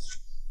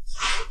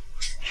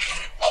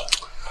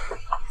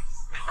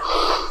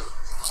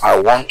 I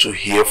want to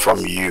hear from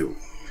you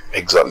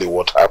exactly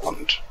what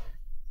happened.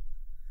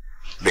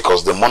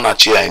 Because the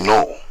Munachi I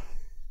know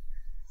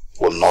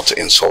will not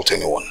insult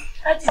anyone.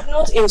 I did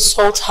not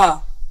insult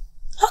her.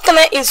 How can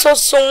I insult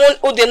someone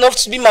old enough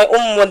to be my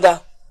own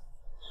mother?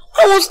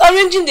 I was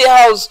arranging the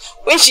house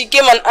when she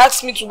came and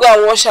asked me to go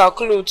and wash her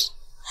clothes.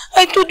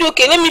 I told you,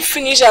 okay, let me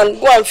finish and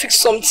go and fix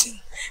something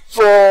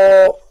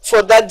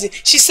for that day.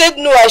 She said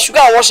no, I should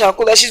go and wash her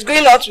clothes. She's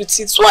going out with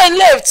it. So I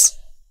left.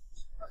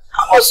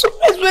 I was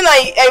surprised when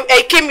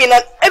I came in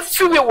and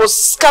everywhere was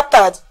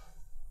scattered.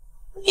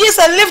 Yes,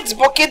 I left the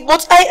bucket,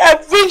 but I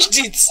arranged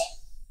it.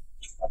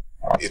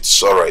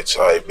 It's alright,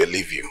 I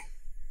believe you.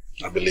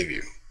 I believe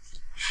you.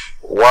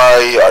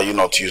 Why are you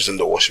not using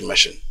the washing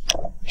machine?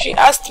 She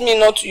asked me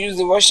not to use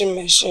the washing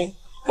machine.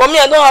 But me,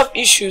 I don't have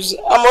issues.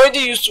 I'm already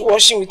used to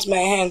washing with my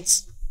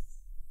hands.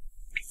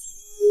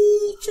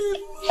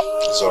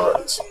 It's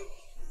alright.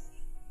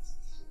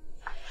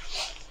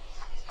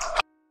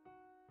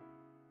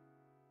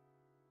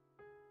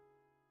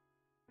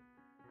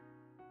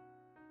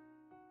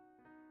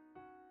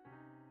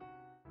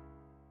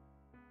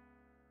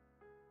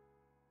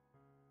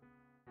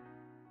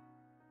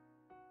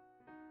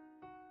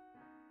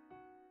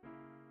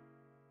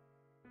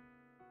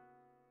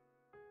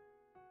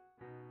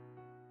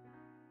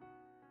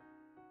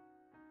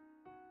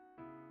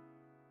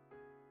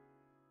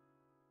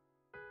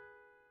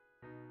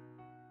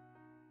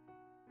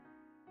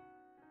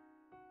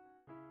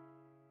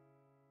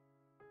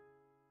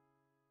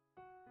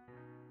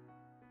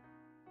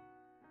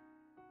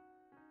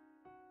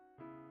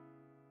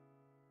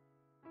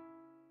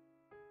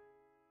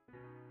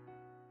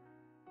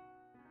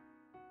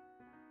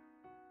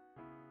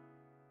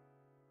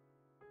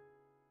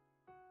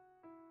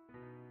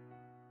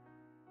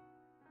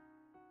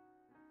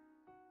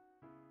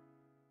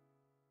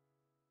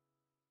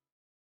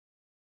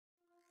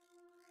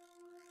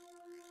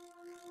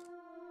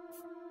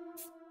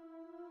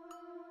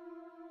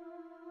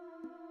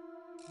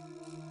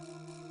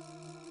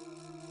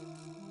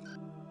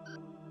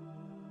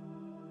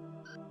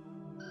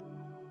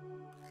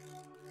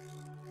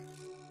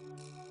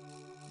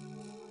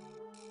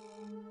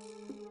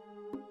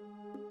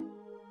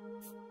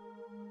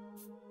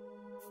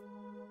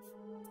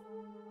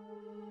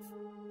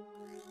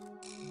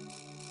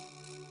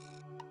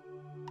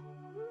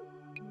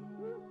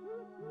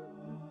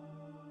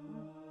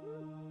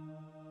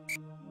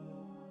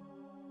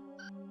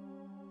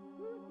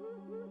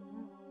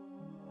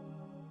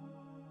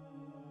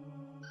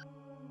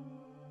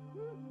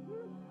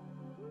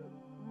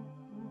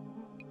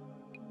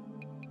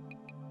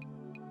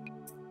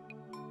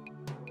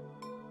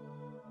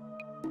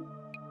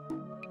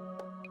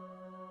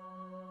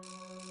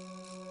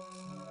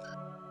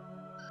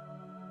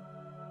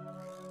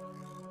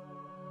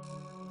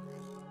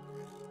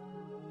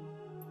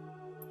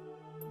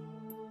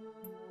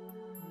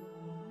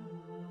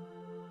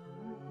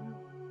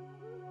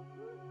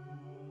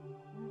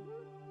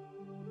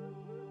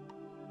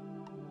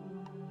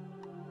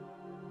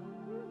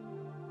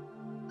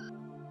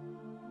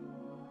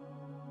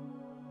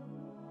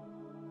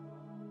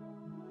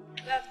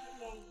 Dad, good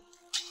morning.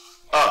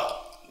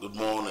 Good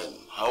morning.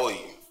 How are you?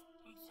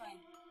 I'm fine.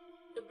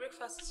 The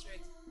breakfast is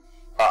ready.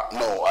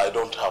 No, I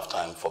don't have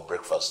time for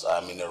breakfast.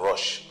 I'm in a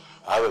rush.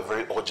 I have a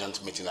very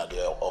urgent meeting at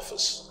the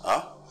office.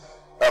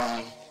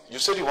 You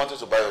said you wanted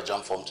to buy your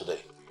jam form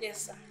today.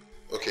 Yes, sir.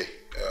 Okay.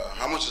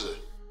 How much is it?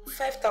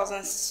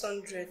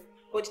 5,600.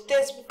 But the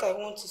textbook I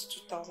want is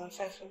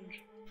 2,500.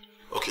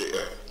 Okay.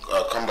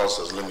 Come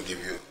downstairs. Let me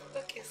give you.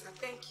 Okay, sir.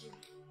 Thank you.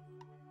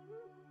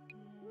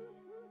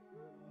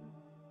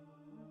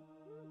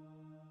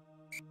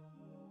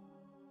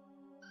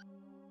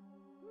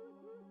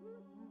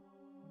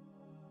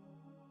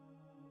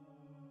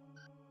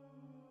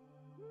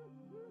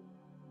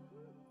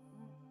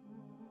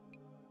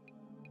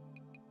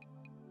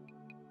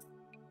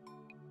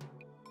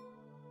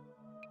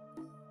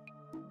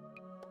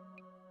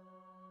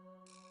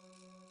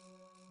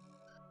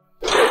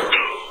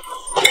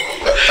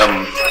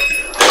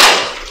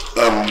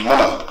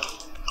 Mama,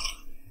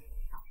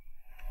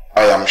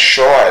 I am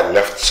sure I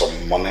left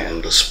some money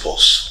in this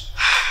purse.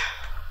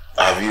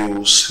 Have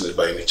you seen it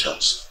by any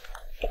chance?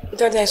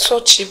 Daddy, I saw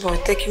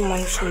Chiboy taking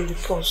money from the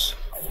purse.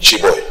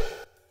 Chiboy?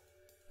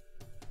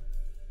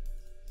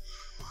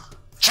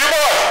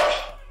 Chiboy!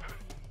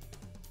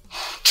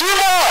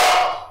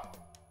 Chiboy!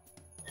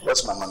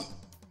 Where's my money?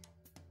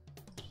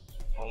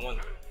 Money.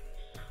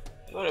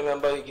 I don't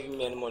remember you giving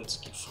me any money to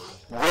keep for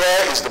me.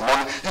 Where is the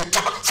money you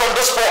took from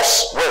this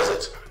purse? Where is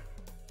it?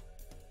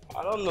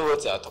 I don't know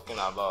what you are talking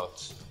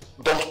about.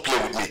 Don't play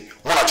with me.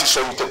 When I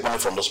saw you take money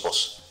from this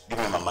purse, give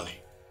me my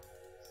money.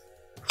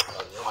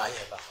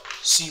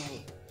 See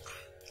you.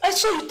 I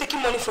saw you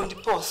taking money from the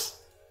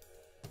purse.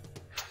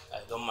 I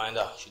don't mind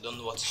her. She don't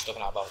know what she's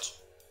talking about.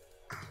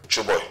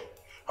 Chiboy,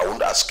 I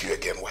won't ask you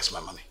again. Where's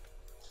my money?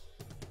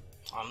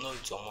 I'm not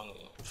with your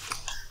money.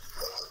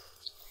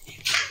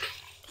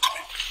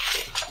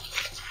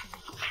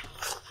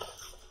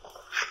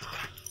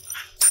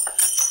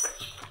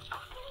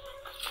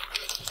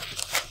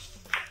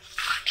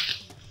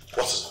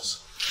 What is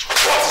this?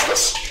 What is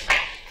this?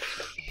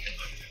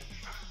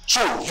 So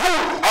you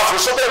have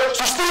resorted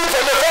to steal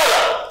from your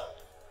father?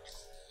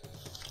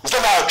 Is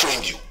that how I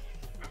trained you?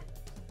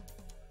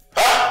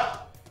 Huh?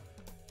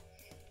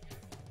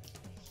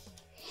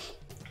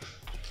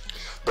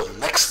 The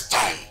next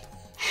time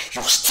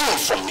you steal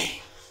from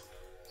me,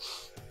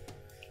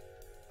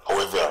 I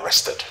will be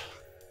arrested.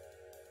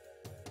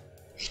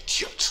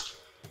 Idiot.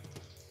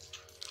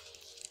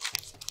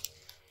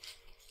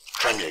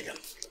 Try me again.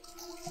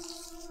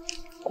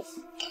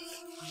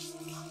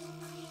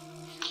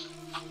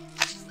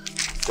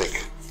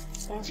 Take.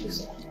 Thank you,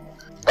 sir.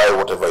 Buy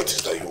whatever it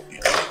is that you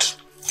need.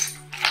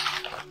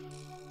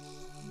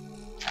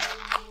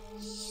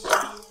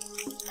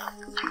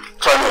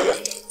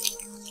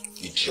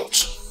 Idiot.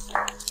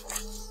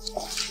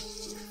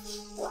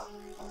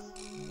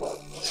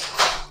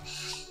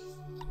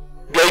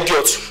 You're an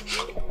idiot.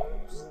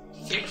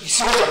 You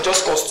see what I've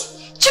just caused?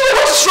 Chidi,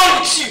 what is wrong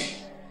with you?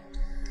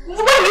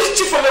 Why do you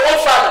steal from your own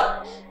father?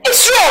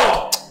 It's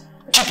wrong!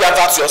 Keep your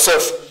hands to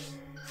yourself.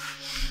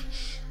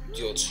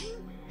 Idiot.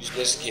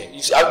 Useless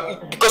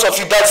girl. Because of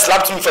you, Dad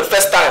slapped me for the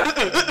first time.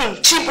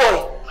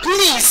 Chiboy,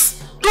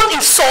 please, don't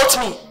insult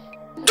me.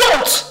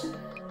 Don't!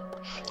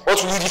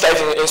 What will you do if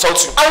I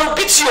insult you? I will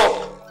beat you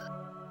up.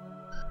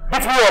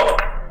 Beat me up?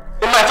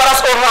 In my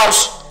father's own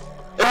house?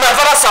 In my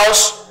father's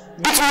house?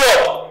 Beat me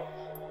up?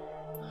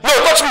 No,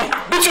 touch me!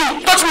 Beat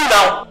me! Touch me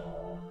now!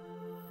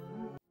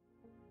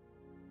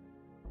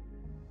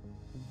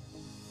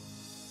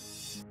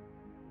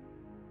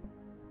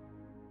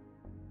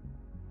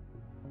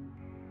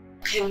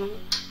 Hello?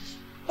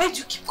 Why do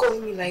you keep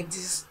calling me like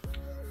this?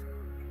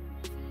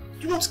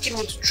 You want to get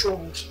me into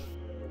trouble.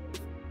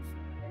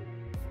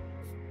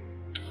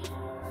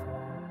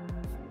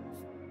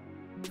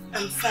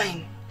 I'm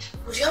fine,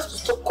 but you have to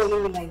stop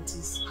calling me like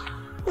this.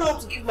 I don't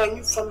want to give my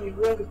new family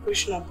the wrong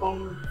impression about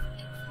me.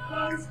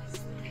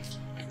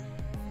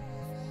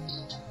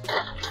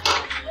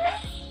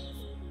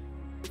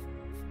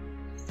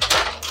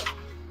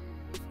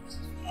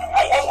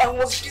 I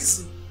was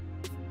busy.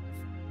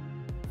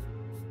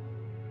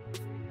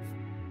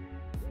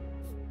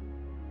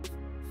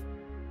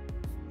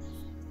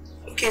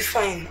 Okay,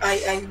 fine.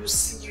 I will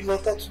see you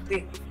later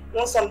today.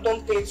 Once I'm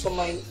done paying for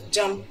my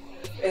JAMB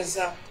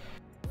exam.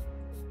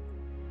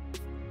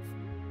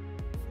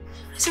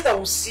 I said I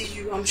will see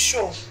you, I'm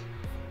sure.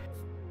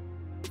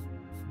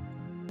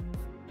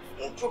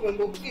 No problem,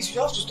 but please,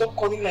 you have to stop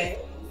calling my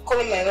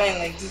line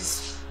like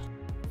this.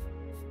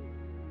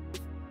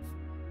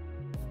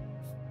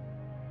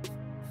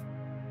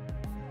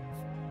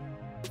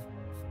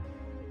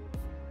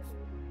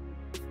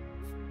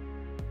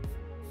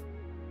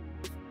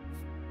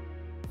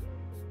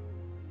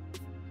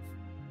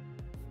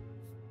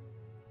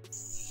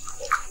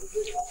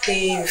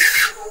 Dave,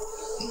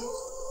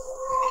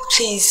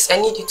 please, I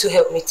need you to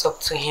help me talk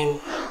to him.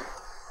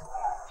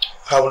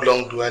 How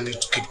long do I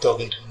need to keep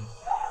talking to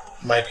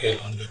Michael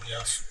on your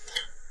behalf?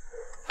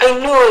 I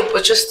know,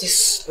 but just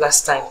this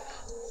last time.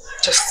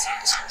 Just.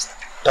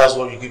 That's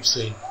what you keep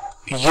saying.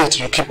 Yet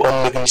you keep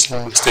on making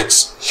small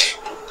mistakes.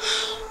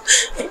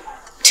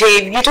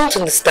 Dave, you don't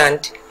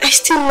understand. I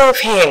still love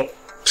him.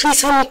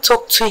 Please help me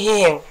talk to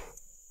him.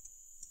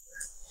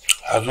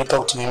 Have you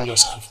talked to him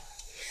yourself?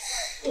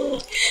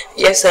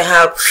 Yes, I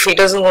have. He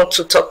doesn't want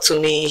to talk to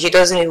me. He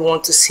doesn't even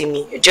want to see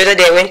me. The other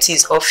day I went to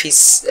his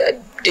office.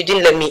 They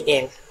didn't let me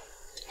in.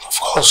 Of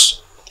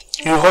course.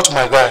 You hurt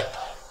my guy.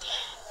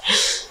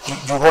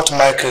 You hurt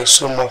Michael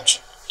so much.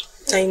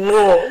 I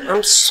know.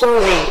 I'm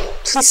sorry.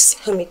 Please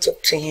help me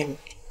talk to him.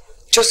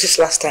 Just this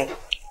last time.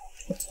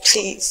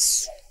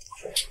 Please.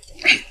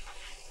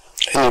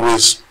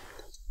 Anyways,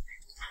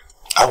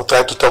 I will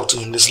try to talk to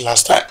him this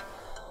last time.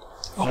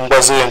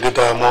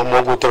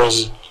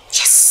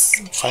 Yes.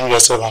 Find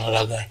yourself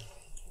another guy.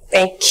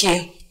 Thank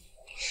you.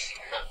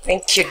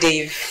 Thank you,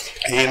 Dave.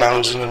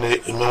 I'm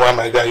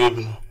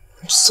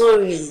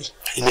sorry.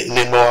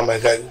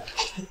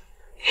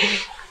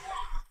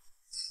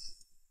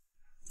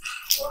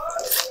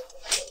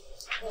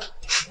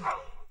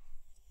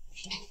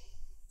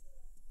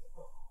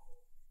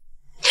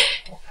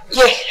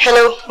 Yeah,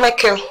 hello,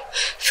 Michael.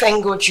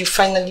 Thank God you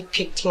finally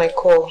picked my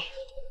call.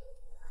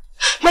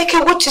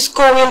 Michael, what is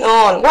going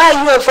on? Why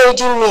are you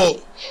avoiding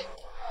me?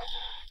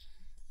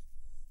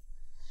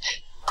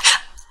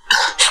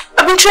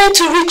 I've been trying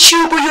to reach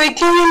you, but you're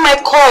ignoring my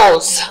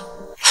calls.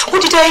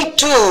 What did I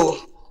do?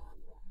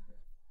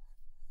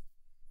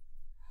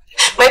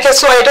 Michael,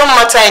 so I don't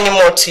matter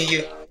anymore to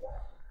you.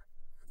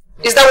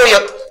 Is that what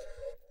you're...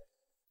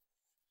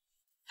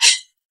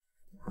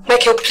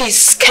 Michael,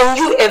 please, can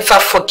you ever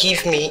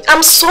forgive me?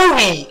 I'm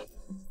sorry.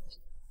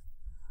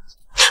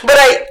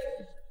 But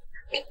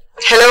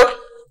Hello?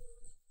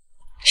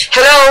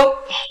 Hello?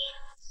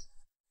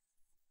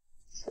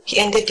 He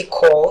ended the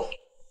call.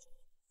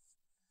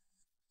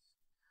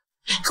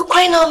 For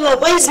crying out loud,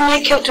 why is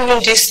Michael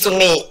doing this to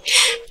me?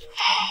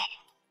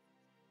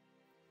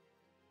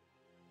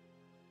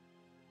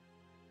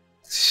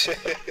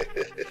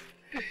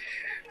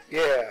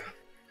 Yeah.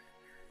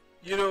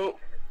 You know,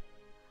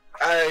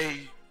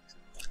 I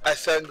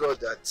thank God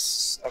that,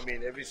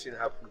 everything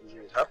happened the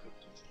way it happened.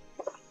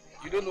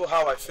 You don't know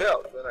how I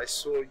felt when I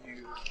saw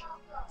you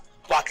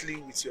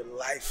battling with your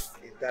life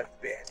in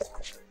that bed.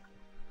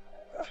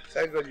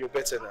 Thank God you're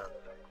better now.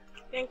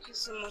 Thank you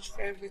so much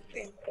for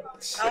everything.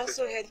 I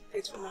also had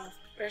paid for my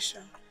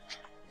operation.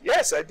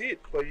 Yes, I did,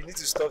 but you need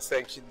to stop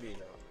thanking me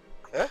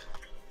now. Huh?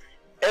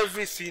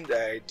 Everything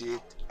that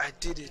I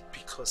did it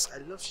because I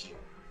love you.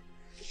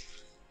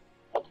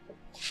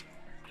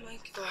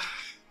 Michael,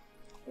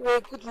 you're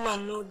a good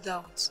man, no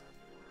doubt.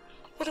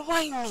 But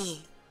why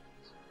me?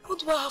 What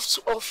do I have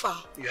to offer?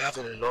 You have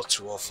a lot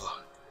to offer,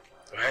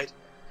 right?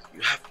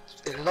 You have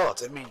a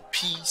lot.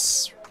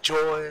 Peace,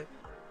 joy,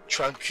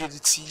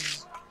 tranquility,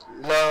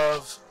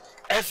 love,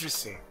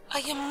 everything. I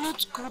am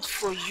not good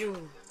for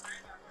you.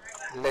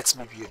 Let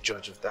me be a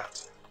judge of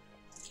that.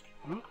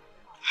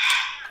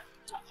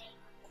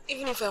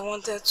 Even if I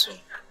wanted to,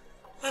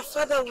 my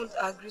father wouldn't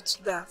agree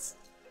to that.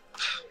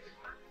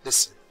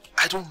 Listen,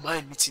 I don't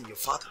mind meeting your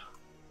father.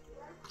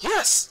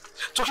 Yes,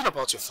 talking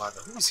about your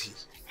father, who is he?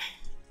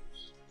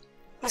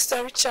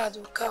 Mr. Richard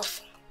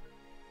Okafor.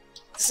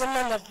 He's the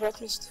man that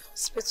brought me to the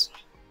hospital.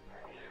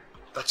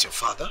 That's your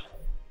father?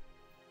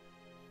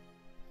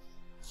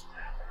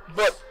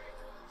 But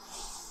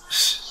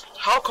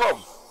how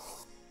come?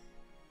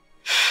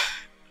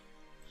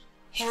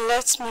 He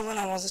left me when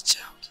I was a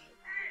child.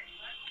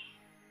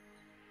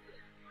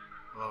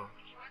 Oh,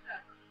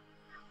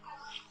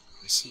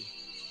 I see.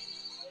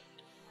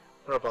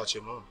 What about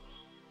your mom?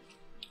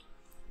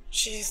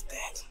 She is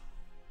dead.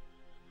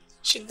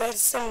 She died the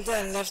same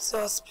day I left the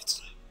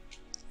hospital.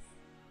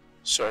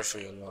 Sorry for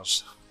your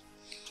loss.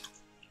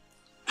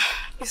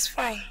 It's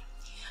fine.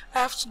 I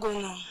have to go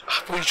now.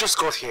 But you just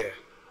got here.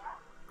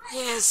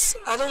 Yes,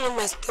 I don't want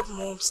my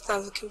stepmom to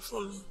start looking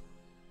for me.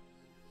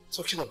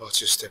 Talking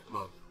about your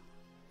stepmom,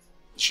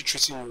 is she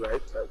treating you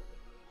right?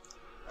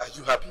 Are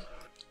you happy?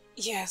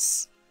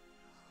 Yes.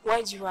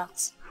 Why do you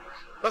ask?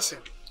 Nothing.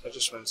 I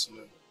just want to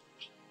know.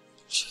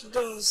 She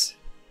does.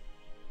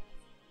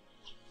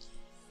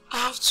 I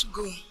have to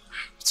go.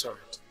 It's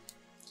alright.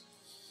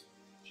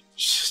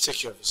 Take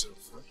care of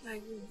yourself. Huh?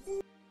 I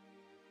will.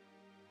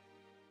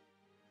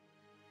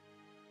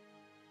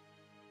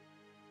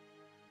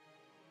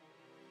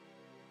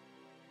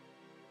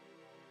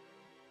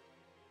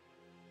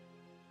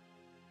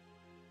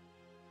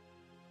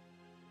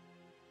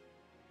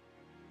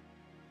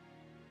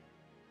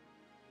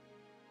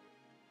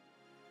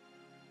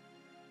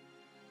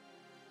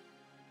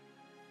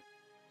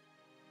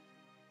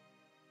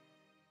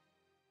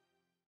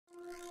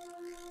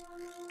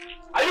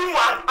 Are you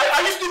mad?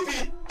 Are you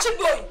stupid?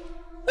 Chiboy,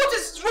 what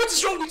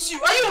is wrong with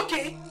you? Are you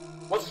okay?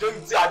 What is wrong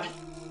with you, Abi?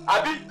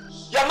 Abi,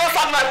 you have not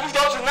found my food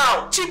up to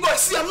now. Chiboy,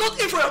 see, I'm not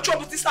in for your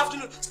trouble this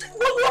afternoon.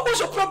 What was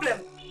your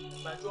problem?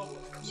 My trouble.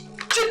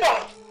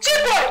 Chiboy!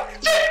 Chiboy!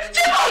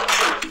 Chiboy!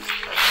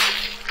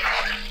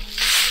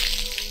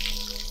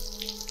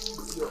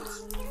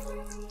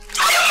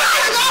 Are you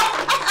mad?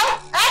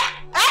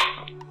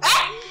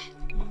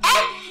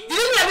 You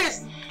didn't hear this?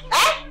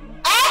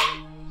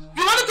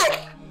 You wanted to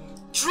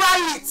try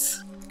it.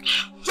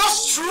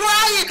 Just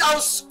try it. I'll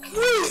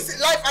squeeze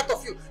the life out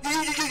of you.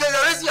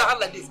 You're raising your hand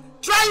like this.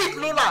 Try it,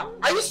 Lola.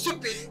 Are you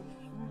stupid?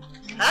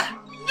 Huh?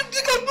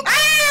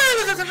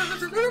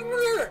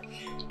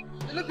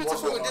 You look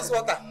beautiful with this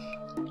water.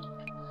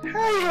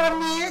 Hi,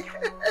 honey.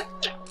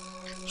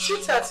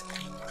 Sweetheart,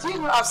 do you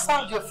know I've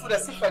served your food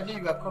as if I knew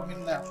you were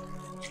coming now?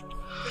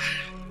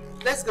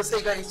 Let's go so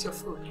you can eat your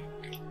food.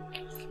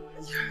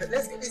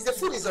 Let's go. The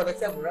food is on the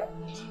table, right?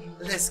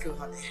 Let's go,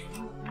 honey.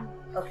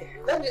 Okay,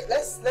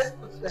 let's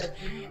put that.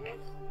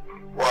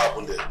 What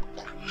happened there?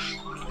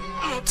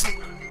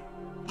 Nothing.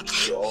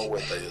 You're all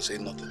wet and you're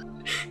saying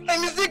nothing. I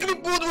mistakenly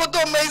poured water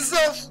on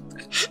myself.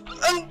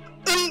 And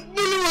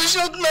Billy was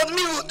shouting at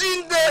me for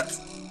doing that.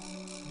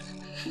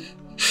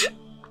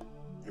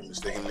 You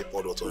mistakenly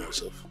poured water on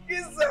yourself?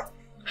 Yes, sir.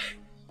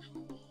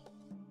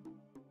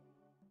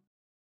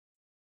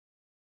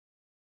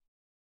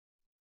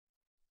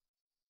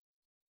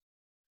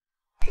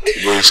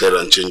 Go inside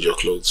and change your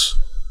clothes.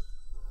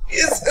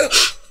 Yes, sir.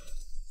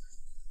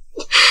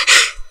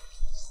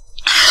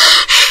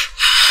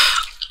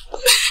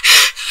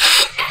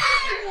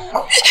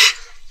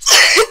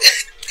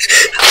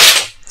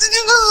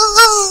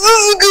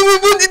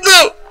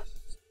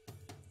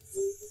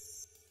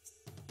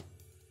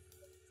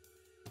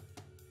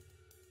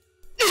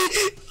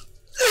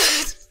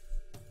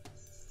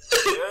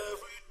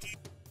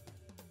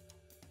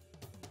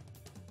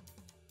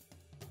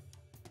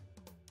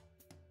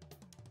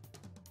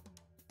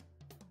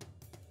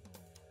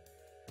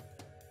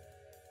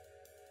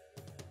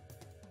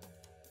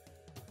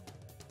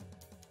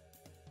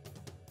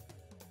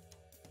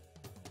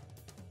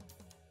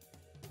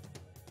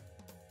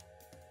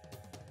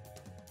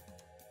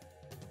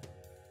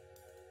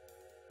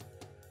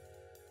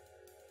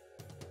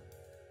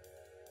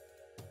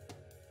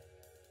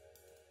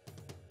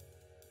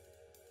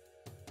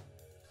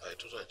 I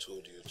thought I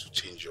told you to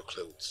change your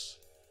clothes.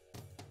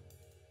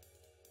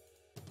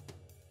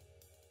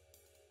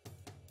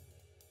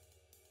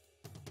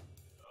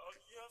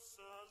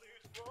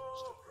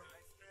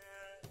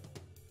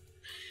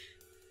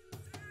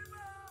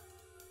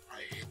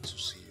 I hate to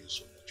see you in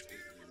so much pain,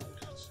 you know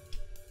that.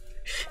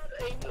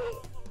 I know.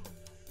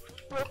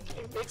 But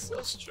it makes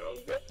us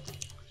stronger.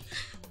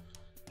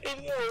 I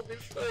know I'll be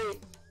fine.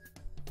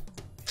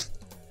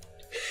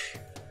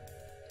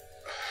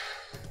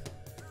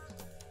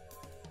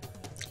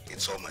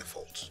 It's all my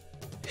fault.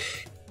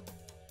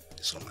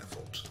 It's all my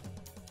fault.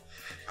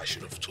 I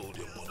should have told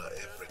your mother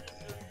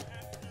everything.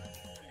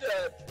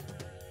 Dad,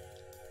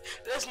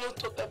 let's not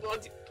talk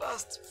about the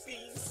past,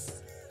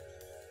 please.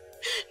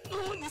 No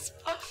one is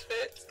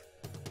perfect.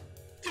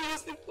 The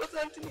most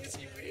important thing is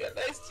you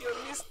realized your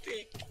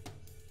mistake.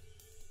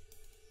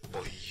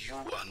 But you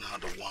are now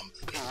the one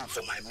paying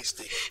for my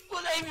mistake.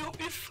 But I will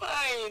be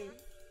fine.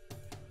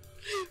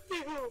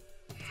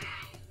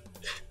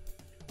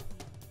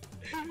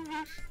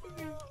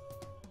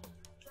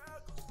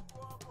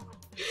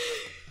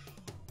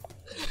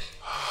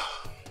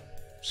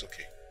 It's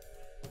okay.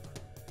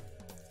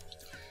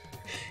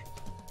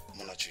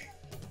 Munachi,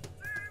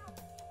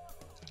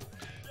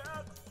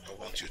 I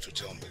want you to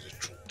tell me the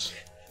truth.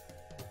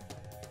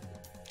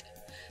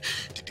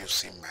 Did you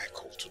see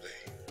Michael today?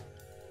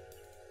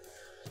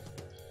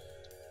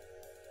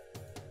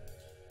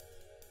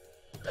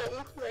 I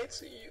won't lie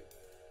to you.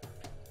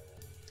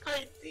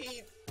 I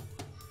did.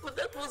 But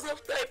that was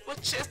after I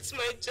purchased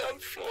my jam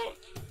phone.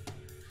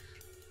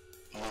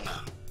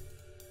 Mona,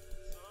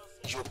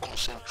 your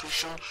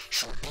concentration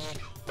should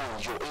be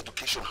on your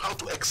education, how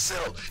to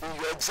excel in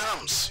your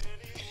exams.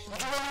 You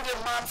don't need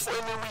a man for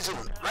any reason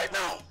right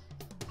now.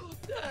 Oh,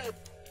 Dad,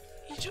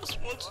 he just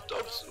wants to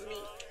talk to me.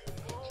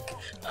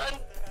 And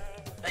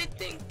I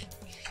think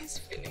his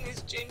feeling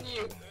is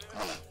genuine.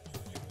 Mona,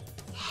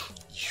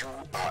 you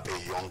are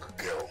a young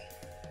girl.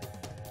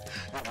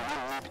 You do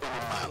not need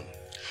any man.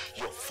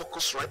 Your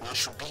focus right now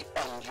should be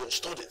on your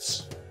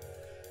studies.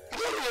 You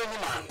don't need any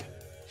man.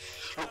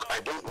 Look, I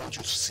don't want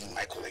you to see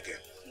Michael again.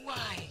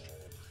 Why?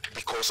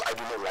 Because I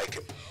do not like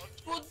him.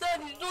 But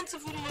Dad, you don't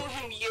even know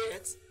him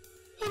yet.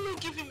 Why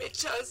not give him a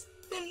chance,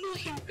 then know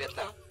him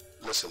better?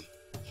 Listen,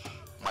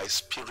 my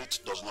spirit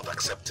does not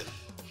accept him.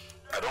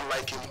 I don't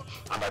like him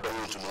and I don't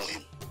want to know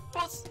him.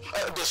 But...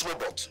 there's no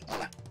but,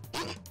 Mona.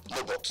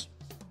 No but.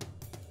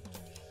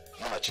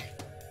 Monachi,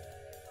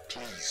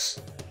 please,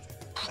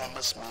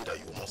 promise me that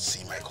you will not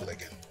see Michael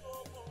again.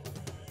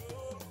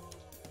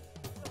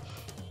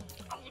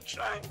 I will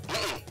try.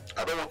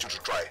 I don't want you to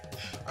try.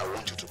 I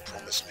want you to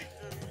promise me.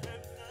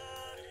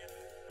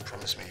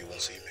 Promise me you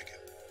won't see him again.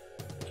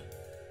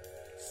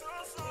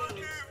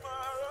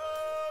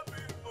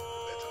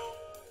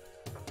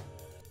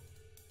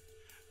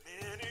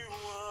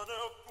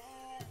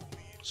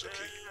 It's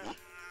okay.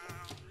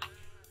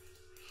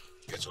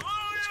 Get up.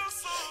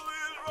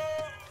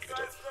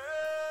 Get up.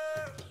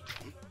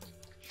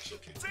 It's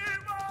okay.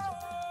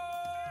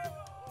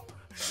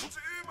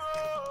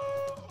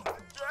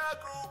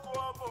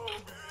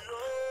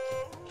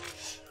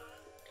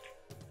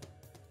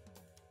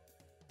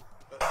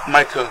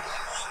 Michael,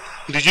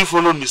 did you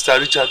follow Mr.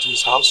 Richard to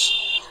his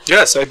house?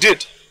 Yes, I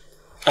did.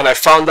 And I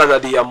found out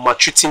that they are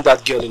maltreating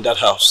that girl in that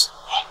house.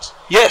 What?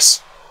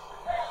 Yes.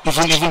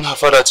 Even her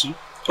father too?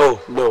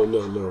 Oh, no.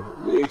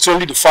 It's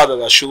only the father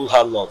that showed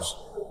her love.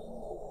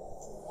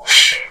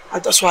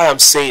 And that's why I'm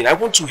saying, I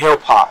want to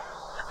help her.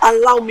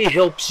 Allow me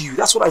help you.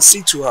 That's what I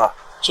say to her.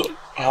 So,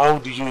 how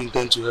do you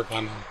intend to help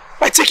her now?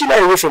 By taking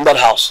her away from that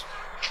house.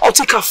 I'll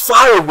take her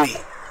far away.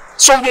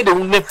 Somewhere they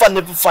will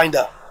never find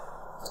her.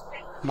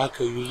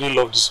 Michael, you really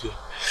love this girl.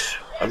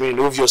 I mean,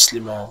 obviously,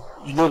 man.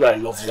 You know that I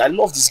love you. I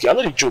love this girl. I'm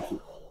not a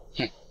joke.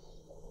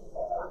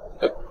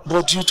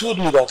 But you told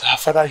me that her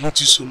father hates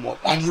you so much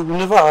and he will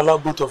never allow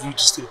both of you to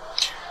stay.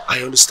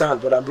 I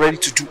understand, but I'm ready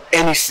to do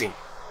anything.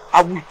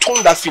 I will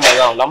turn that thing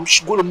around. I'm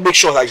going to make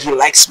sure that he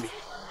likes me.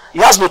 He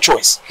has no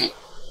choice.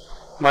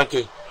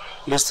 Michael,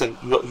 listen,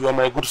 you are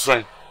my good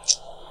friend.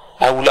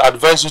 I will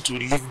advise you to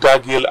leave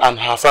that girl and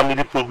her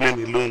family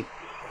problem alone.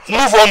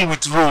 Move on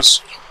with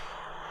Rose.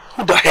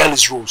 Who the hell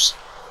is Rose?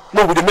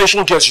 No, with the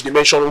mention girl, she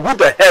mentioned. Who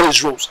the hell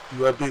is Rose?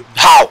 You are babe.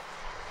 How?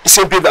 The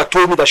same babe that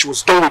told me that she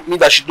was done with me,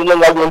 that she no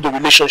longer wanted the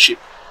relationship.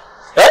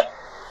 Eh?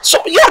 So,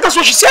 yeah, that's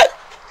what she said.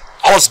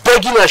 I was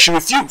begging her and she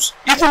refused.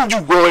 Even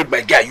you worried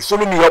my guy, you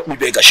follow me, help me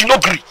beg her. She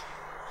not agree.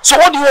 So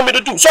what do you want me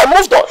to do? So I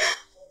moved on.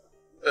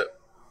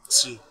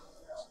 See,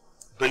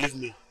 believe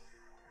me,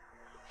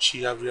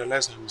 she have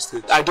realized her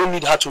mistake. I don't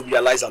need her to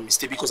realize her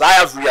mistake because I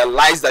have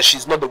realized that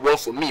she's not the one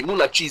for me.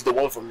 Munachi is the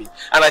one for me.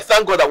 And I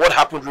thank God that what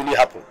happened really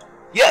happened.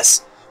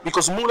 Yes,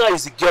 because Muna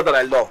is the girl that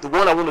I love, the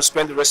one I want to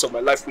spend the rest of my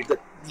life with. The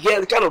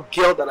kind of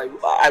girl that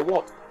I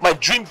want. My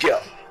dream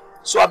girl.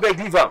 So I beg,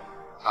 leave her.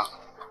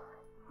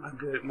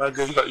 My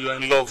girl, you are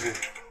in love.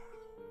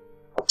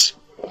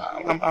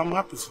 I'm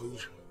happy for you.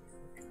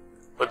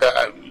 But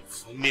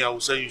for me, I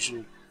would say you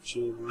should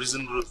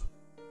reason Rose.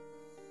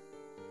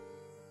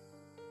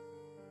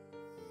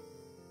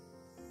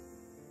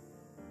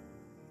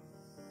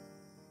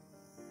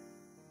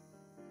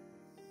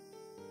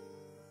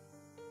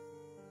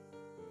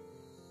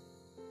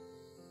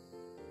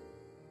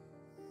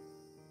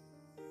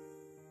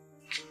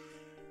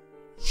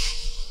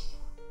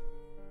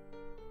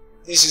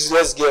 This is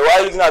less girl. Why are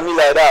you looking at me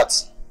like that?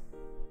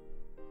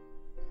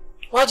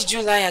 Why did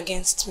you lie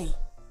against me?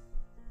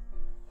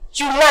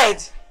 You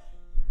lied.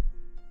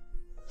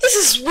 This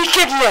is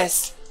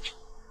wickedness.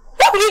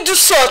 Why would you do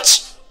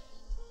such?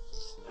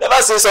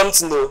 Never say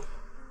something though.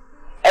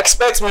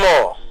 Expect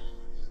more.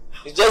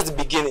 It's just the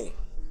beginning.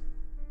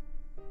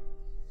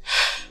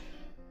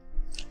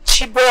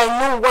 Chibo, I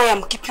know why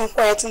I'm keeping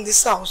quiet in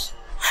this house.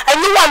 I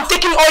know why I'm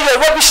taking all your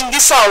rubbish in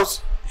this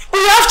house. But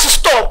you have to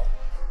stop.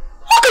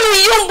 How can a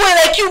young boy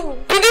like you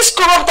be this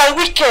corrupt and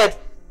wicked?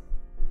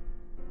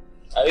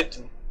 I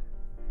do.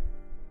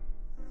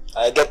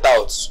 Get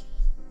out.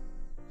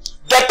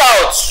 Get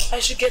out! I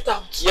should get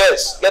out.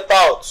 Yes, get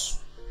out.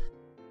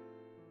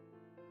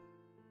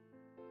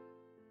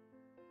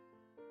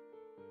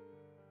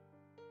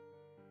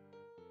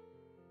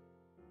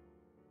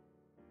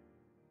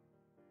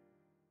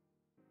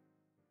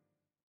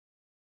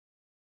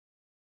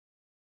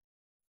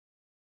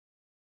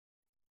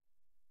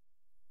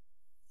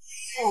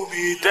 You'll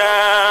be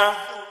down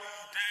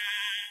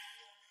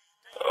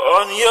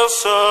on your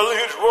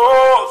solid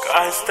rock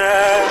I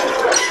stand.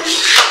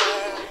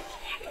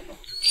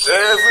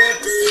 Every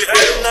day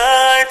and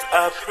night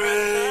I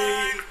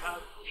pray.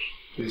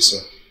 Please,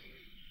 sir.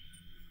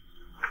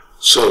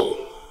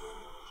 So,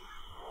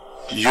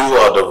 you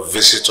are the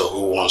visitor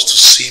who wants to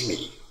see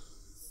me?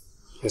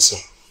 Yes, sir.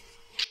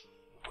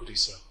 Good day,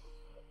 sir.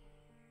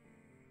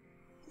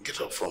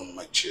 Get up from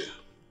my chair.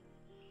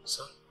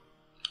 Sir?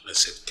 I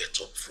said, get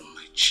up from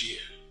my chair.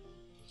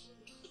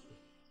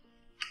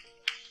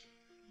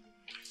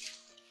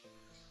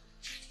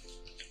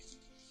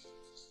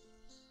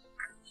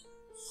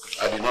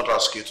 I did not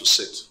ask you to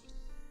sit.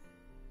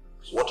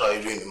 What are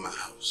you doing in my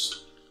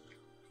house?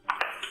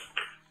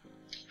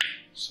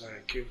 Sir,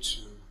 I came to...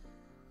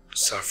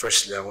 Sir,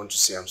 firstly, I want to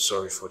say I'm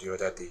sorry for the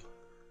other day.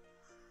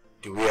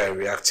 The way I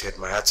reacted,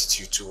 my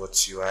attitude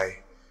towards you, I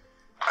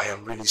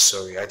am really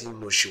sorry. I didn't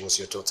know she was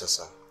your daughter,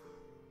 sir.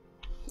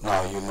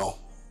 Now you know.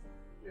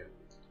 Yeah.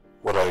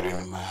 What are you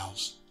doing in my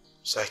house?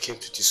 So I came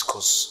to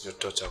discuss your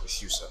daughter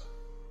with you, sir.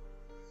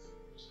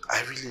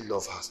 I really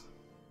love her.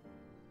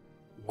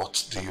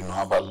 What do you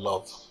know about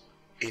love?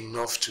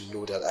 Enough to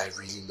know that I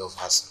really love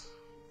her, sir.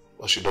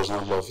 But she does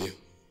not love you.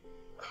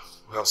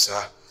 Well,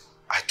 sir,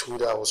 I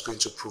told her I was going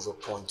to prove a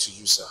point to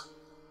you, sir.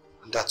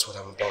 And that's what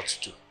I'm about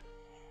to do.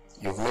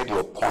 You've made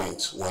your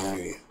point when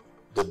you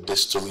did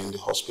this to me in the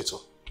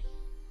hospital.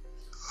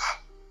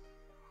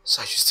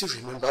 Sir, you still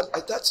remember?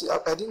 I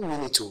didn't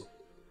mean it to.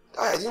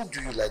 I didn't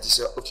do you like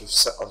this. Okay,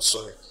 sir, I'm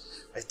sorry.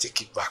 I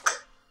take it back.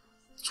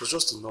 It was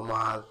just a normal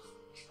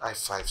high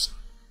five, sir.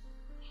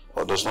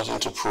 Well, there's nothing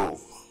to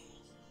prove.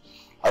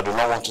 I do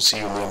not want to see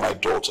you near my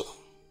daughter.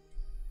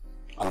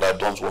 And I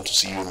don't want to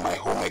see you in my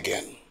home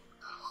again.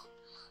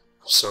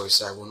 Sorry,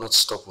 sir. I will not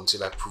stop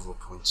until I prove a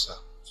point, sir.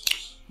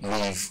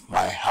 Leave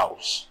my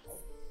house.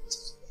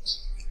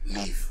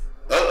 Leave.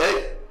 Oh,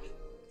 hey!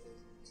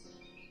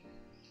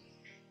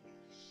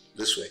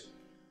 This way.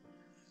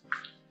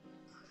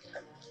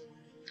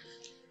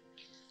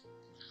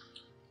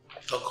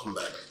 Don't come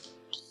back.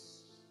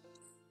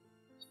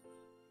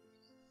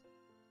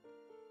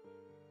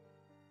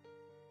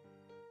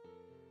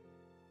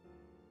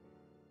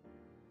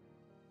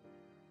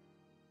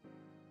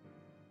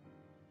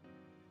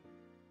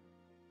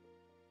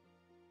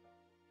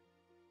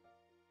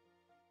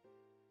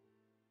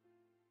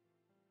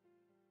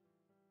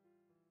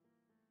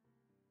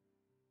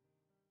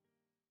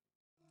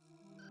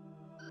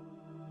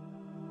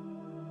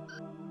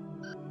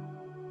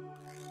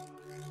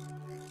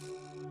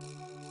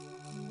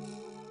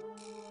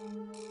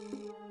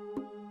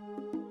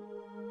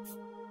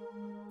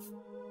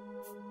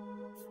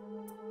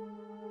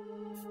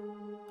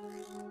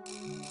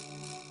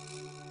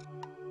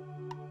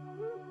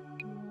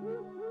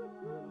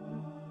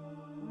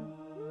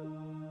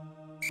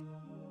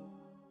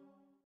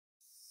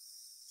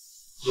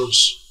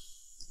 Rose,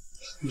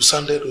 you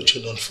sounded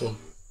urgent on phone.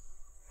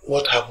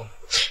 What happened?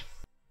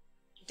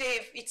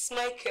 Dave, it's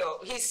Michael.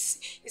 He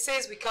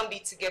says we can't be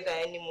together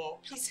anymore.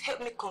 Please help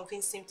me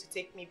convince him to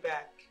take me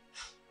back.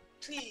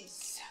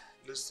 Please.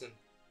 Listen,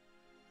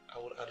 I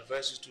would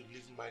advise you to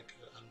leave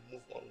Michael and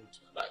move on with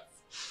your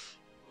life.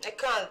 I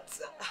can't.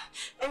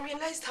 I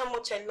realized how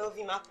much I love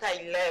him after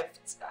I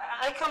left.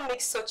 I can't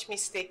make such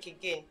mistake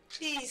again.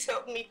 Please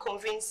help me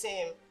convince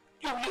him.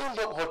 You will end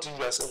up hurting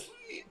yourself.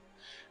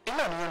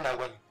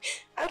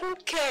 I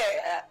don't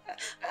care.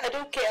 I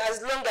don't care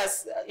as long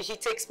as he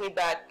takes me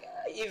back.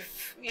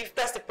 If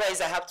that's the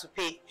price I have to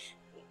pay,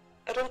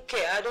 I don't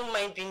care. I don't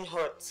mind being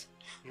hurt.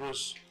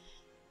 Rose,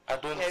 I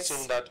don't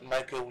think that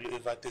Michael will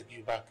ever take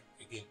you back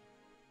again.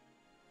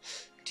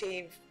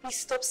 Dave, please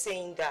stop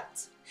saying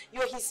that.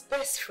 You are his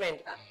best friend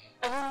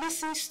and he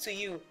listens to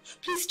you.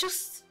 Please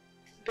just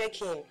beg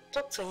him,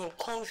 talk to him,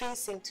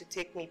 convince him to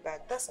take me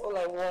back. That's all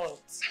I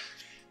want.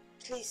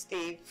 Please,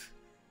 Dave.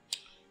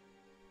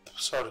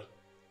 Sorry.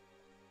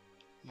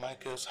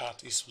 Michael's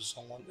heart is with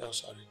someone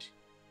else already.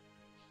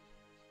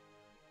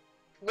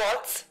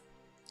 What?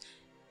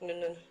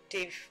 No,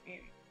 Dave,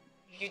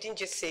 you didn't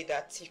just say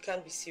that. You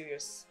can't be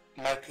serious.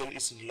 Michael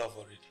is in love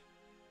already.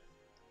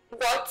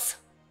 What?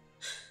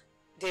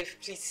 Dave,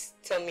 please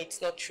tell me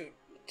it's not true.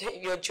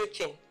 You're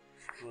joking.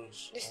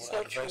 Rose, This is I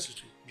would not true. advise you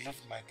to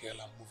leave Michael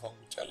and move on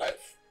with your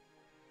life.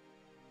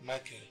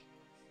 Michael,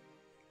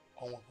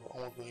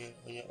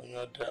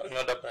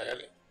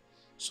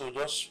 so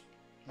just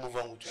move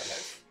on with your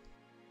life.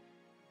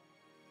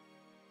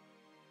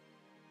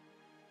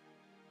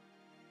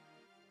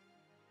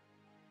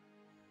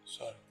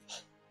 Sorry.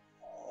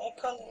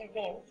 I can't leave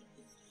him.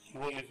 You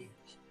won't leave him?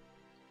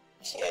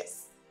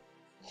 Yes.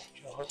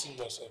 You're hurting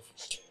yourself.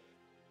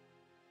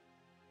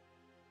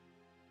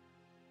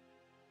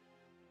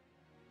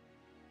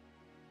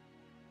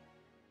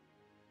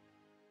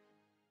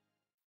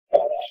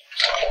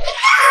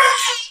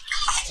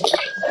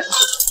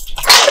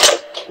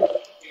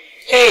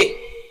 Hey,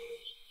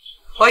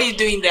 what are you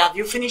doing there? Have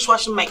you finished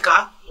washing my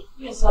car?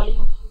 Yes, I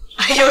am.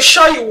 Are you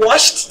sure you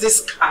washed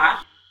this car?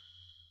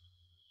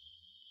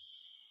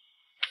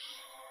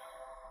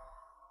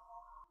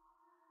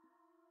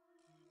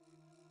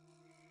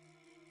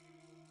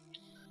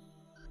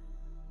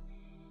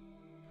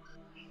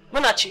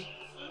 Munachi,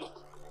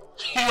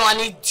 you are an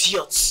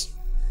idiot.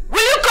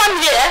 Will you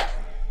come here?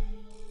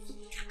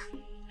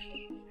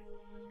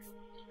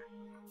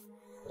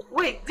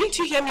 Wait, didn't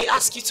you hear me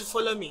ask you to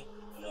follow me?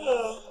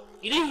 No.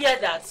 You didn't hear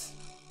that?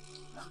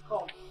 Now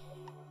come.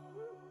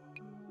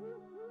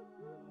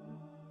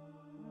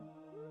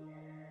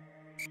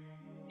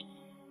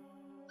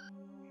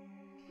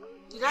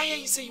 Did I hear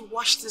you say you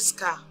washed this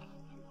car?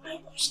 I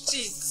washed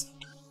it.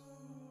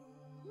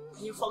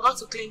 And you forgot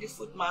to clean the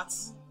foot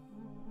mats?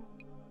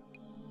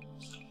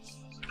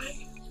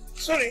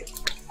 Sorry.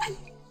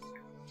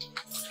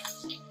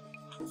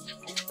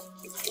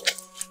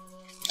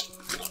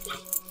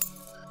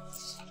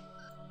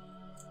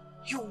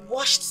 You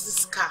washed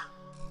this car.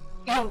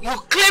 You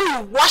claim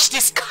you washed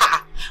this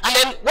car. And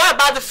then what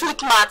about the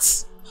foot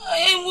mats?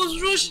 I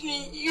was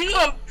rushing. You know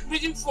I'm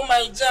reading for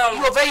my exam.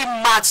 You are very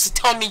mad to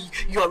tell me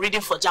you are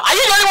reading for jam. Are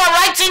you the only one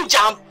writing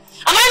jam?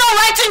 Am I not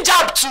writing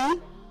jam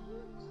too?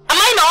 Am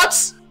I not?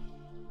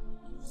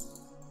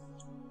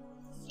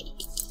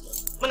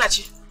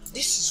 Munachi,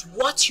 this is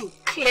what you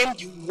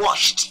claimed you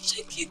washed.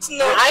 Check it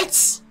now.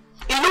 Right?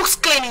 It looks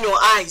clean in your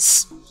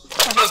eyes.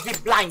 You must be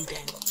blind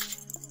then.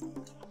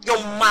 You're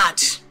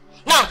mad.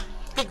 Now,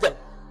 pick them.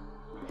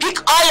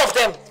 Pick all of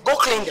them. Go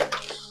clean them.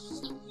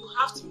 You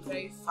have to be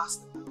very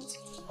fast about it.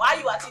 Why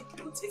you at it,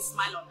 put a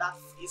smile on that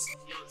face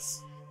of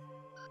yours?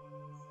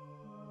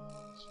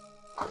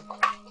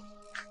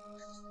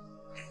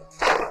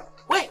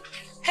 Wait,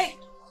 hey.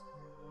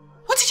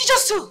 What did you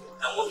just do?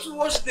 I want to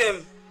wash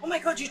them. Oh my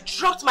God, you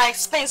dropped my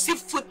expensive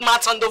foot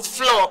mat on the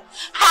floor.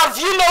 Have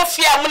you no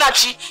fear,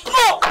 Munachi?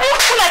 No,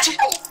 Munachi.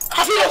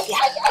 Have you no fear?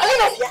 Have you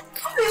no fear?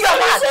 You're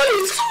mad.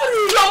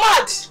 You're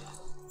mad.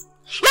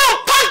 Now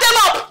pack them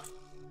up.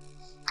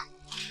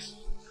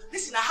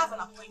 Listen, I have an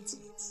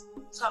appointment.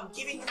 So I'm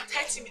giving you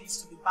 30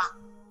 minutes to be back.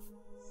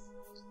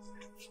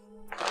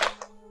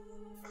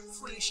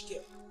 Foolish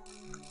girl.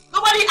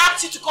 Nobody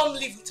asked you to come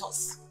live with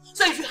us.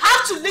 So if you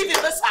have to live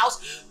in this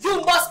house,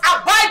 you must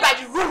abide by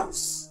the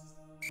rules.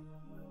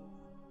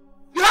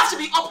 You have to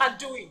be up and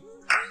doing.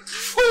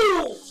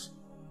 Fool!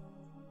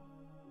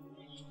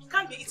 You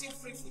can't be eating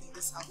free food in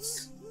this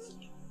house.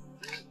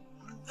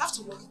 You have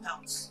to work it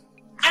out.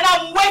 And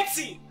I'm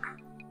waiting.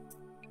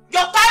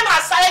 Your time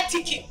has started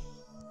ticking.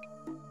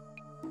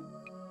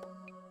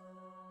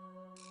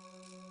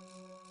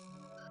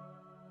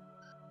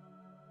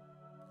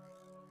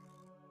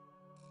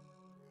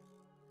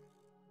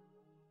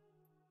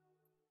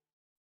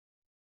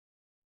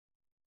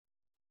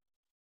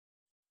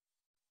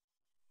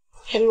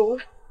 Hello?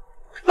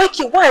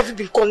 Mikey, why have you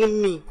been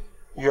calling me?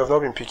 You have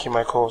not been picking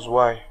my calls.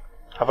 Why?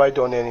 Have I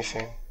done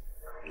anything?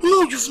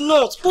 No, you've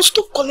not. But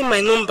stop calling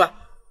my number.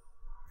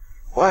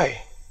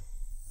 Why?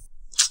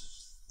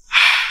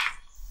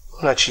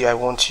 Munachi, I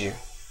want you.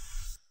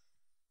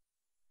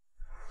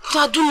 But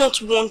I do not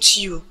want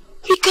you.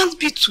 We can't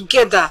be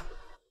together.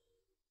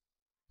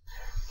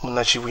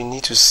 Munachi, we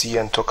need to see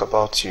and talk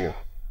about you.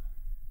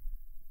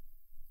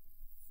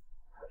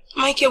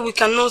 Michael, we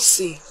cannot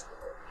see.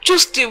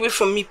 Just stay away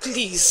from me,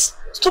 please.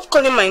 Stop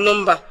calling my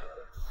number.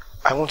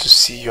 I want to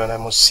see you and I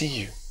must see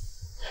you.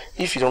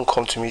 If you don't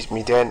come to meet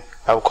me, then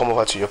I will come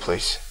over to your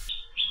place.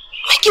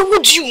 Michael,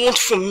 what do you want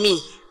from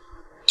me?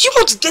 Do you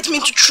want to get me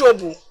into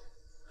trouble?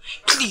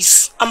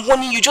 Please, I'm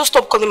warning you, just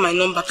stop calling my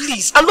number,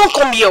 please. And don't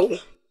come here.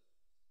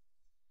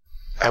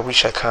 I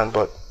wish I can,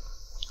 but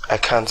I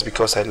can't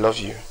because I love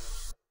you.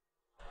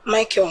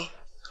 Michael,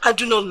 I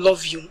do not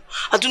love you.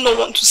 I do not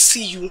want to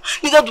see you.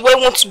 Neither do I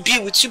want to be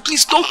with you.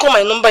 Please don't call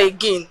my number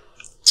again.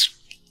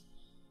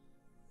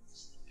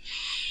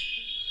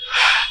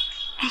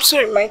 I'm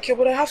sorry, Michael,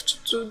 but I have to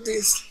do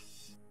this.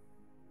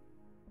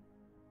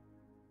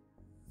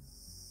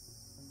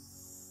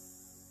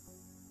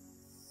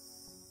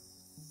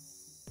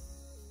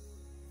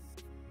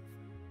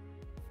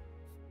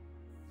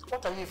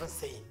 What are you even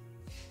saying?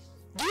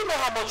 Do you know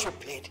how much you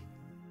paid?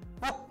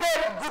 We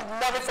paid good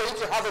money for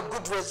you to have a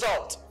good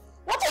result.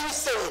 What are you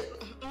saying?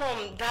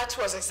 Mom, that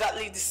was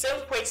exactly the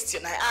same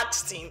question I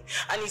asked him,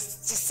 and he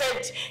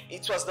said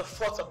it was the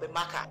fault of the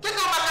marker. Take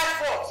no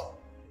marker's fault.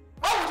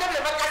 Why would there be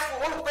a marker's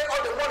fault when we pay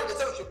all the money they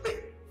say we should pay?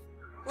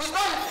 It's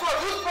not his fault.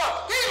 Whose fault?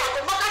 He has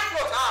the marker's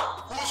fault now.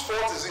 Whose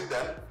fault is it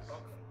then?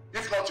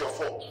 If not your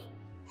fault.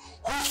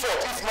 Whose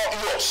fault if not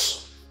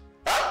yours?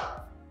 Huh?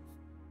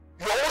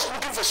 You're always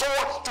looking for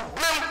someone to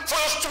blame for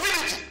your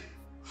stupidity.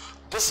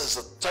 This is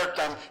the third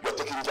time you're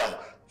taking jam.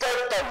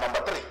 Third time,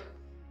 number 3.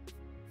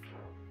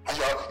 And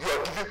you are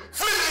giving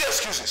flimsy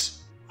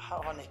excuses.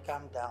 Honey,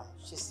 calm down.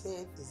 She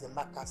said it's the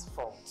marker's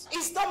fault.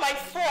 It's not my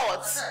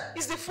fault.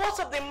 It's the fault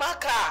of the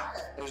marker.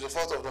 It's the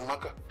fault of the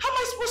marker. How am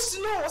I supposed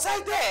to know? Was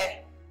I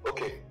there?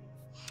 Okay.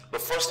 The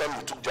first time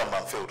you took jam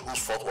and failed, whose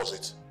fault was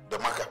it? The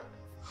marker.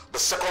 The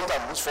second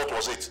time, whose fault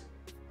was it?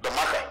 The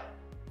marker?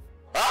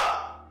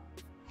 Huh?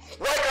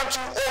 Why can't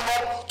you own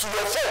up to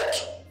your fault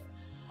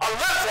and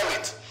learn from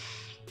it?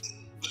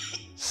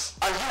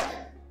 And you,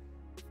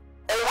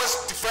 always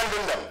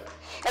defending them,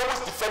 always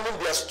defending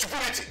their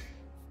stupidity.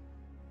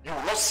 You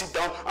will not sit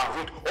down and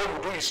read. All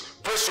you do is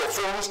press your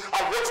phones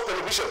and watch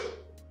television.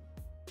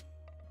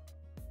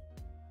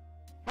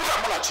 Look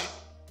at Manachi.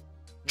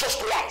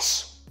 Just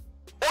once.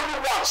 Only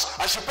once.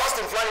 And she passed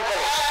in flying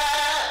colors.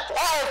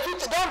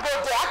 Don't go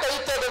there. How can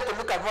you tell them to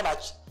look at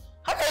Manachi?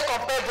 How can you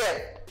compare them?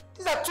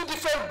 These are two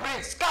different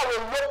breeds. Cow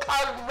with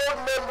local, no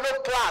name, no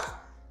class.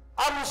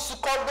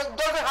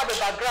 Doesn't have a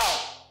background.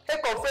 Hey,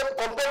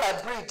 compare my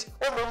breed. To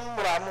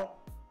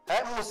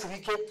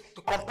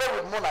compare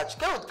with Manachi.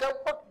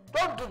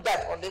 Don't do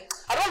that, Only.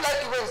 I don't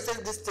like it when you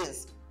say these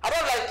things. I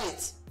don't like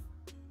it.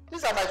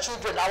 These are my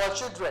children, our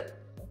children.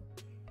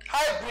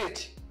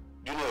 Hybrid.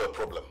 Do you know your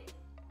problem?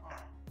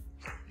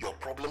 Your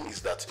problem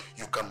is that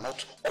you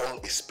cannot call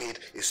a spade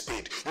a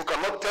spade. You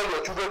cannot tell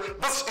your children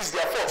this is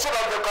their fault so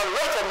that they can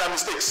learn from their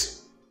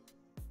mistakes.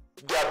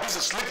 They are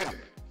busy sleeping.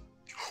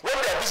 When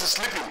they are busy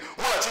sleeping,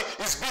 Manachi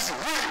is busy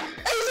reading.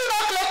 Is it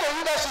not clear to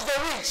you that she's a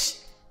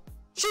witch?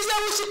 She's a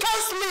witch, she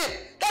can't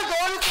sleep. That's the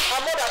only thing her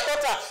mother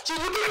taught her.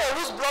 She's looking for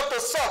whose blood to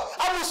suck.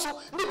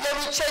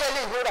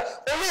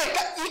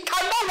 He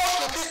cannot walk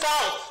in this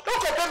house.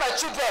 Don't compare my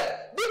children.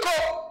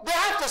 Because they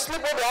have to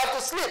sleep when they have to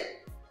sleep.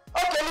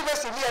 Okay, leave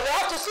us in here. They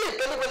have to sleep.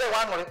 They live in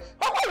one morning.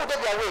 Why would they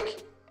be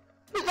awake?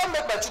 Please don't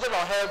make my children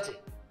unhealthy.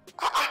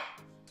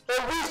 A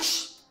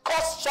witch,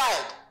 cursed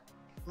child.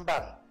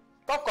 Mbam.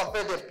 Don't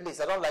compare them,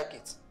 please. I don't like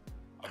it.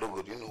 I don't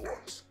go, you know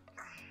what?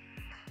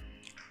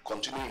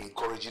 Continue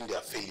encouraging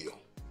their failure.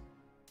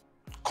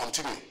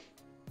 Continue.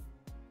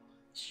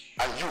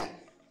 And you,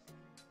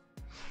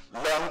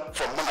 learn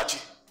from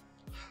Manachi.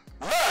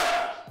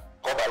 Learn!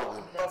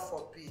 God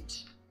forbid.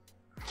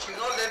 She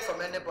not learn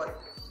from anybody.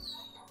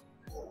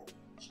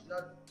 She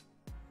not.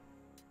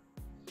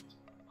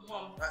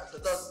 Mom.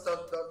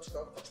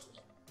 Don't.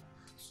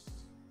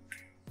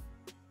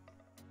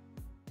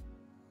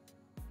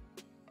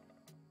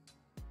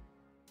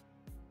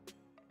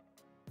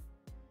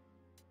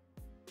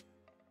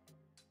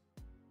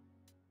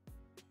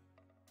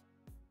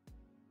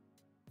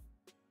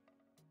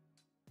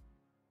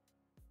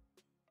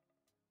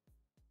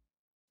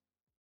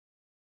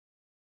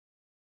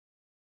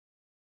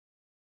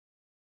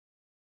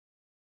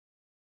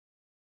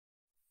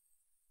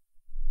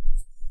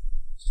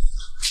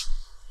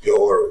 You're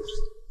worried.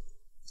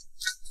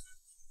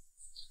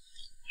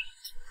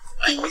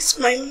 I miss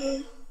my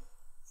mom.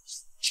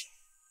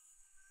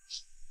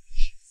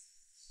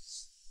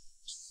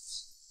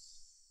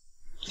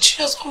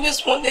 She has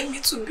always wanted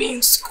me to be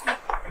in school.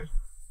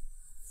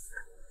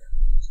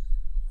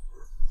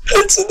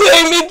 And today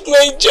I made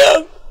my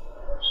job.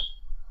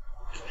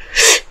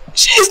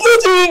 She's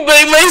not even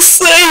by my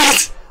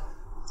side.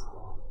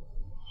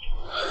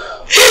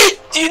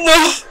 Do you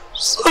know,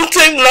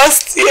 sometime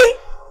last year,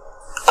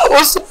 I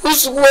was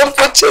supposed to go and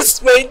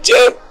purchase my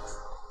job.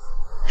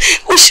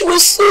 But she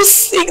was so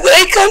sick that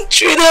I can't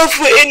trade her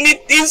for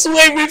anything, so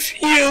I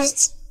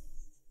refused.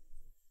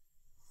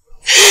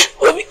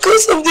 But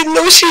because of the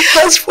love she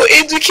has for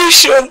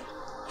education,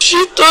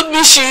 she told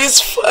me she is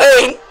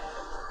fine.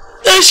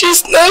 That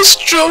she's now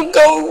strong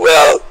and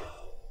well.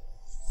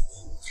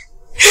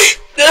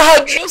 That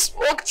her dress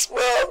worked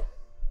well.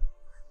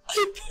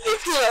 I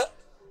believed her.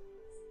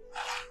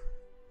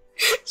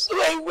 So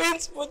I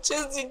went to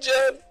purchase the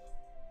job.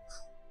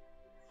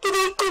 But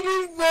I'm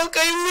coming back,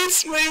 I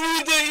met my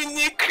mother in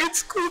a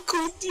critical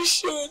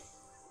condition.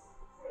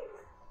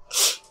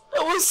 I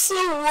was so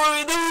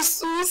worried, I was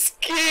so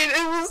scared,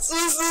 I was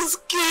so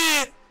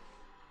scared.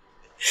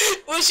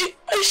 But she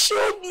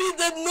assured me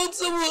that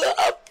nothing will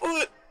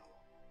happen.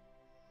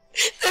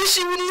 That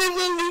she will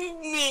never leave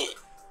me.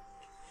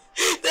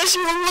 That she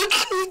will let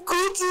me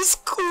go to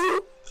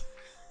school.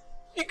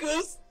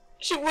 Because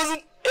she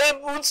wasn't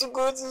able to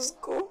go to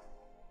school.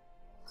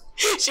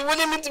 She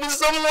wanted me to be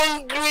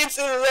someone great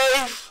in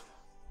life.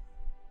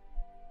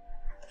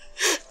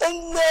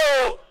 And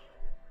now,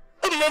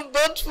 I'm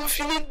about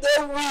fulfilling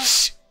that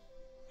wish.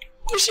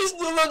 But she's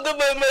no longer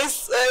by my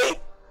side.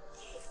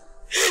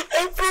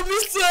 I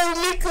promised her I'll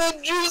make her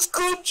dreams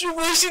come true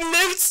when she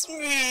left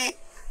me.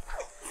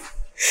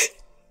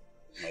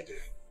 My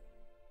dear,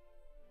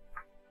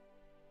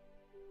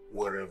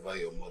 wherever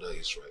your mother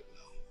is right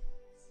now,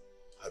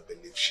 I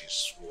believe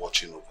she's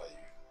watching over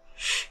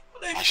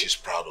you. And she's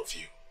proud of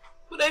you.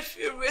 But I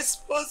feel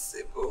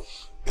responsible.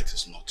 It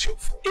is not your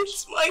fault.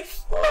 It's my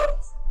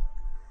fault.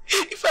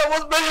 If I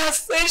was by her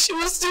side, she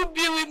would still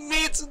be with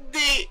me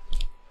today.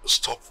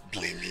 Stop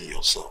blaming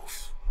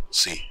yourself.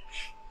 See,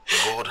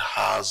 God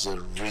has a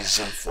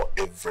reason for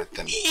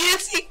everything.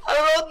 Yes, he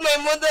allowed my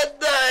mother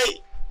die.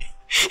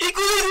 He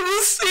couldn't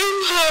even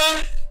save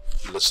her.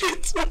 Listen, He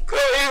took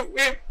her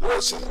away from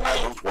listen, me. I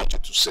don't want you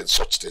to say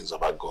such things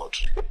about God.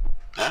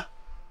 Huh?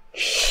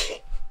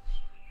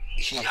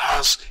 He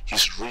has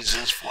his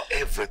reasons for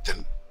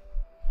everything.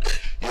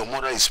 Your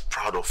mother is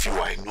proud of you,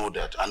 I know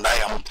that, and I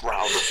am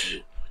proud of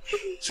you.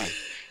 See,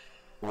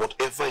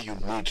 whatever you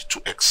need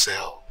to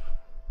excel,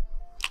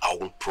 I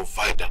will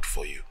provide that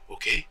for you,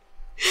 okay?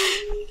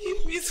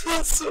 I miss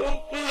her so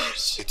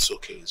much. It's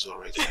okay, it's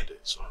alright, Ade.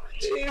 It's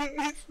alright. I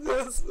miss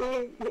her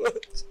so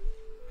much.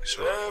 It's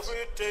alright.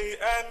 Every day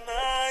and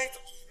night.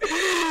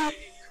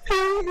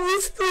 I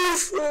miss her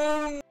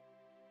so much.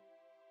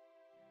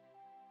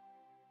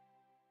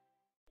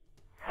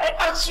 I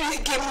asked you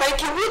again,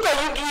 Mikey, what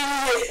are you doing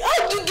here?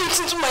 How did you get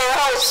into my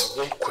house?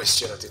 One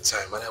question at a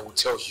time, and I will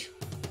tell you.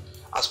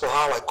 As for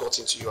how I got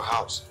into your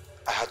house,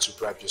 I had to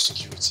bribe your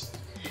security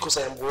because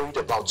I am worried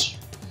about you.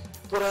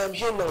 But I am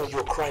here now and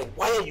you're crying.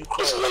 Why are you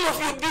crying? It's none of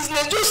your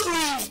business. Just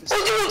leave. Or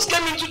you won't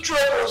get me into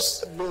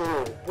troubles.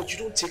 No, but you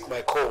don't take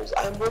my calls.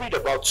 I am worried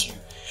about you.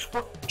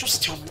 But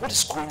just tell me, what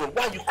is going on?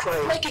 Why are you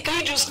crying? Mikey, can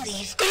you just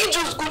leave? Can you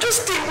just go?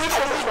 Just stay away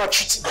from me.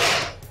 Maltreated.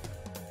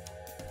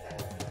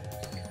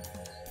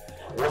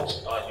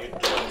 What are you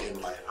doing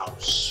in my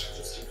house? I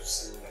just came to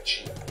see my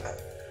child.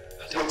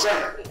 You're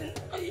crying.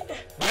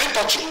 You didn't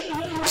touch it.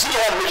 You see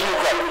her making you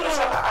cry.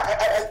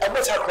 I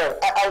met her crying.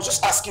 I was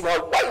just asking her,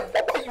 why are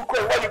you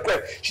crying? Why are you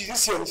crying? She didn't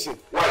see anything.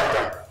 Why are you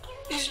crying?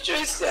 It's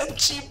Joyce and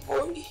cheap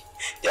boy.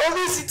 They're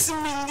always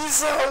hitting me in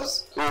this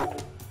house. Oh,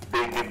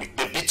 they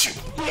beat you?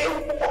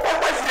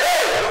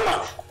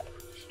 Yeah.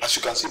 As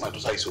you can see, my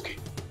daughter is okay.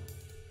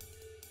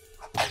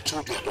 I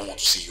told you I don't want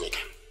to see you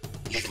again.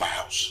 Leave my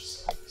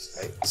house.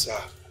 Sir,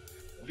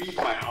 leave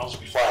my house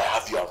before I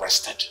have you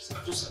arrested.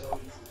 Just allow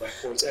me to my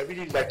point. I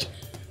really like you.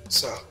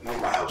 Sir, leave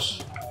my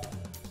house.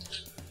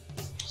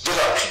 Get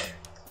out.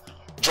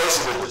 Joyce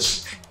is in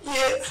this.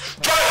 Yeah.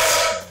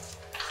 Joyce!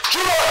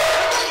 Get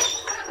out!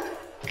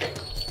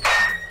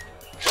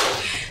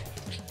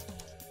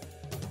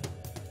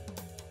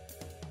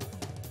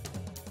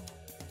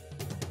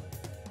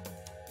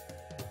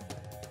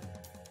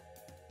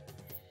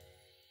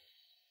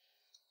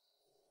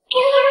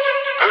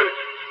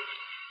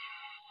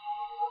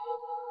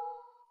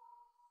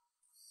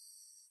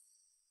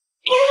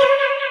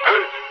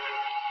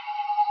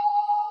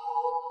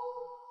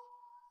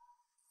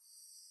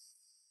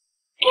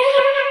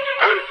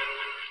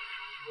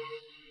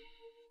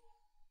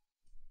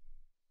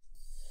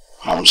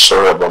 I'm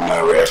sorry about my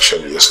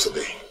reaction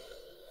yesterday.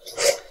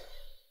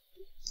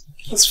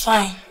 It's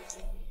fine.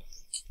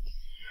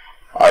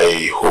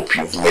 I hope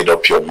you've made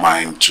up your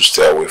mind to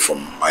stay away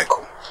from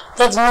Michael.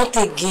 That's not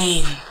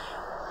again.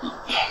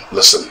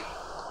 Listen,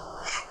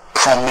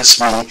 promise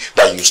me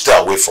that you stay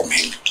away from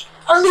him.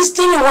 At least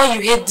tell me why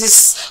you hate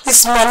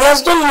this man. He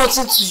has done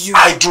nothing to you.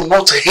 I do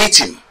not hate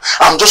him.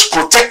 I'm just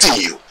protecting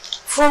you.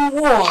 From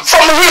what?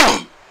 From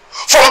him!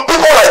 From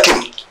people like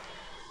him!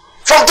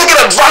 From taking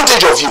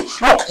advantage of you.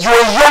 Look, you're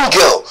a young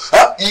girl.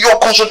 Huh? Your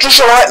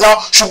concentration right now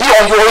should be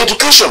on your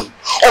education,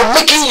 on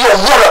making your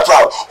mother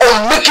proud,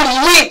 on making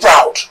me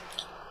proud.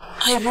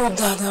 I will,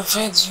 Dad. I've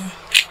heard you.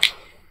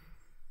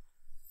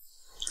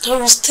 I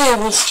will stay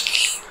away from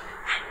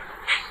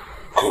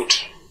you. Good.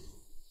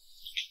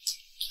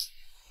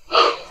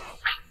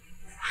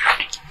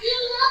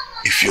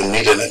 If you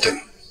need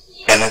anything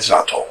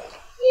at all,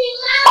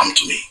 come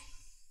to me.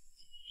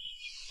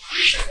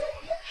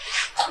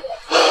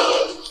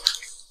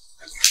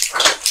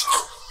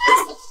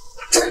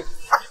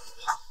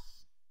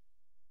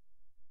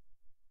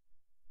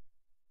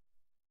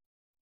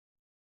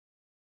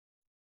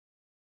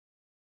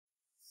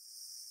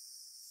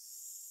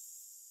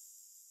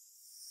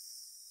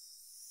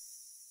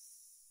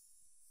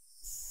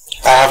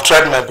 I have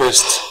tried my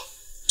best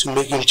to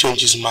make him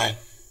change his mind,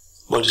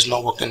 but it's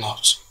not working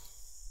out.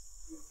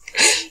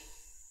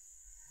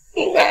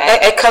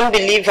 I can't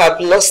believe I've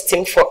lost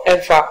him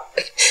forever.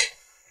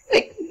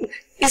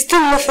 Is there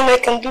nothing I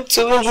can do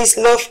to win his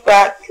love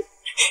back?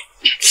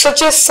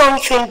 Suggest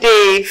something,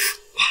 Dave.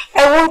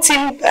 I want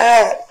him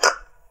back.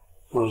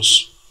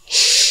 Rose,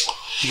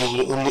 you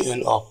will only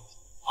end up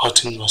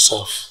hurting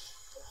yourself.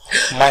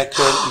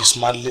 Michael is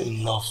madly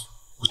in love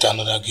with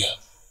another girl.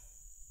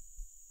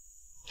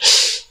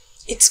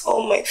 It's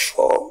all my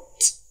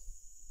fault.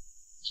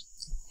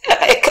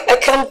 I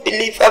can't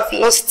believe I've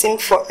lost him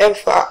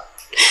forever.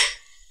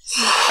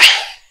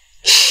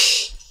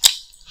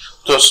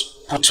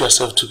 Just put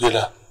yourself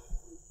together,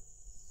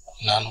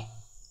 Nano.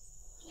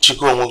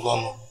 Chico and move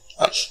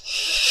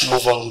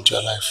on with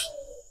your life.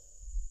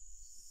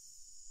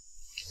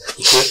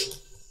 Okay?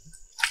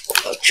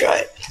 I'll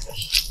try.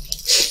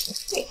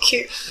 Thank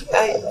you. I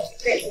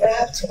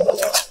have to go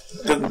now.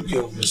 Take good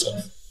care of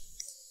yourself.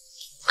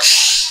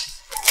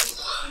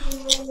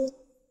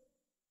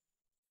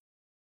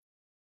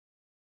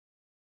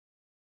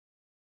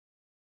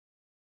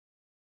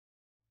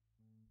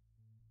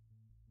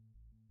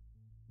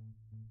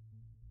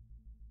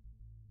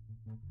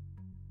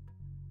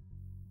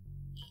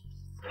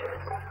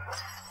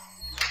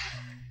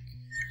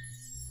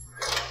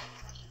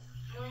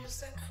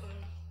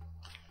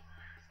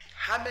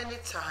 How many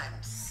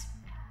times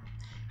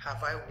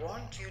have I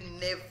warned you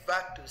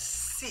never to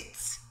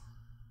sit,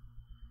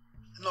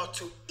 not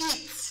to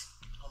eat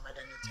on my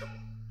dining table?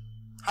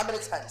 How many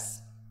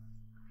times?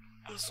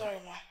 I'm sorry,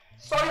 Ma.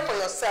 Sorry for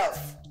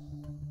yourself.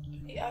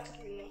 He asked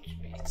me not to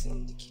eat. eating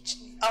in the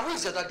kitchen. And who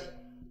is your daddy?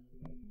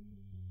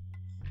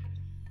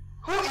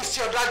 Who is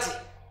your daddy?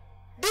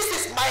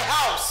 This is my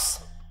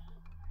house.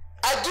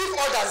 I give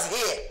orders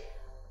here.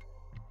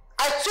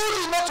 I told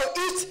you not to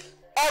eat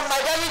on my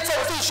dining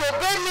table, so you should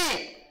obey me.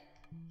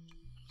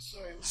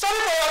 Sorry. Sorry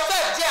for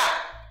yourself, dear.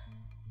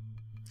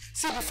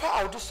 See, before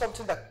I'll do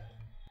something that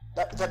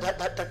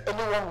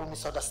anyone will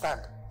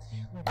misunderstand,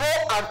 go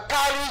and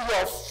carry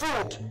your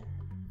food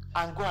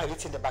and go and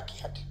eat in the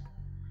backyard.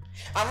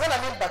 And when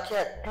I mean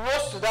backyard,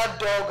 close to that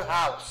dog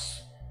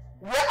house,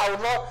 where I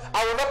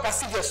will not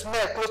perceive your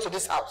smell close to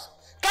this house.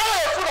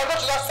 Carry your food and go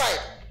to that side.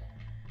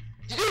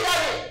 Did you hear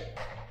me?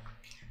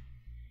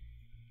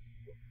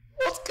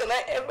 What can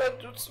I ever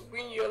do to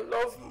win your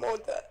love,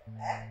 mother?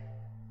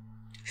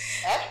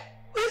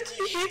 Why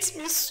do you hate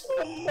me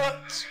so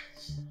much?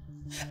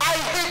 I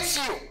hate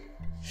you.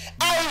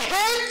 I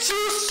hate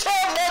you so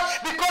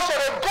much because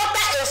you're a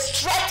daughter, a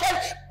stricken,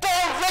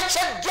 poor,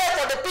 wretched girl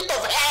for the pit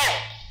of hell.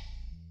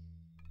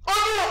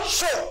 Only one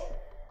show.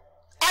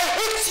 I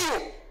hate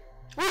you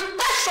with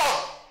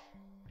passion.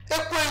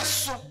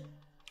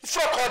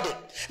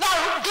 Now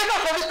get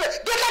out of this place.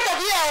 Get out of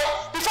here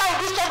before I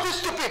do something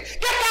stupid.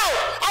 Get out.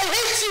 I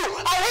hate you.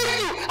 I hate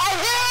you. I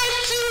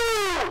hate you.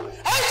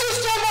 I hate you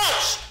so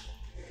much.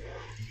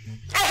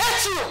 I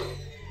hate you.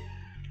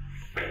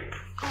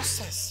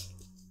 Princess.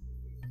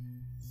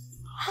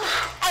 I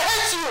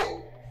hate you.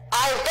 I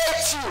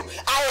hate you.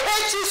 I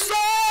hate you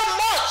so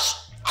much.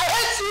 I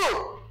hate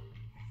you.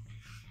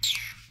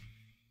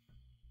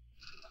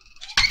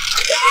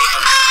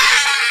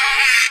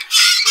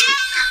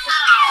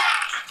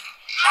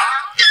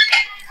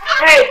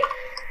 Hey!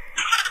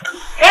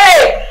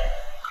 Hey!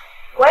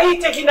 Where are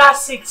you taking that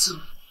sick to?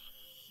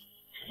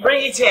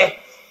 Bring it here.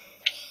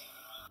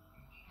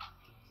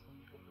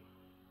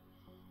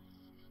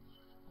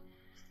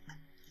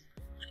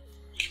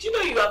 Do you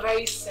know you are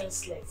very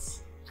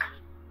senseless?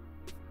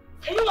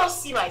 Can you not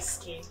see my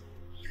skin?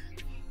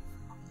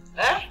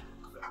 Eh?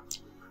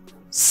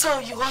 So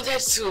you wanted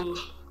to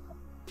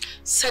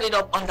set it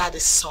up under the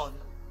sun.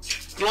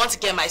 You want to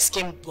get my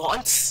skin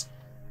burnt?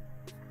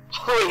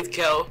 Wait,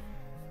 girl.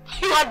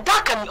 You are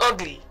dark and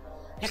ugly.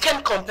 You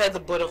can't compare the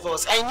both of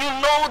us, and you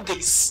know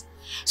this.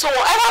 So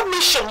whatever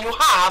mission you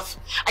have,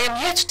 I am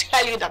here to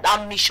tell you that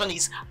that mission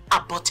is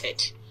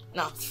aborted.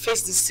 Now,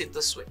 face this seat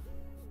this way.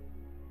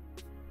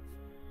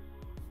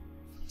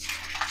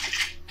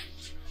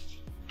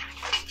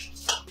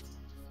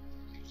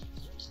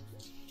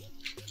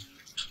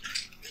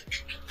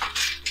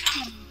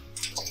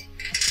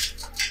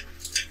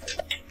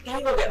 Let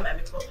me go get my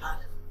makeup pad.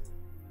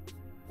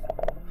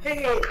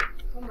 Hey,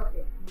 come up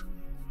here.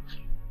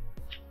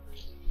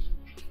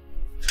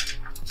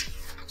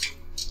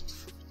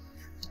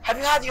 Have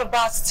you had your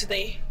bath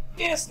today?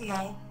 Yes,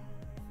 no.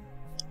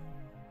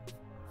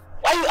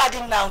 Why are you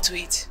adding now to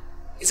it?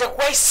 It's a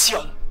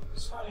question.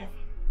 Sorry.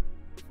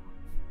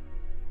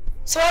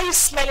 So why are you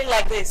smelling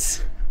like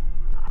this?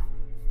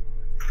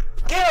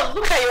 Girl,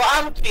 look at your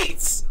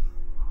armpits.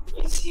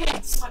 It's here.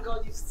 Oh my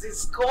God, it's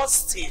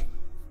disgusting.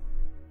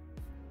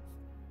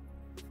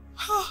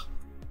 Huh.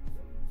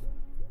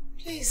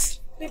 Please,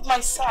 leave my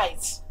side.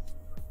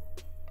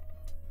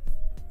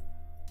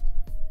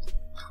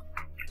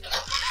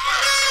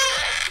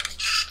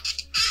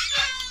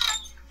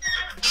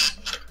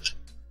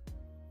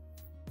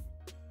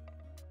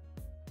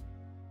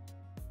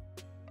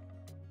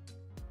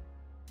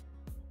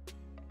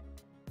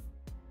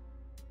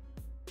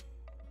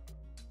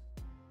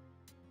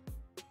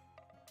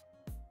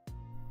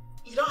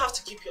 You don't have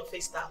to keep your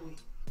face that way.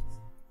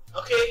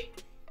 Okay?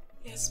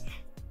 Yes, ma'am.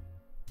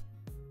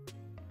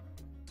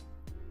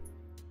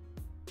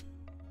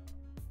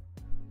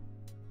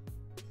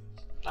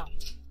 Now,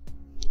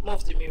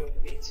 move the mirror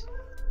a bit.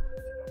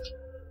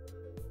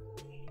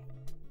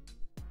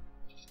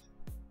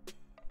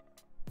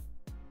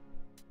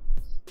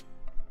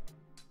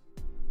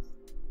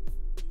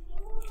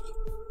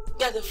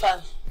 Get the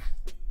fan.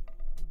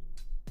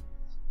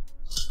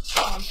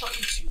 Oh, I'm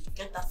talking to you.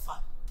 Get that fan.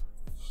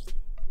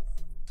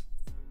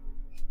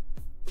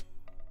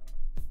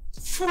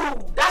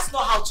 Fool, that's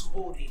not how to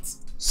hold it.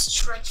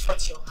 Stretch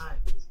out your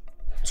hand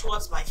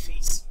towards my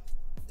face.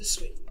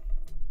 This way.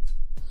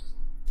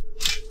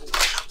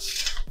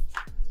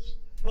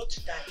 You want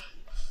to die?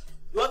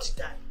 You want to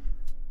die?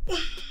 You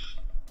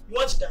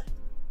want to die?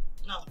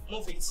 Now,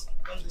 move it.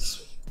 Come this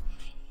way.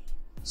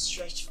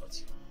 Stretch for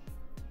you.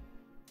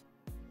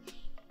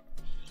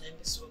 And then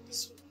this way,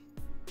 this way.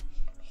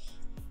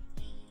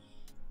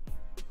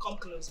 Come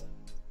closer.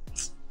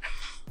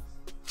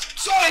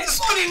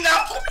 Sorry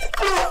now.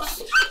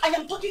 Close. I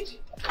am talking to you.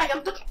 I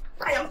am talking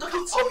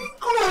to you.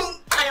 Close.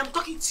 I am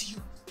talking to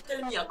you.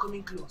 Telling me you are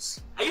coming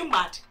close. Are you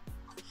mad?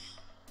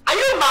 Are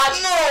you mad?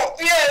 No.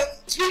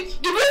 Yes.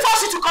 Did we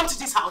force you to come to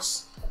this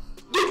house?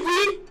 Did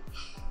we?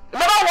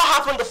 Remember what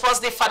happened the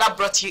first day Father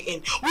brought you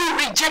in?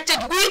 We rejected.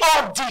 We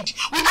all did.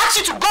 We asked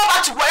you to go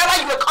back to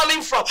wherever you were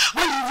coming from,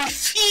 but you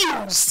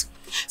refused.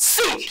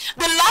 See,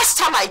 the last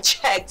time I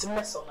checked,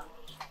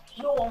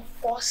 no one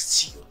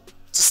forced you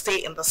to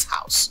stay in this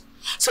house.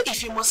 So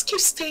if you must keep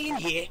staying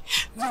here,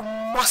 you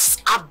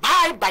must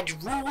abide by the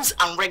rules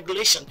and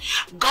regulations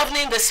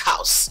governing this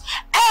house.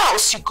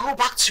 Else you go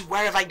back to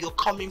wherever you're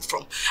coming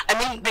from. I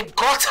mean the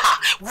gutter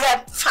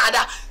where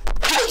father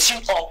built you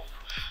up.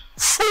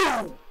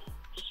 Fool!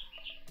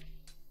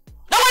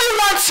 Nobody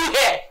wants you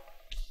here.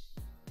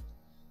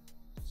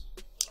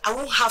 I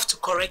won't have to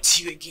correct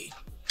you again.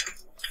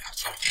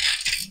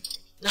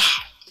 Now,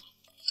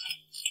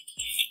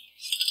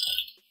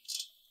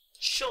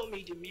 show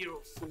me the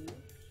mirror, fool.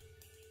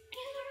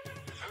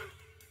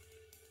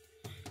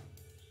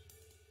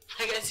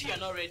 I can see you're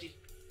not ready.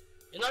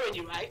 You're not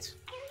ready, right?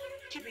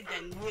 Keep it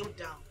then, kneel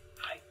down.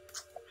 Right?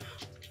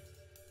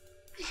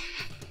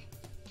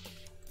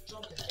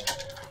 Drop them.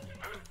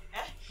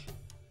 Eh?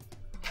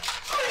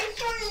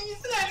 Sorry, you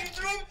said I should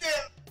drop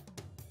them.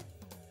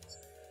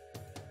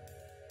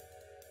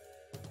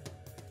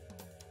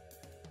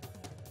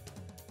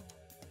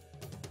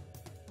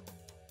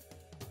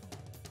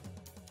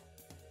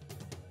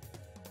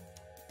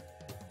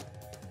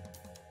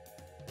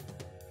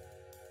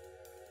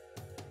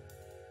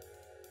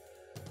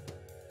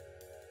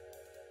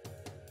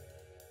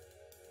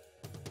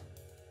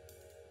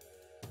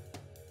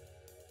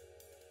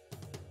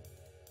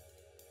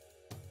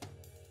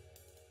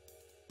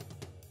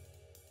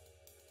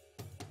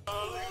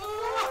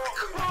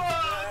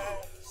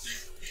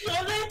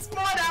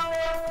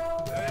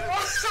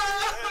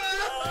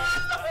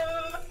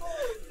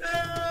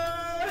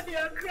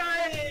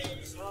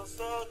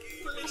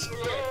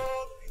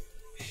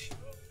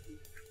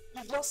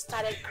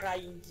 Started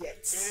crying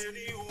yet. Still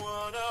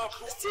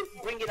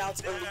bring it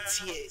out only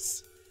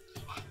tears.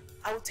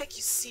 I will take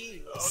you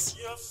serious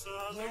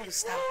when you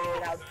start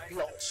bringing out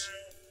blood.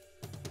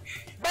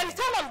 By the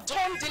time I'm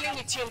done dealing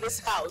with you in this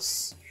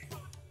house,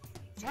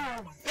 you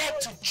will beg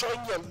to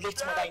join your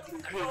late mother in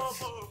the grave.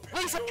 Well,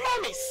 it's a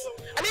promise.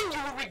 I mean, you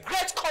will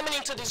regret coming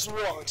into this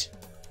world.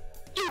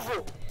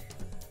 Evil.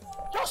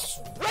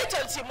 Just wait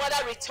until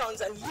mother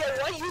returns and hear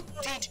what you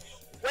did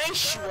when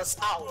she was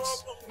out.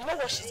 You know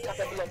what she's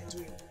capable of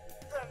doing,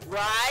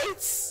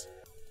 right?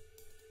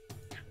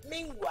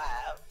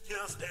 Meanwhile,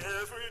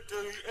 before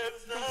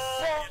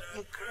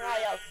you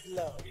cry out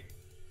blood,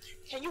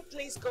 can you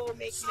please go make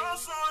me some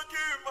food?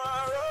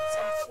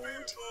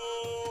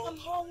 I'm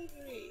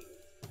hungry.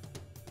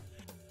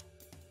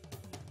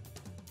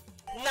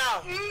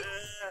 Now.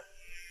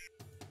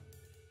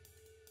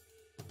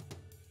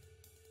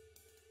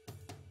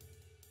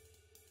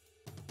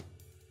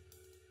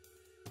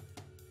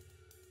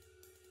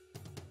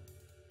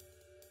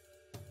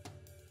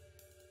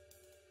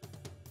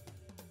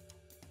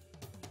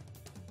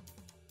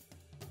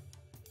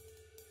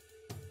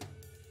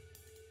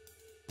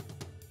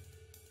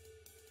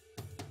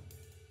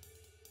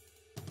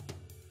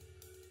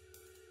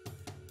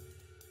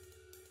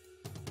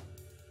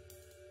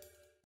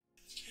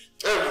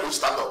 Everybody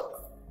stand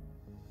up.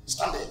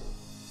 Stand there.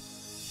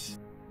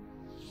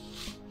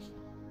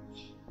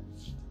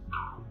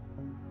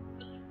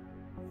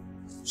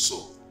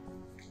 So,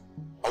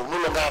 I will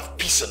no longer have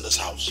peace in this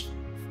house.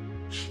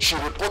 She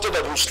reported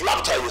that you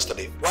slapped her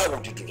yesterday. Why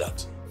would you do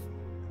that?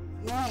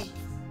 Me?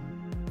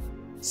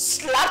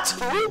 Slapped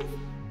who?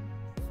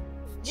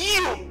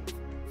 You!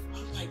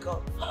 Oh my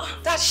God.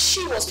 That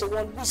she was the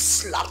one who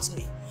slapped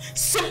me.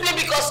 Simply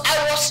because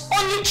I was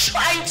only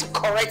trying to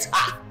correct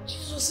her.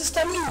 Jesus,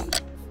 Sister Me.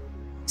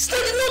 Sister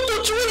did not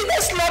touch you. When did I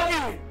slap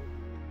you?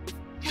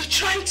 You're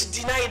trying to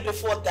deny it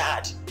before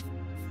Dad.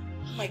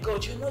 Oh my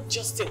God, you're not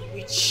just a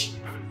witch,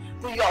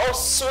 but you're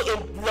also a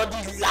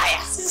bloody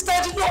liar. Sister,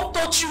 I did not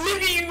touch you.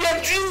 Maybe you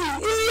were dreaming.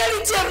 In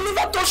reality, I've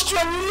never touched you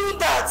and you know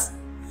that.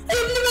 I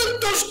have never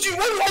touched you.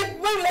 Why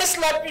will I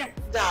slap you?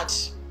 Dad,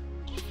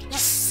 you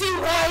see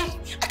why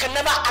I can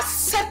never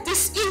accept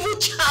this evil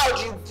child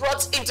you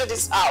brought into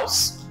this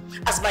house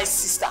as my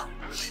sister.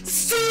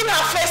 Seeing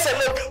her face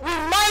alone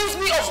reminds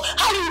me of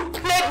how you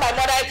played my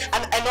mother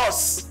and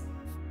us.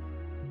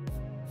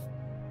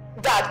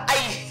 Dad, I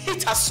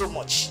hate her so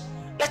much.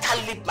 Let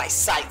her leave my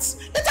sight.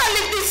 Let her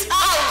leave this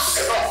house.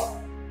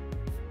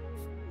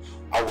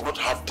 I will not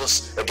have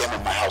this again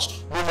in my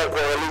house. No more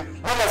quarreling,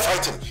 no more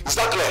fighting. Is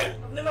that clear?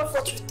 I've never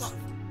fought with her.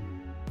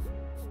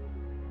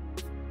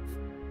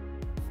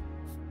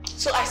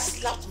 So I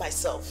slapped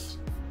myself.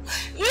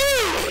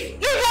 Leave!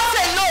 Leave us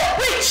alone,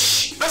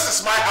 witch! This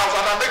is my house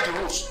and I make the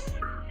rules.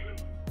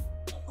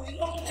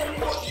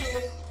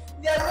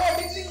 They are not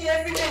meeting me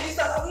every day. This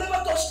house. I've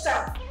never touched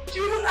her. She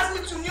even asked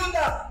me to kneel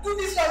down. Do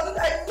this one.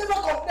 I never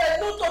complained.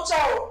 Don't touch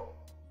her.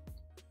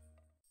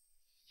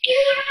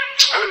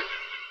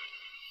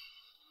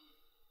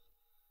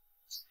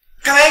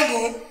 Can I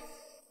go?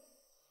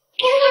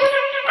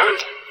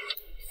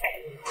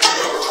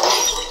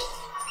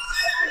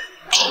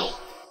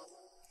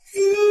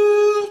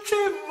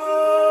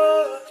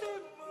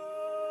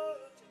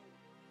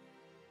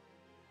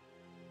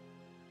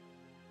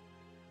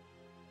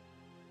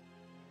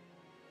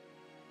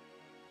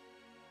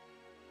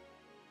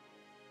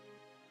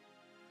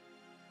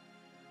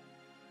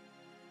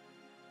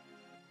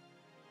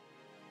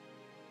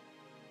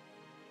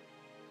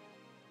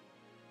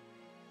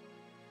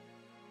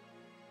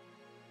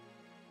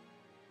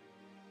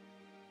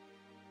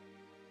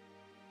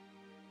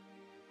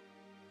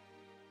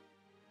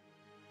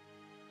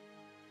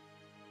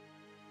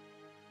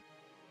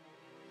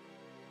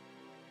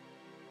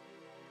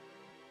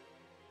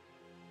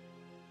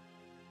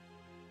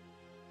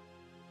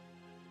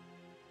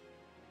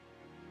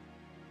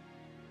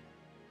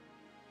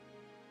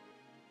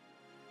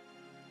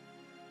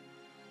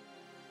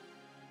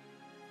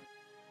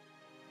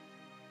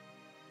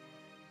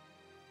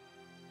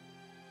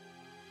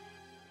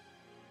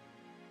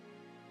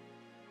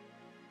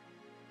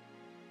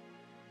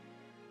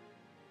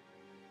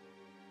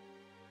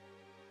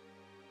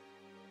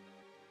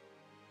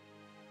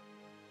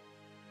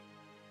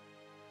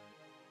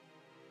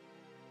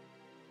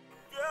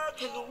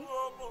 Hello?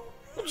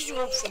 What do you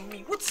want from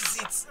me? What is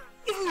it?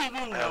 Even me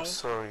alone now. I'm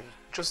sorry.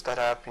 Just that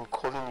I have been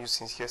calling you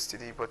since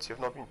yesterday, but you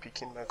have not been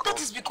picking my call.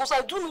 That is because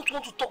I do not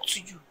want to talk to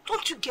you.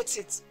 Don't you get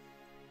it?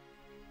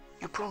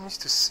 You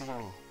promised to see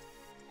me.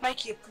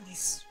 Mikey,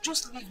 please.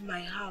 Just leave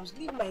my house.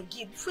 Leave my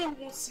gate before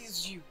anyone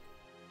sees you.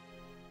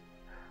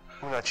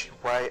 Munachi,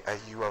 why are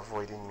you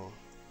avoiding me?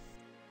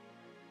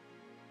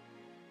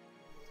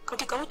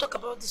 Okay, can we talk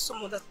about this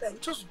some other time?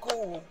 Just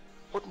go.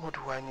 What more do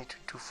I need to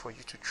do for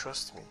you to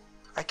trust me?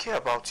 I care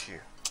about you.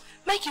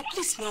 Mikey,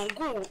 please now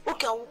go.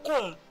 Okay, I will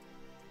come.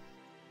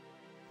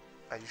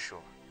 Are you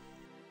sure?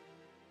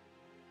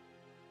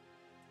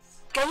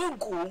 Can you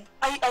go?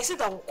 I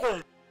said I will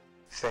come.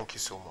 Thank you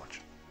so much.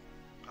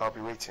 I'll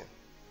be waiting.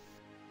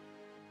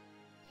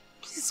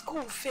 Please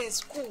go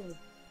first, go.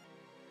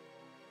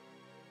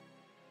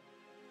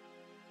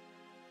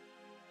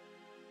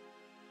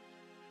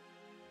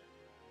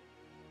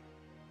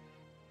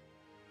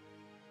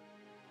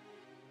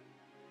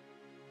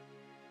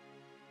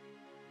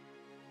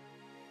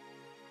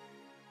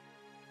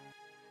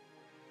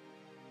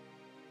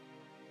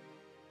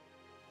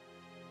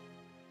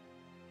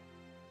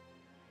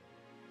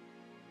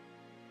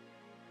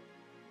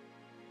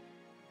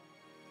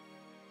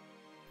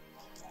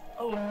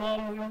 Oh,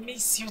 Mom, we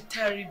miss you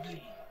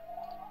terribly.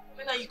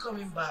 When are you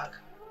coming back?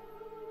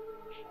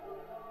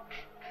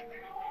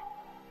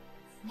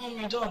 Mom,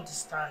 you don't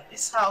understand.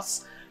 This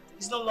house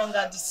is no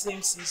longer the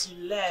same since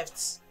you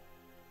left.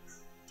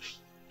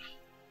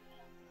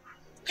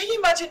 Can you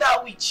imagine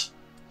that witch?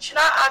 She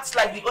now acts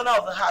like the owner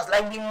of the house,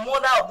 like the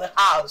mother of the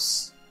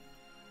house.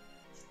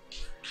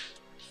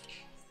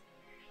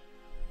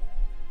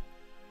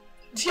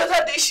 The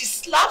other day she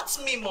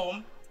slapped me,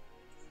 Mom.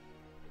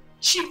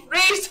 She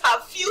raised her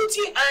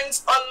filthy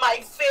hands on my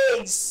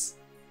face.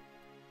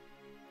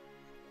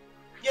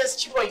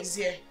 Yes, Chiboy is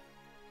here.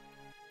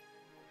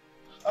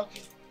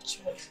 Okay,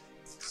 Chiboy,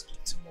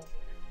 speak to Mom.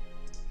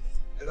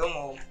 Hello,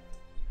 Mom.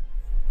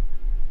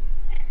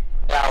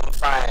 Yeah, I'm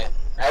fine.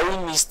 I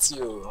really missed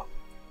you.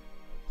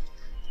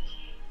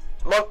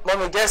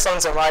 Mommy, get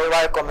something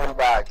while coming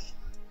back.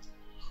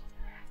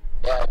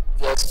 Yeah,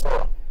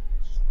 PS4.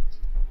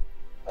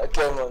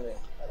 Okay, Mommy.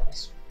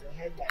 Your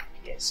head like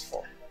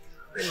PS4.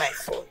 With my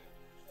phone.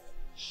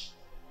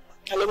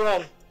 Hello,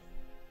 Mom.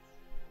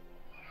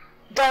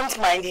 Don't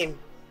mind him.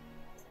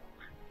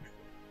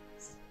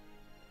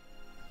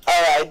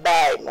 Alright,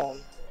 bye,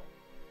 Mom.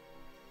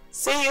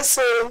 See you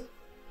soon.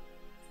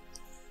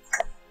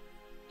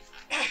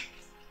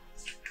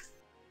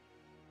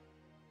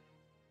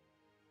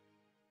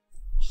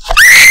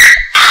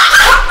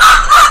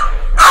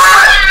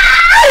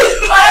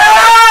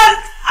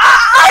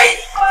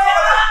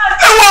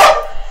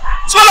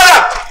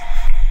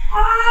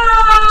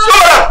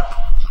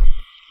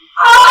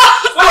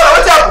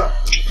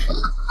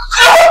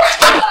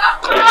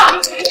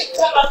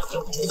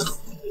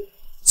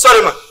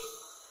 Sorry, man.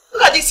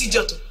 Look at this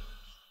idiot.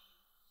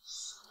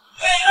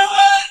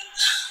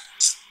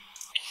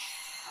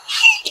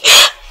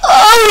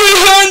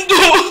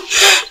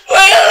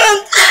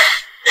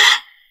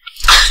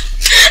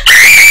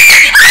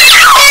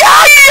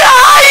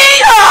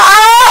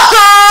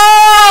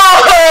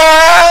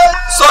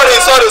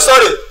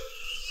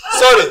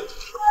 Sorry.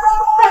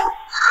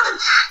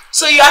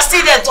 So you are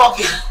still there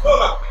talking?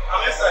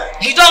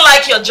 You don't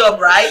like your job,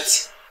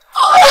 right?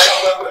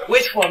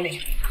 Wait for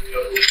me.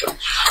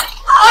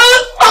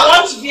 I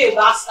want to be a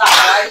bastard,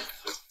 right?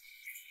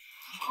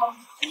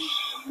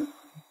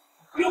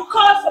 You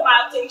call for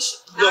my attention.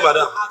 No,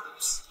 madam.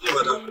 No,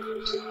 madam.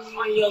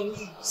 On your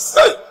knees.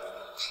 Hey!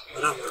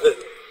 Madam,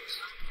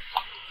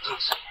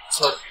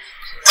 sorry.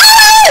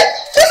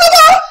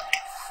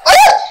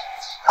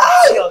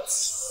 Idiot.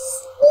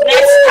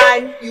 Next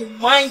time, you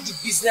mind the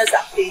business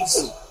that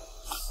pays you.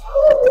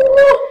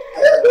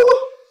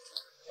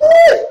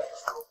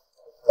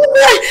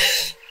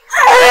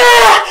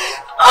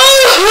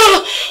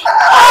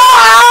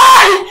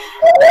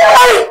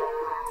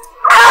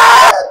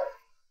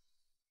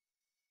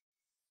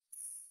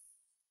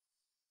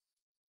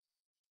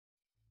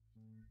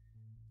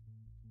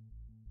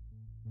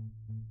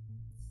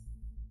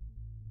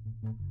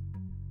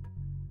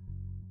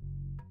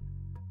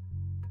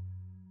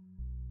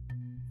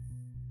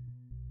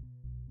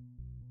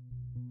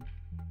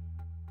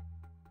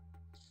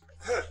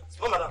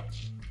 Small madam,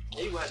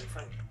 here you are,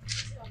 fine.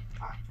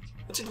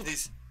 What you do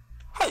this?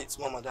 Hi,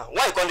 small madam.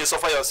 Why you can't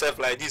suffer yourself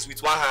like this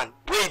with one hand?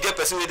 Where you get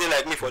person waiting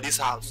like me for this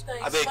house?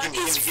 I beg, give me.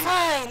 It's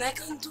fine, I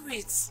can do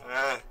it.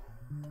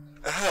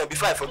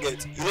 Before I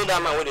forget, you know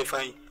that man where they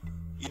find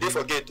you did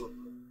forget to.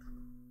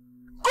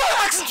 Go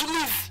ask him to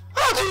leave.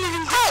 How do you leave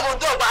him? How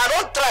about but I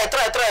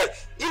don't try.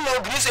 You know,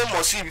 you say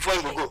must see before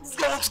you go. You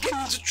don't want to get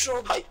me into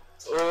trouble. I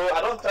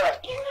don't try.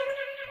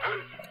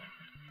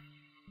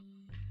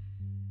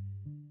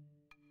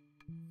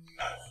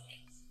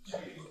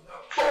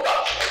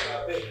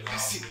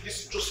 Listen,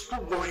 just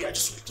don't worry.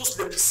 Just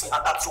let me see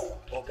her. That's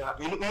all. Okay.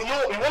 You know,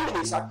 in 1 minute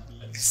exactly.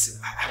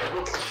 Listen, I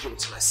won't leave you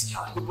until I see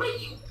her. Don't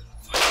worry.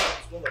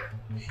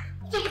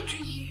 What are you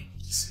doing here?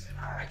 Listen,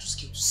 I just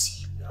came to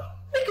see you now.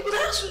 Make but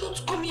I asked you not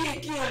to come here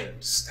again. I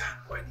understand,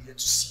 but I needed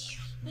to see you.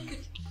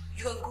 Make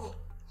you can go.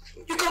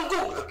 You can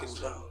go. Okay,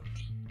 down.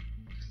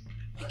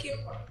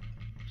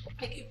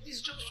 Make it,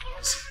 please just go.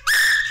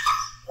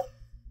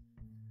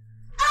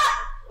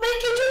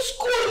 Make it just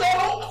go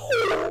now.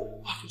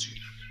 What happened to you?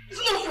 It's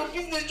not your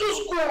business,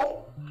 just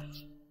go.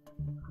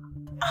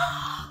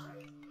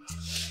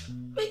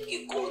 Make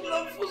it go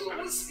now before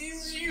someone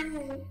sees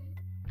you.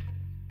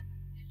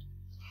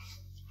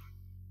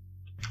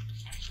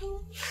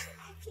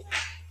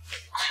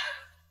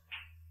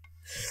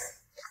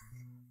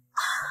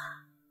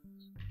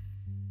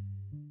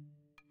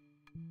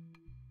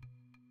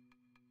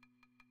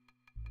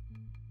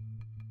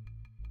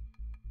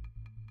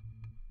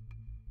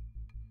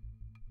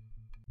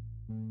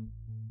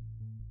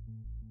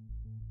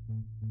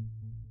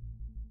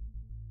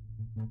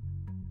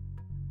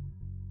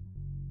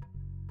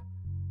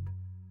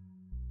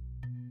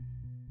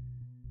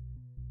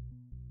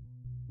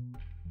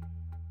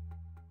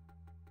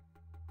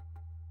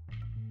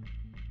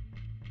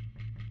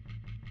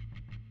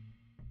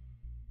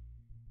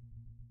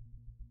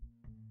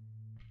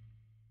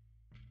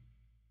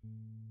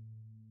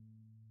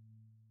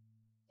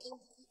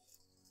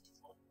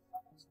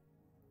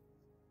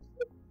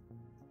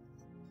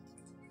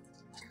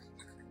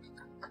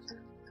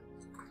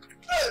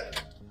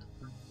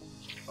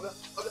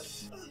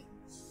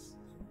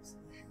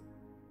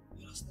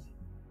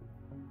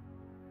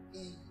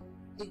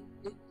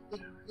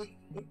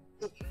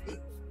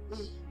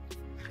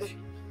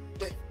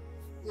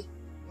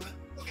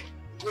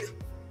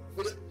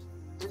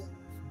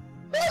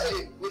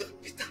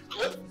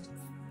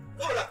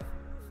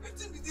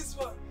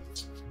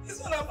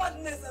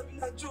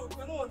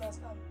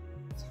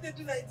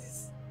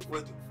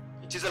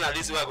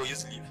 I go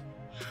use leave.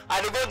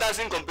 I go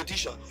dancing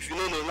competition. If you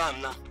don't know now,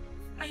 I'm now.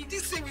 And you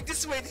did say with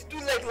this way they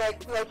do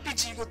like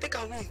PG, you go take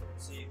and win.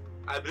 See,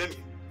 I blame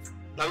you.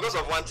 Now because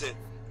of one thing.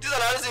 This is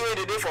another thing where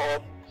they do for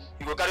up.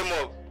 You go carry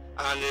mug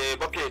and a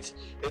bucket.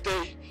 They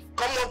tell you,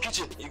 come on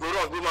kitchen, you go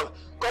run, go mug.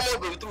 Come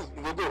on go through,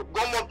 you go.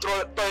 Go mug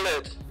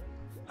toilet.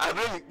 I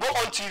blame you. Go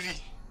on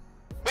TV.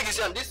 Make you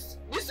see this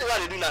thing what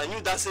they do now,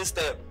 new dancing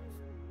step.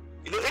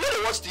 You know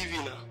they watch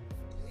TV now.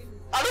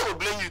 I don't go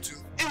blame you too.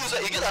 If you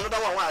say you get another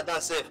one I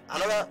dance safe,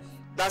 another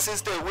dancing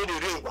step where they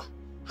ring.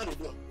 How they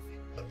do?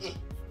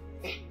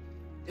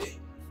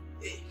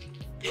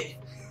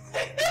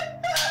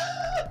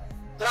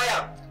 Try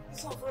am.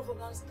 It's not for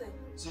that step.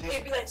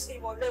 It be like say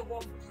you let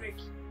one break.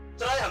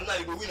 Try am now,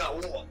 you go win a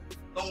war.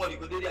 Don't worry, you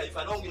go there. If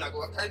I don't win, I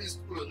go carry this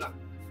clothes now.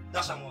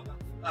 That's a mother.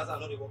 That's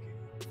another working.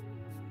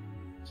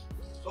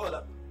 So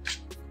that.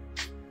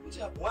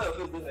 Why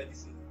you feel like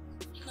this?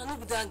 I know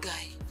be that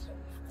guy.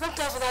 Don't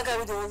tell for that guy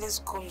when they always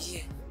come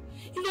here.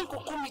 You don't go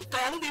come me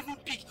tired, I don't even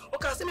pick.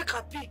 Okay, I say make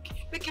her pick,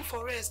 make him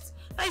for rest.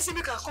 I say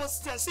make her come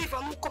see and say if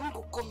I'm not coming,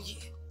 go come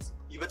here.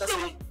 You better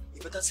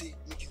say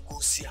make you go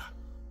see her.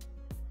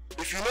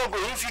 If you don't go,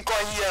 if you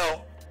come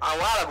here, and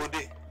while I go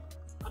there.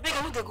 I beg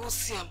I want to go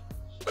see him.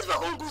 But if I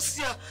can't go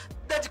see her,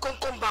 daddy can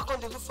come back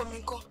and they look for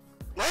me. Come.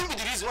 Now be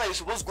the reason why you're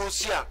supposed to go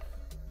see her.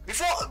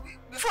 Before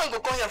you go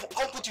come here,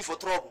 come put you for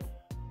trouble.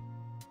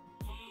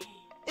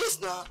 Yes,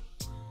 now.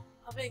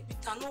 I beg,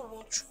 Peter, I don't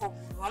want trouble.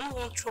 I don't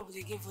want trouble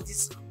again for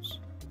this house.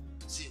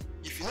 See,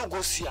 if you don't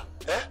go see her,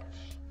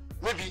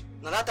 maybe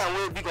now that time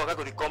when big Oga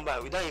go to come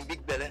back without him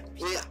big belly.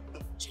 Yeah.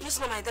 She knows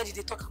what my daddy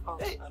they talk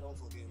about. Hey, I don't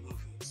forget, no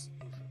face.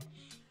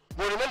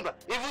 But remember,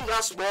 even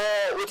that small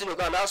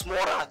that small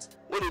rat,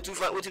 when they two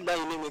fight, waiting down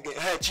your name again.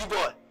 Hey,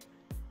 G-boy,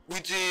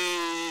 with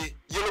the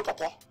yellow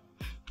papa.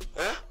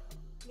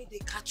 May they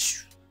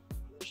catch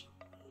you.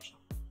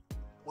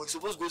 We're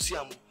supposed to go see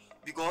him.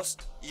 Because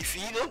if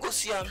you don't go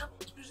see him,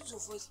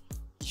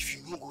 if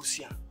you don't go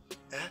see him,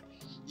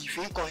 if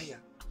you come here,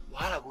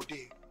 while I go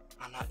there,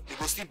 and they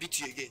go still beat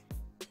you again.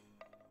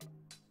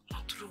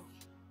 Not true.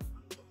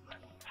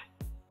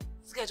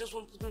 This guy just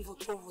won't put me for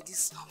trouble for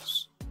this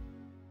house.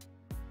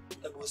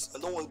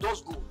 Don't worry,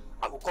 just go.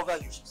 I will cover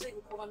you.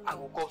 I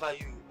will cover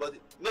you. But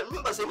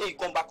remember saying you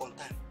come back on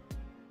time.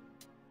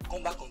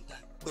 Come back on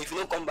time. But if you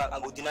don't come back, I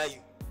will deny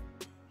you.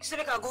 You say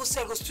make I go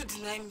say, I go still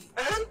deny me.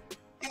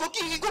 You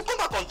go come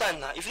back on time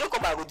now. If you don't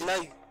come back, I will deny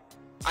you.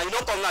 And you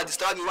don't come now,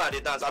 distract me while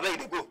they dance. I beg you,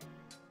 they go.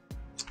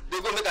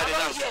 They go make her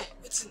dance. Yeah,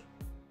 listen.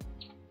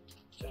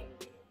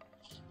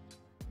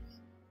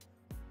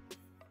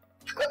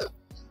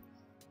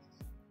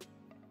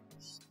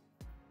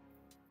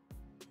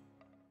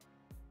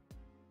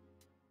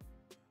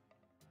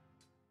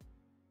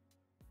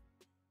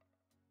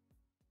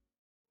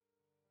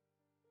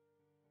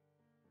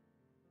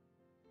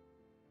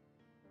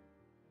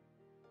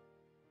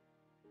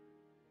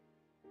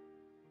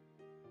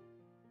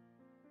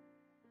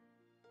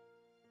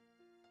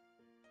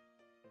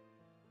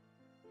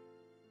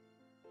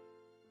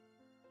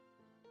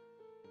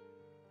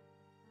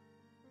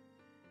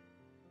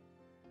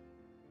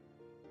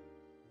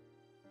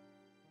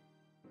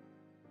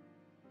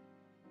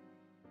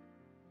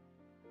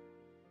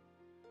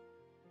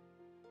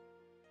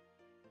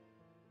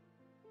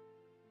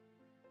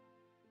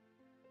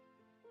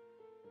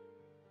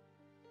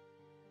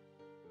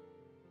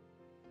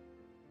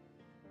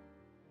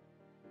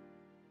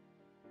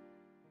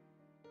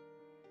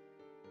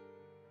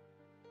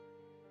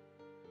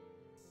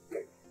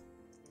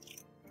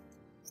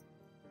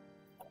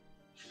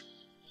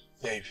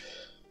 Babe,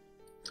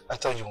 I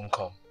thought you wouldn't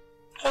come.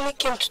 I only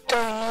came to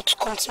tell you not to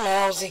come to my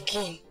house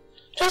again.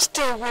 Just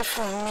stay away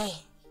from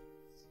me.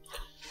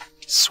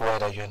 Swear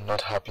that you're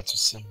not happy to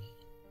see me.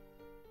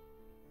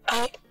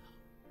 I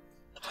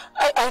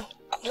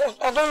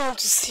don't want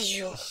to see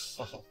you.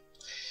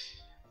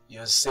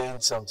 You're saying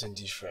something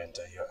different,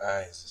 and your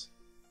eyes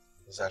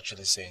is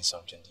actually saying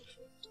something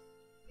different.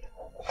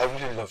 I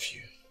really love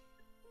you,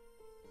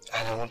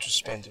 and I want to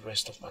spend the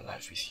rest of my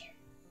life with you.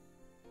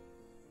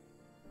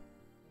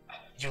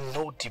 You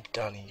know deep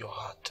down in your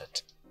heart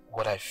that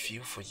what I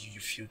feel for you, you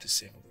feel the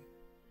same way.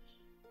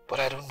 But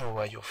I don't know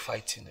why you're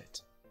fighting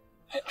it.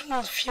 I do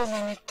not feel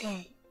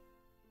anything.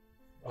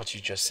 What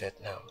you just said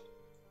now,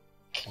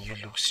 can you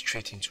look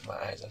straight into my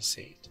eyes and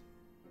say it?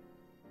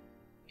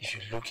 If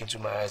you look into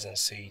my eyes and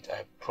say it,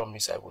 I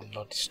promise I will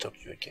not disturb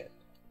you again.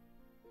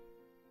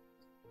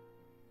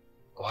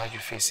 Why are you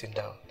facing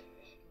down?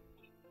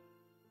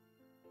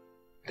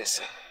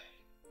 Listen,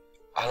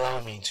 allow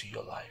me into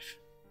your life.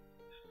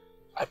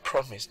 I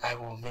promise I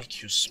will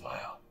make you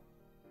smile.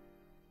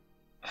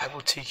 I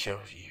will take care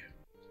of you.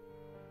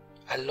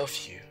 I love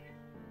you,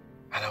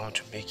 and I want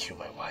to make you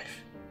my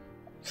wife.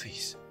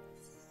 Please.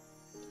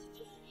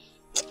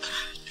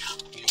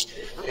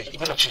 Hey,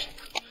 Munachi.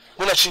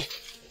 Munachi.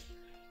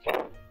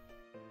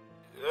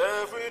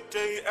 Every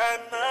day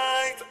and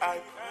night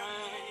I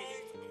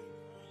pray.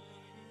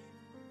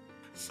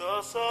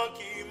 So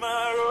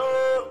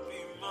Kimaro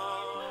Bima.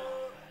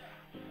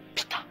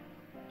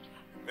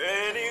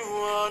 Many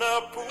wanna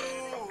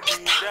pull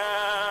me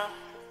down.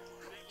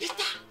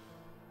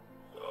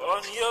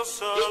 On your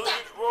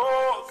solid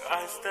rock I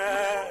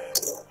stand.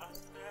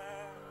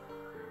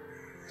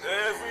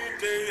 Every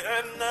day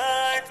and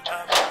night I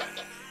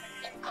pray.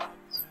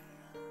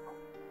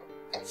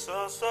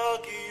 So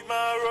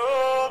Kimaro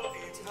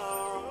Bima.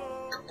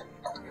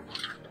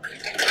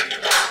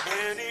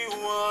 Many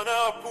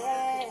wanna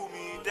pull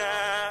me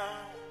down.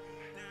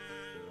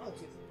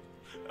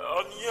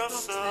 On your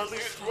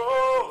solid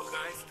rock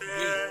I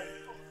stand.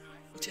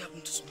 What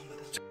happened to someone?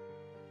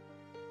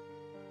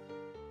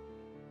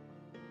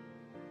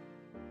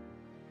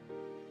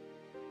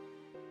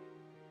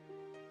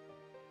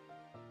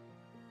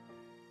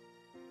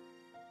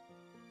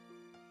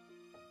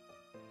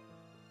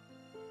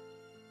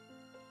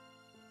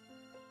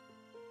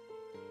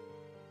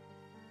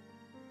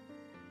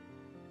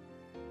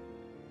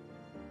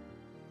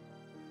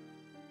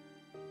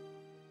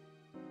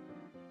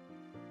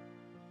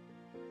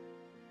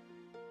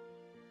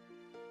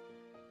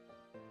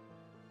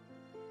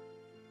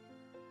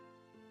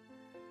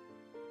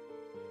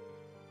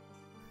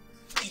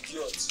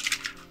 Idiot.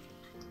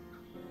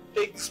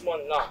 Take this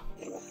money now.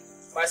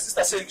 My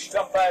sister said you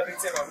can buy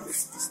everything on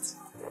this list.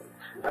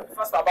 And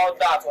first about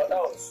that, what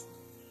else?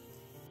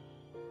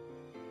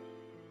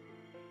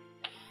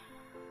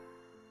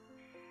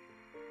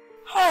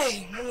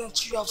 Hi,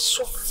 Munich, you have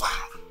so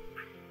far.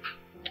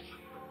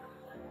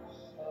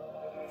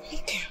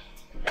 Okay.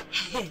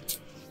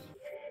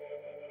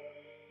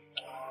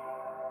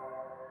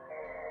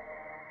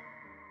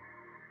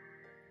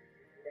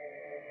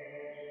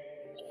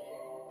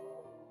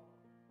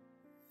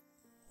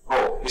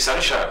 Mr.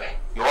 Richard,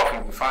 your wife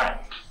will be fine.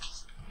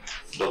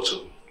 Doctor,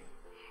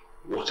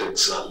 what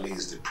exactly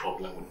is the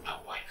problem with my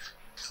wife?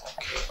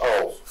 Okay.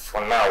 Oh,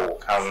 for now we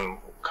can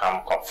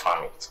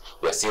confirm it.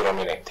 We are still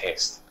running a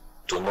test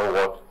to know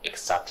what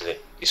exactly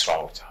is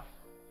wrong with her.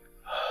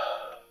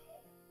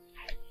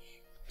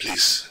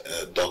 Please,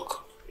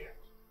 Doc,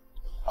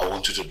 I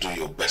want you to do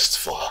your best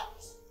for her.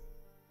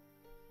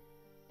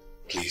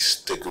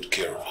 Please take good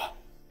care of her.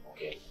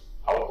 Okay.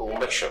 We'll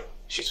make sure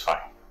she's fine.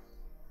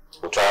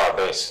 We'll try our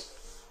best.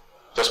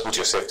 Just put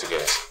yourself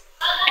together.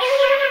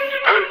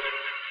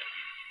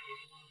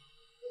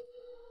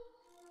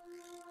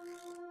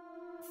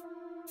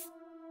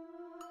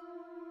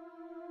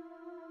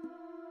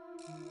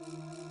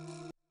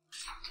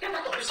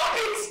 Stop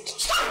it!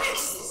 Stop it!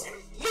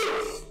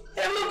 Leave!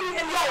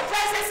 Your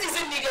presence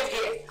isn't needed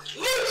here.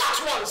 Leave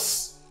at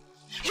once!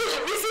 You're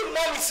the reason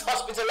mom is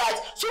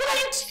hospitalized. So what are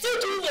you still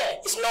doing here?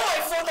 It's not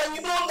my fault and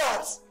you know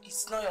that.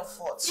 It's not your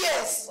fault?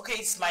 Yes. Okay,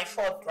 it's my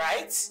fault,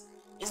 right?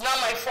 It's not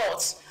my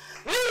fault.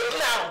 Leave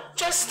now!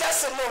 Just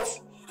that's enough.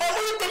 I'm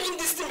only taking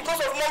this thing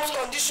because of mom's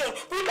condition.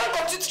 We can't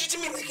continue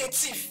treating me like a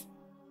thief.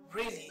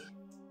 Really?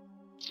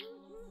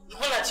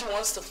 Munachi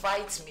wants to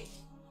fight me.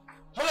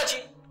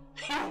 Munachi,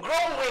 you've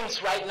grown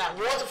wings right now.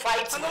 You want to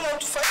fight me? I don't want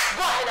to fight.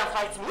 Go ahead and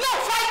fight me. No,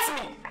 fight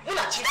me!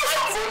 Munachi,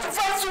 fight me! I want to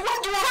fight you. What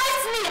do you want?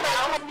 Fight me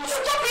now!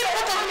 Stop it,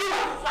 both of you!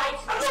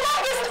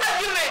 Stop this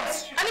argument!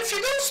 And if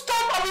you don't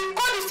stop, I will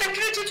call the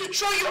security to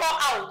throw you all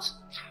out.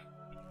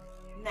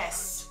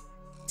 Ness,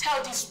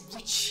 tell this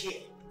witch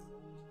here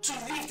to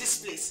leave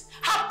this place.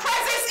 Her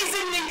presence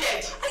isn't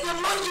needed. I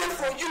am not here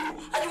for you.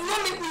 And you will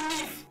not make me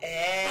leave.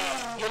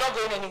 You're not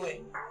going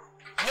anywhere.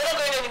 You're not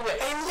going anywhere.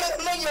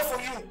 I'm not here for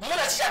you.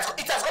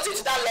 It has gotten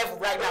to that level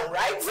right now,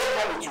 right?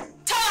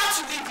 Tell her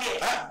to leave here.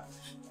 Huh?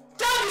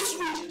 Tell this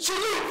witch to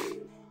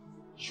leave.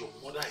 Your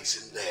mother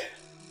is in there,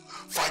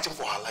 fighting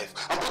for her life.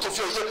 And both of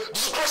you are here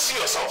disgracing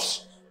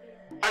yourselves.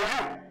 And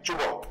you,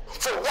 Chubo,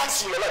 for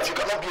once in your life, you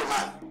cannot be a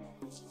man.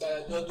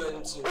 Don't do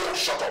anything. Oh,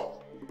 shut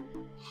up.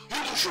 You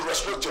two should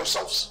respect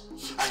yourselves.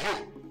 And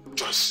you,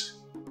 Joyce,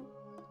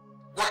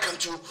 why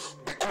can't you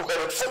be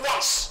cool-headed for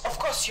once? Of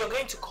course, you're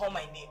going to call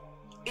my name,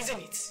 isn't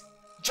it?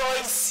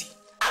 Joyce,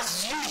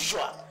 as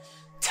usual.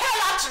 Tell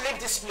her to leave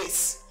this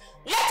place.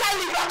 Let her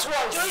leave at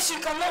once. Joyce, you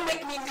cannot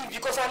make me leave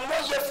because I'm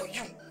not here for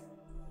you.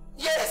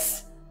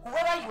 Yes,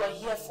 whoever you are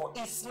here for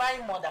is my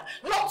mother,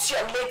 not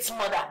your late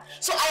mother.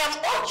 So I am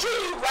urging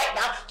you right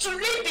now to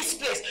leave this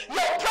place.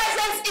 Your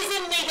presence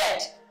isn't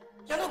needed.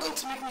 You're not going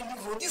to make me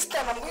leave. This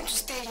time I'm going to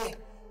stay here.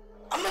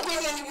 I'm not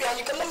going anywhere.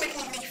 You cannot make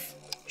me leave.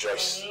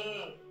 Joyce,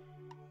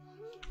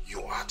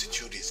 your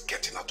attitude is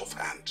getting out of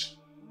hand.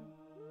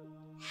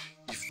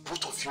 If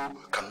both of you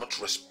cannot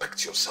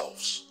respect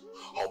yourselves,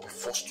 I'll be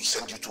forced to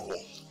send you to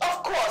home.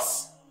 Of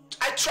course.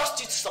 I trust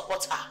you to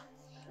support her.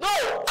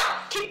 No!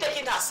 Keep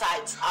taking her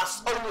sides,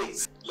 as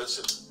always.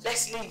 Listen.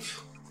 Let's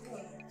leave.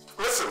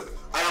 Listen,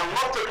 I'm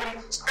not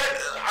taking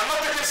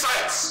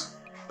sides.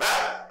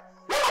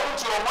 What happened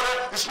to your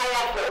mother is no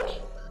one's fault.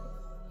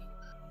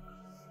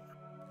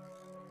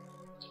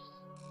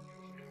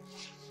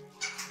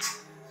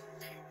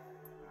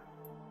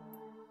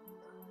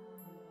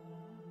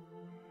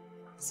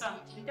 Sir,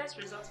 the test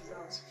result is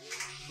out.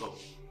 No.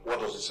 What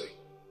does it say?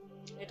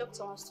 The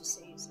doctor wants to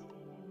say something.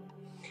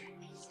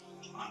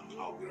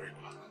 I'll be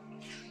right back.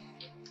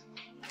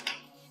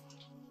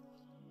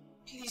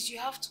 Please, you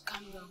have to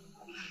calm down.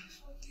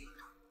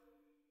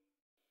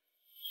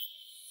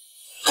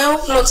 I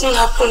hope nothing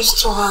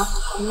happens to her.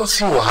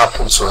 Nothing will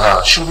happen to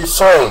her. She'll be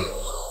fine.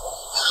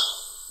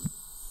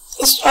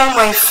 It's all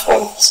my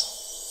fault.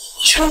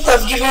 You shouldn't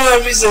have given her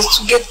reasons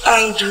to get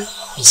angry.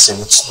 Listen,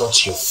 it's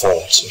not your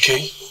fault,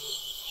 okay?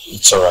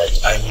 It's alright.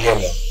 I'm here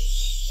now.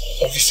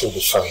 Everything will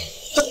be fine.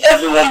 But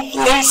everyone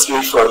blames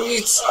me for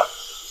it.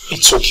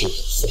 It's okay.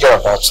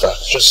 Forget about that.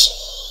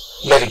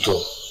 Just let it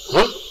go.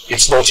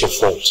 It's not your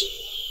fault.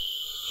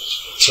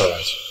 It's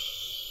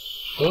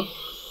alright.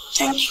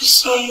 Thank you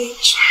so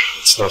much.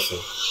 It's nothing.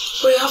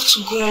 But you have to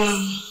go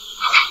now.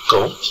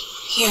 Go?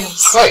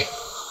 Yes. Why?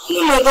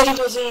 No, my daddy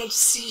doesn't want to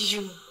see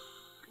you.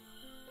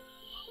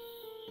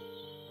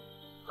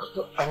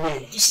 I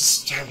mean, this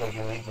is the time that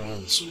you need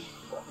me, so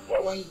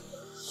why?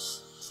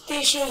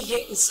 Tension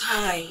here is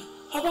high.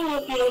 I don't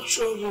want no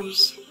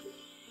troubles.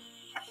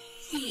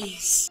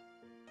 Please.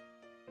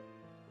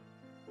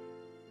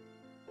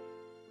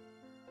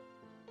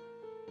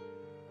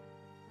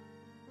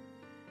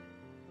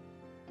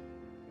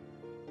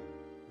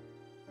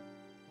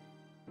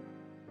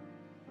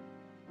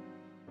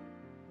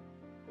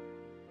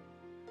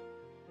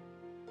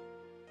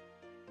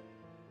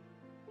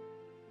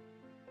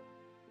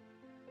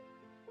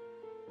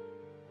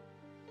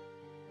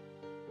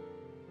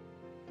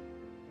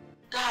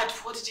 Dad,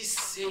 what did he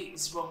say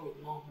is wrong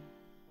with Mom?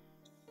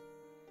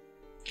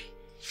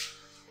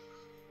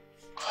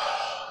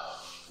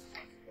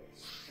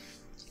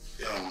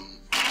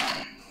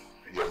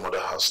 Your mother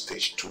has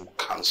stage 2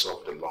 cancer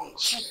of the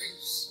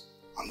lungs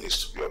and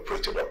needs to be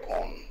operated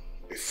upon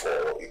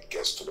before it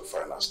gets to the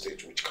final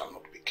stage, which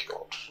cannot be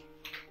cured.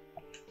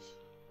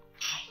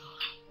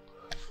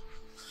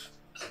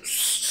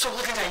 So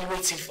what are you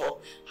waiting for?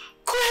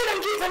 Go ahead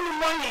and give them the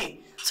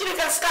money so they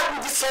can start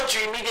with the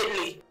surgery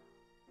immediately.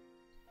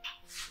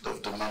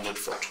 They've demanded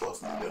for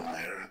 12 million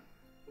naira,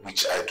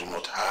 which I do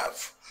not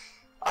have.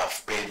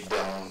 I've paid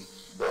them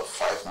the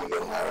 5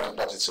 million naira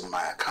that is in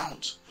my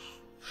account.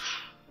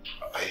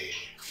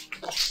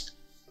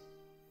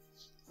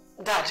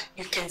 Dad,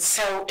 you can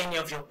sell any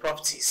of your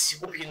properties.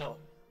 You hope you know.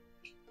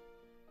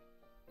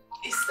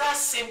 It's that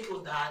simple,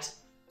 Dad.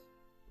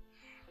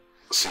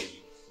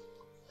 See,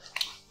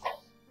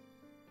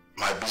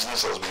 my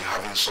business has been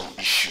having some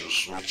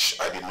issues which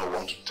I did not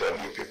want to tell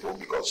you people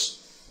because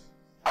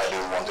I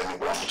didn't want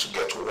anyone to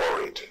get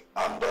worried.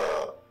 And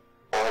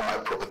all my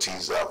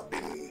properties have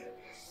been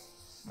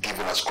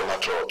given as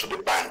collateral to the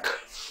bank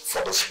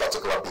for this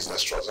particular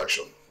business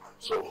transaction.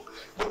 So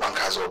the bank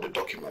has all the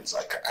documents.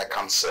 I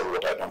can't sell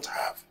what I don't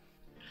have.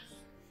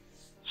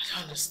 I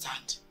don't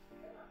understand.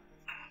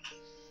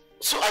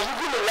 So are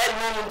you going to let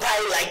Mom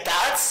die like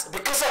that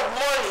because of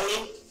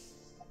money?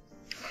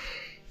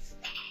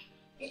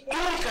 You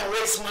can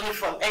raise money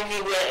from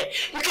anywhere.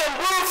 You can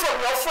borrow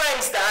from your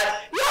friends,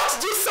 Dad. You have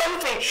to do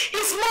something.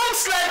 It's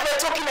Mom's life we're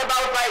talking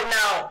about right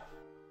now.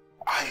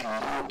 I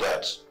know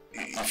that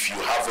if you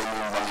have any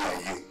money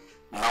on you,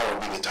 now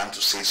will be the time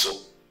to say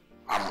so.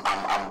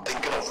 I'm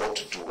thinking of what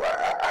to do.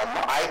 I'm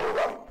not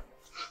idle.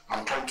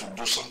 I'm trying to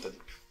do something.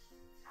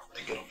 I'm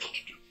thinking of what to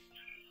do.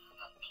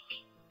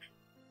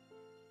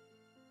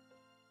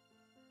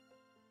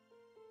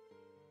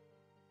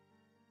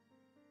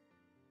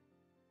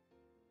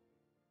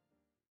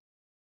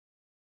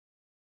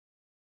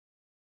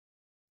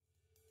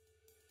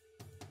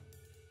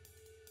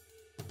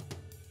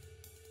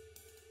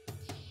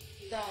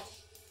 Dad,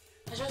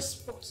 I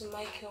just spoke to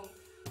Michael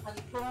and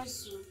he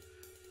promised to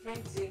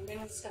bring the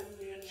remaining 7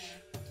 million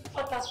naira.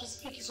 But as we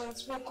speak, he's on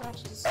his way to come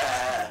to this.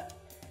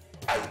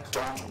 I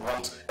don't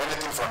want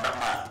anything from that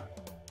man.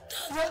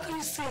 Dad, how can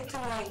you say a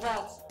thing like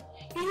that?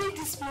 You need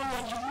this money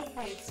and you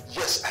know it.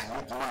 Yes, I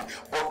need money,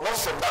 but not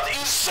from that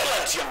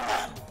insolent young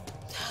man.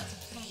 Dad,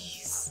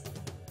 please.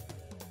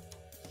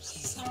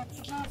 Please, I'm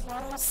begging you for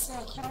one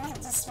sake. You need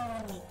this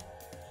money.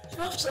 You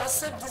have to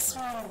accept this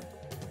money.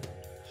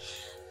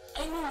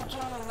 I know you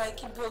don't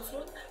like it, but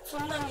for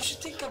now you should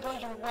think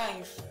about your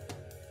wife.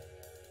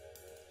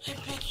 I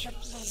beg you,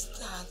 please,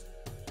 Dad.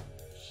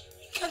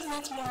 You can't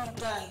let mommy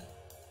die.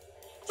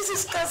 This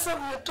is cancer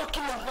we are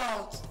talking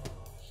about.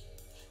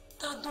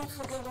 Dad, don't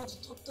forget what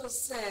the doctor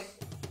said.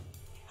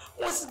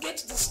 Once you get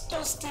to the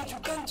third stage, you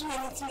can't do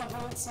anything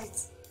about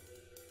it.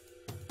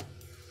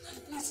 Dad,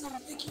 please, I'm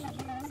begging you,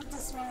 you need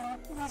this money.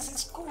 Please,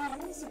 it's coming.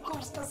 Once it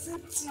comes,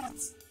 accept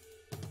it.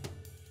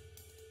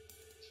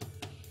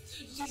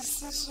 Please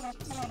say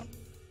something.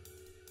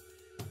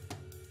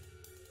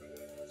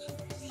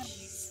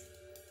 Please.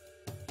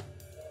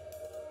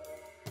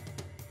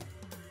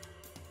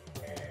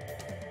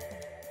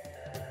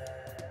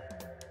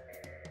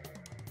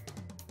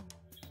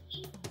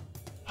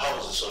 How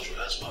was the surgery?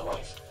 That's my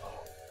wife.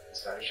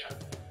 It's very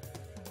sharp.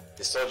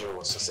 The surgery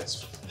was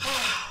successful.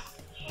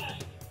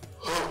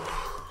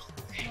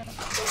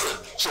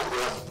 So, can we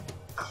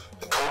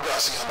go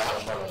and see her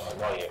now? No,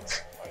 not yet.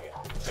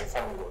 They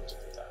inform me what to do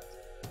that.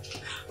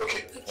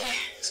 Okay.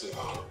 Let's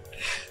go.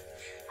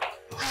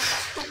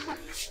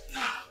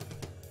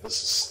 This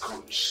is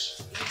good.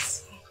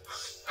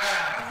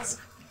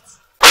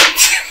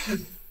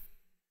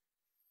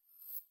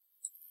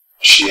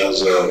 She has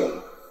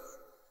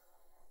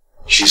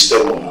she's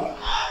stable now,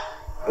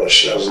 but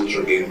she hasn't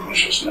regained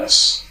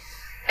consciousness.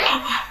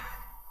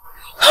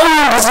 How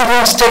long is it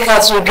going to take her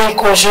to regain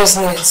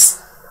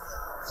consciousness?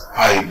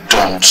 I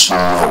don't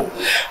know,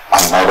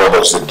 and neither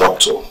does the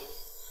doctor.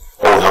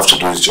 All we have to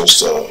do is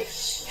just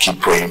keep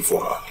praying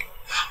for her.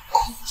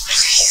 Oh,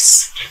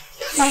 please.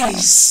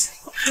 Please.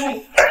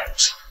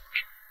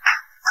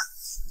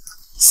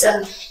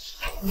 Sir,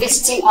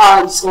 visiting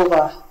hour is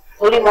over.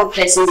 Only one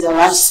person is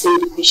allowed to stay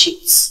with the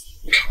patients.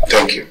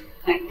 Thank you.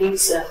 I think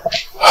so.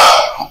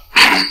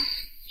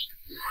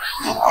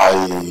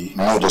 I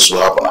knew this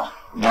would happen.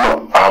 You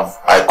know,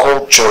 I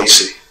called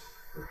Joyce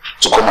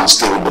to come and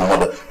stay with the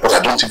mother, but I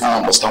don't even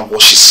understand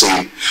what she's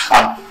saying.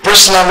 And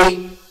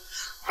personally,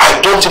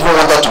 I don't even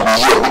want her to be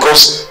here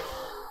because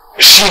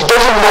she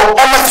doesn't know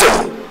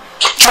anything.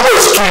 Chuba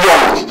is too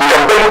young. He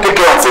can barely take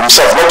care of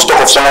himself, not to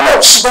talk of someone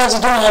else. But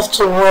you don't have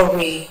to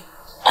worry.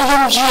 I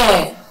am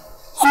here.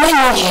 Am I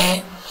not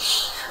here?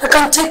 I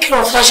can take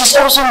care of her. She's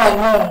also my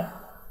mom.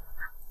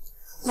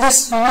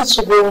 Listen, you need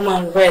to go home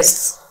and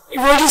rest. You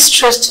already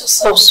stressed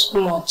yourself so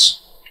much.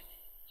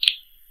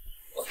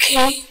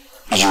 Okay?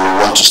 You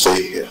want to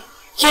stay here?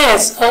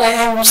 Yes,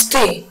 I will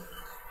stay.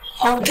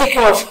 I will take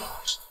care of her.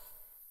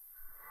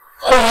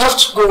 Oh, you have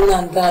to go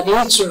now, Dad. You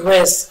need to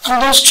rest.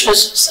 And don't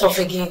stress yourself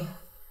again.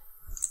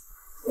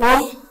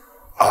 What?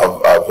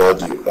 I've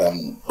heard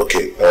you.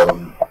 Okay,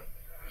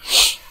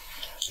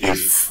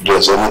 if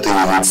there's anything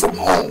you need from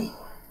home,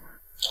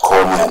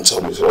 call me and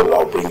tell me so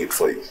I'll bring it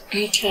for you.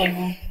 Okay,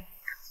 man.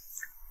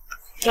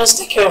 Just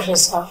take care of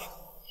yourself.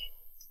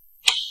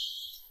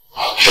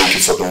 Thank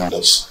you for doing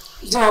this.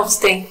 You don't have to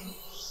thank me.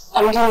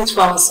 I'm doing it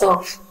for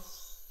myself.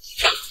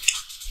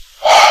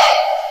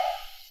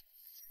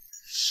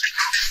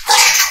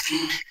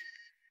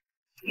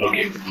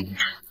 Okay.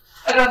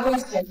 I can go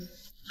instead.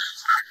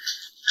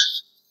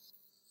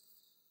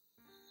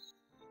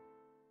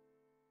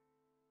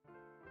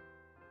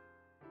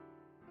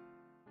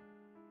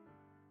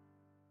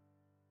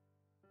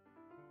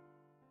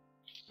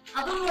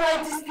 I don't know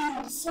why this thing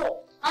would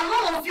fall. And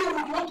none of you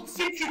would want to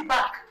fix it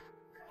back.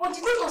 But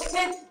the doctor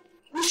said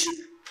we should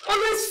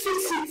always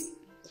fix it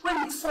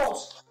when it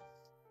falls.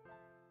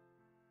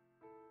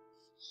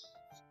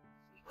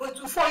 But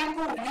before you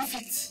will leave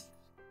it.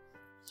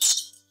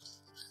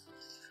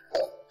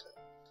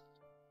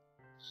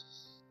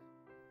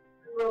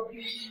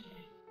 Rubbish.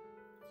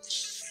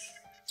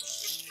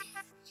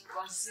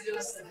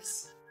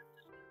 Seriousness.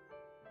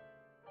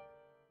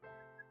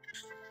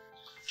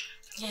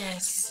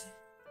 Yes.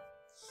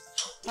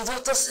 The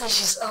doctor says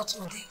she's out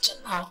of danger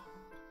now.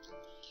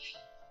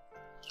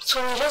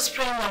 So we're just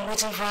praying and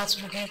waiting for her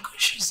to regain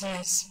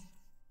consciousness.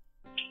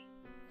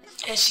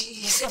 And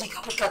he said he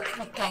can wake up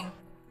every time.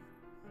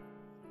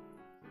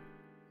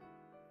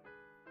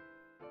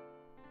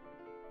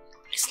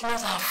 It's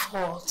not her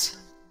fault.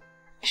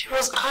 She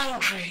was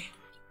angry.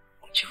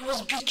 She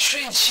was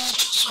betrayed. She's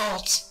just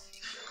hurt.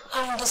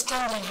 I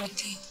understand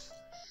everything.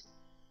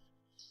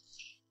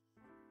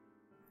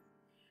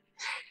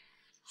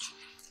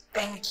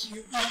 Thank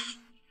you.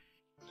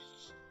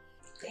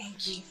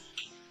 Thank you.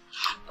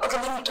 Okay,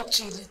 let me talk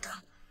to you later.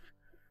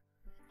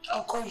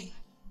 I'll call you.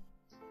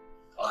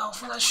 Or I'll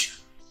flash you.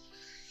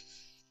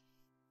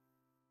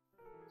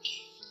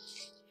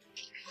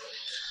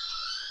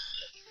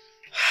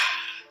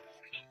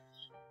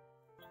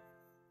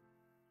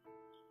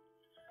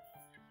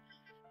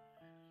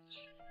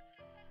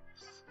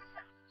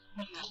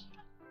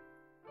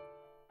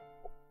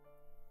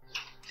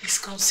 Please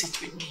come sit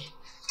with me.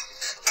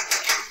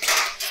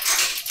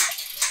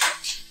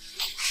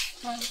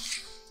 Come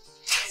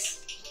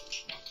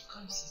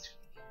sit.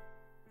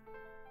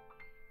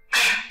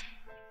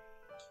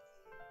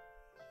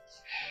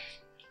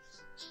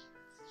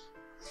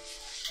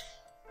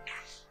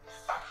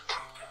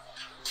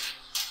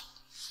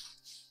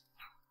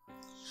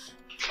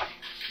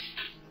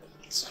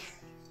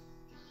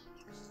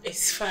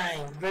 It's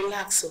fine.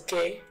 Relax,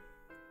 okay?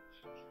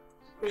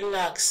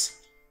 Relax.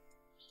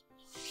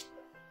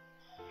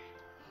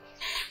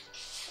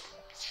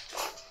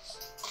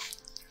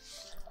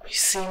 You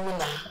see,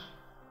 Muna,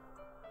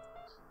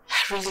 I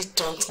really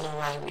don't know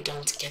why we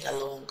don't get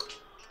along.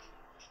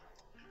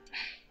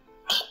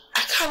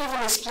 I can't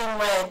even explain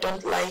why I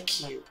don't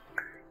like you.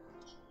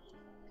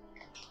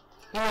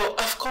 You know,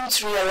 I've come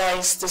to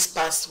realize this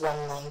past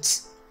 1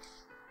 month,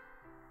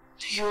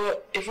 you're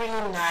a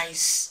really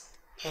nice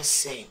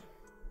person.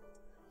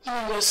 You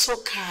know, you're so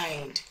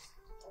kind.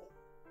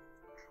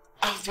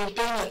 I've been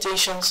paying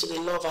attention to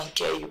the love and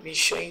care you've been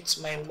showing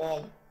to my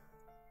mom.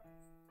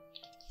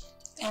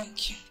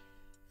 Thank you.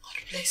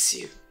 God bless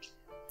you.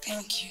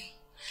 Thank you.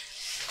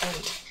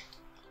 And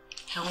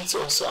I want to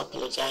also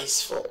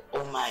apologize for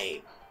all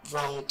my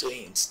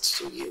wrongdoings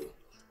to you.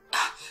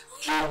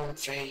 I'm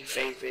very,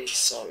 very, very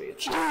sorry.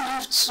 You don't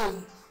have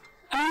to.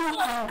 I'm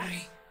not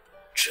angry.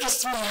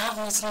 Trust me, I have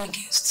nothing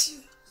against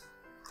you.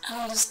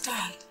 I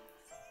understand.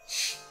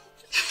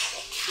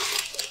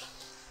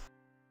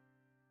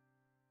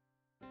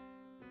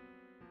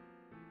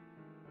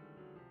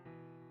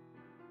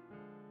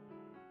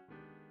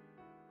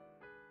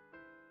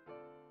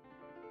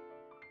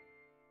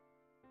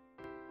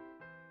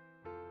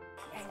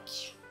 Thank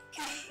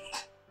you.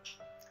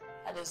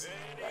 I don't think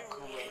you are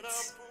cool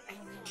yet.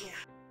 Yeah.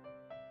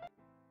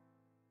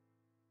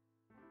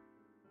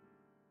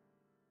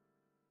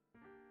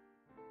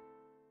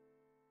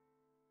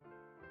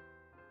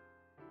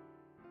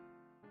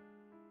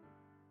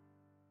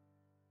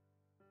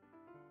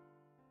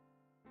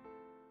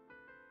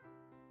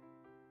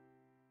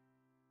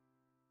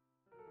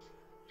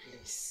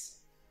 Please.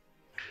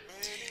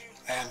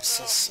 I am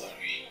so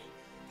sorry.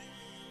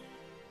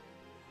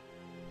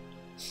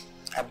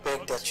 I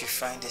beg that you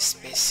find a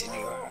space in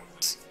your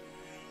heart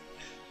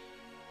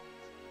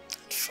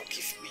and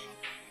forgive me.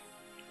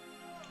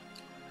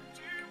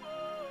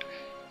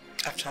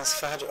 I've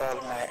transferred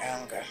all my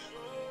anger,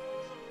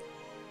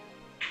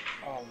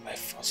 all my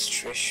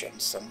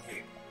frustrations on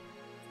you.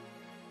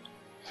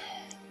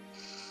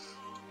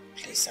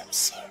 Please, I'm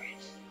sorry.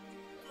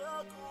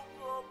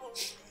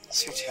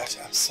 Sweetheart,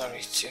 I'm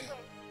sorry too.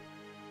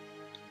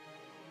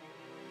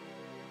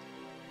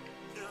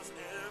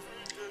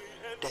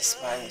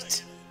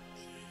 Despite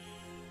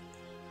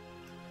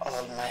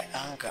all my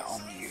anger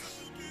on you,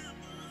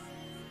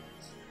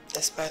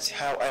 despite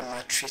how I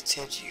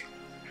maltreated you,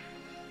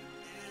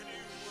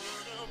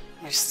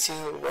 you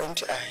still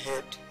went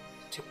ahead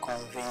to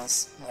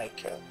convince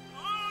Michael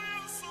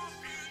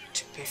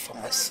to pay for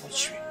my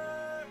surgery.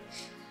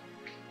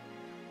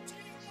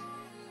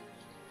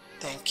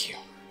 Thank you.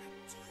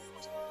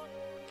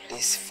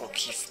 Please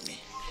forgive me.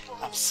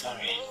 I'm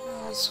sorry.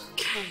 No, it's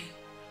okay.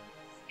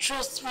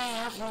 Trust me, I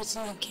have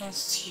nothing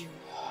against you.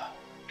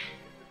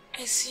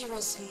 I see you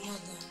as a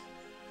mother.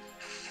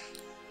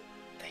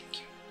 Thank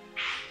you.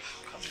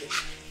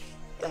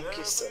 Thank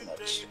you so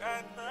much.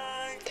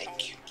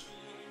 Thank you.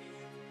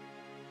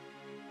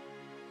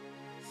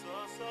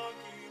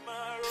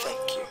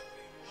 Thank you.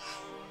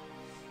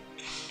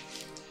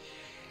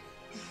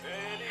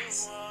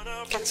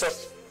 Get up.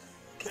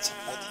 Get up,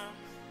 buddy.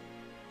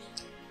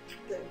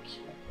 Thank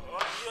you.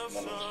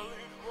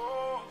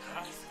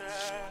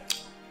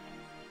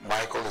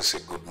 Michael is a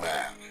good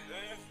man,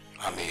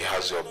 and he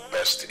has your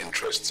best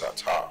interests at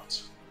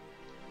heart.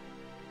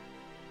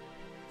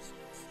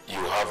 You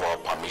have our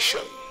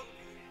permission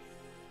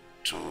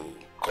to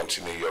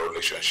continue your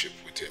relationship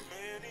with him.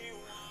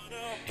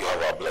 You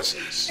have our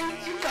blessings.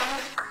 Thank you,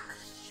 God.